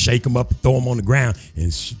shit. Shake them up and throw them on the ground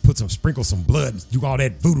and sprinkle some blood. Do all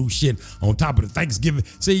that voodoo shit on top of the Thanksgiving.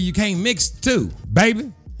 See, you can't mix too,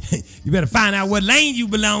 baby. You better find out what lane you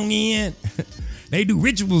belong in. They do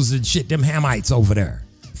rituals and shit, them Hamites over there,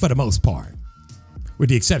 for the most part. With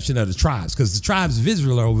the exception of the tribes, because the tribes of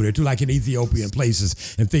Israel are over there too, like in Ethiopia and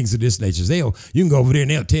places and things of this nature. You can go over there and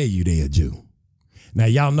they'll tell you they're a Jew. Now,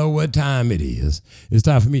 y'all know what time it is. It's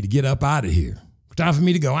time for me to get up out of here. It's time for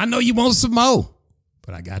me to go. I know you want some more,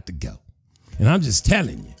 but I got to go. And I'm just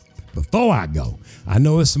telling you, before I go, I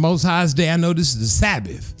know it's the Most High's day. I know this is the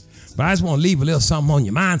Sabbath, but I just want to leave a little something on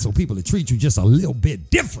your mind so people will treat you just a little bit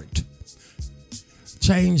different.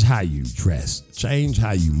 Change how you dress. Change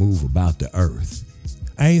how you move about the earth.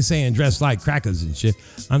 I ain't saying dress like crackers and shit.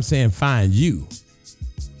 I'm saying find you.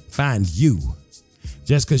 Find you.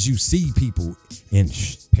 Just because you see people in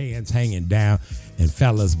pants hanging down and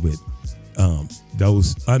fellas with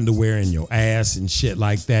those underwear in your ass and shit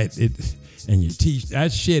like that, and your teeth,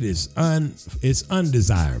 that shit is it's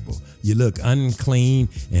undesirable. You look unclean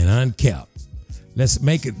and unkept. Let's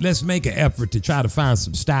make an effort to try to find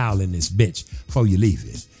some style in this bitch before you leave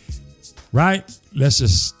it. Right? Let's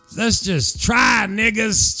just try,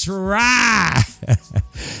 niggas. Try.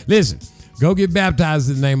 Listen, go get baptized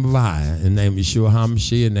in the name of I, in the name of Yeshua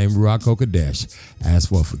HaMashiach, in the name of Ruach HaKodesh. Ask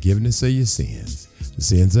for forgiveness of your sins, the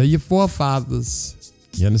sins of your forefathers.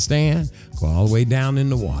 You understand? Go all the way down in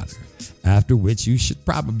the water. After which you should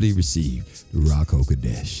probably receive the Ruach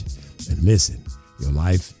HaKodesh. And listen, your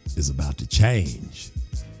life is about to change.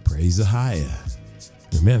 Praise the higher.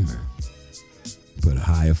 Remember, put a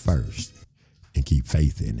higher first and keep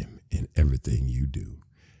faith in him in everything you do.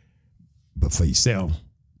 But for yourself,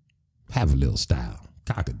 have a little style.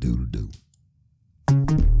 Cock-a-doodle-doo.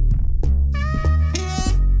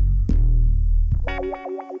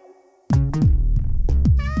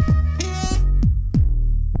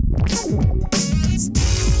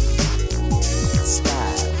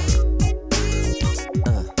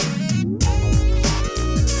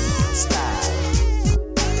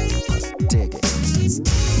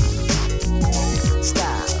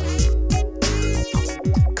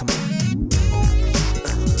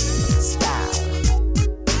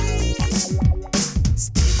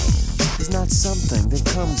 Something that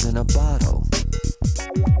comes in a bottle.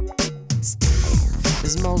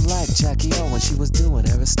 It's more like Jackie O when she was doing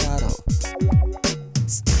Aristotle.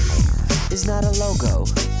 It's not a logo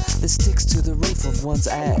that sticks to the roof of one's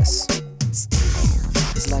ass.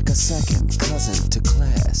 It's like a second cousin to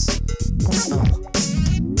class.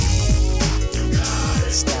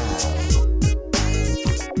 Style.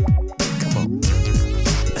 Come on.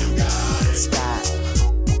 Style.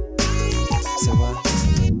 Say what?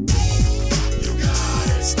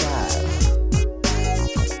 Style.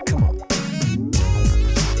 Come on.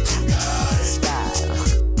 Style.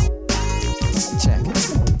 Check it.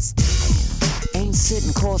 Ain't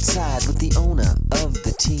sitting courtside with the owner of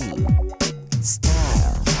the team.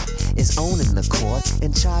 Style is owning the court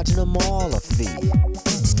and charging them all a fee.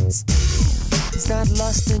 It's not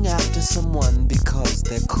lusting after someone because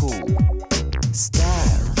they're cool.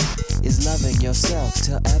 Style is loving yourself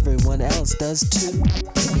till everyone else does too.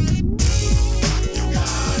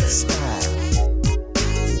 Style.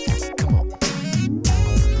 Come on.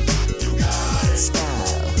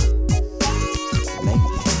 Style. Lady.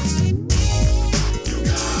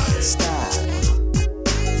 Style.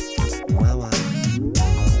 Wow.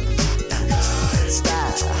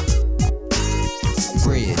 Style.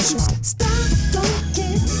 Bridge. Stop, don't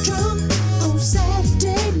get drunk on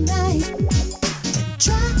Saturday night and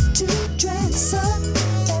try to dress up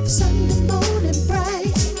every Sunday morning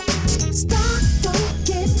bright. Stop, don't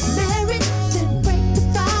get married, then break the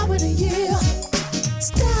vow in a year.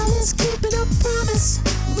 Style is keeping a promise.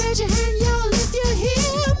 Raise your hand, y'all, if you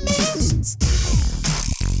hear me.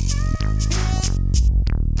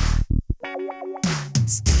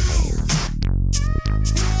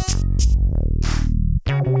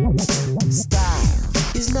 Style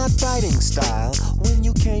is not fighting style when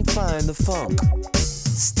you can't find the funk.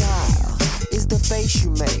 Style is the face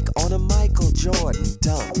you make on a Michael Jordan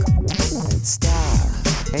dunk. Style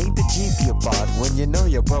ain't the Jeep you bought when you know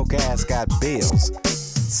your broke ass got bills.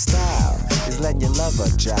 Style is letting your lover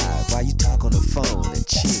drive while you talk on the phone and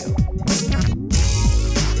chill.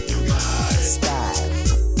 Style.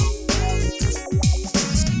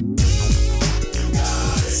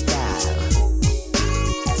 Style.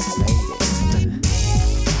 Lady.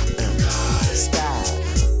 Style.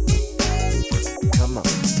 Come on.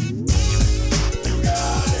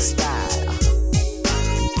 Style.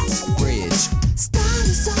 Bridge. Style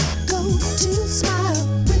is a go-to smile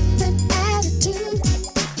with an attitude.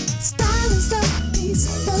 Style is a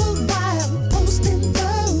peaceful vibe, posting the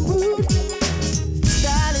rude.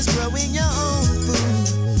 Style is growing your own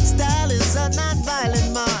food. Style is a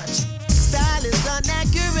non-violent march. Style is an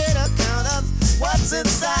accurate account of what's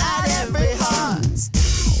inside every heart.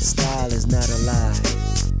 Style is not a lie.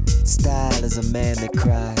 Style is a man that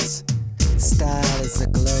cries. Style is a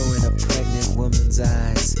glow in a pregnant woman's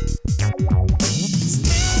eyes.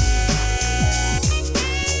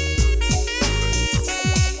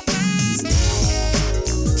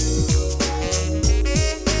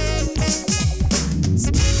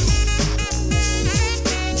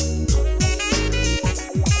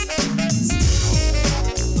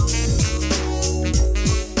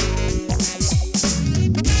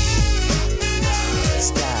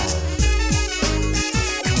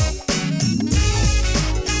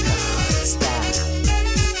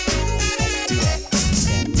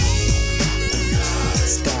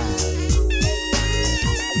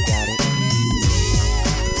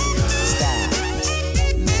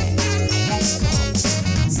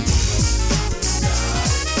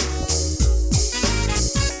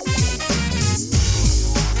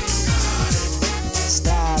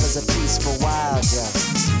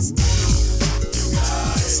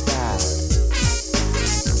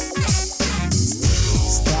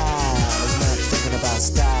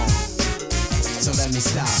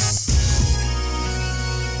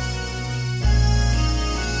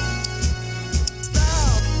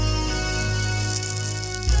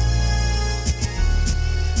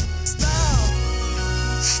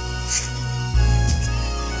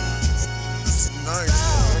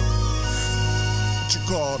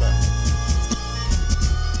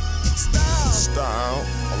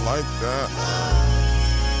 like that.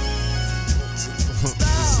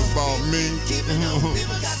 It's about me.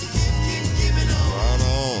 Right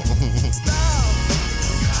on.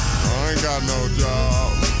 I ain't got no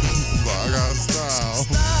job, but I got style.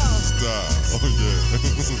 Style. Oh yeah.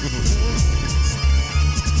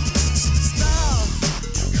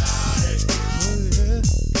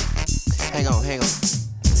 Hang on.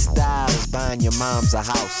 Style is buying your mom's a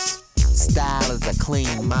house. Style is a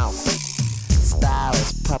clean mouth. Style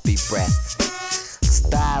is puppy breath.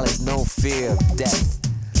 Style is no fear of death.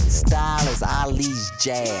 Style is Ali's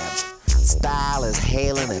jab. Style is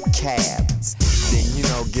hailing a cab. Then, you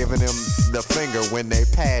know, giving them the finger when they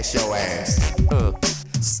pass your ass.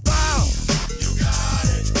 Style! You got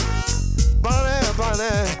it!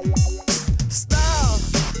 Bunny! Style!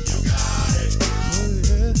 You got it!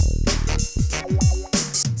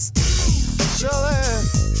 Shirley!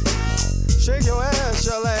 Shake your ass,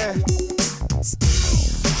 Shirley!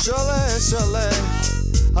 Shirley!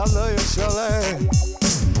 I love you, Shirley!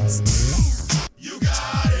 You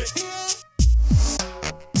got it.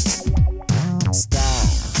 Style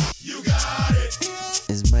You got it.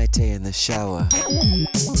 is Maite in the shower.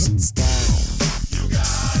 Style You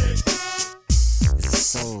got it. is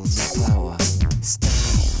soul, no power.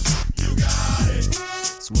 Style You got it.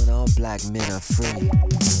 is when all black men are free.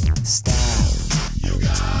 Style You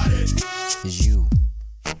got it.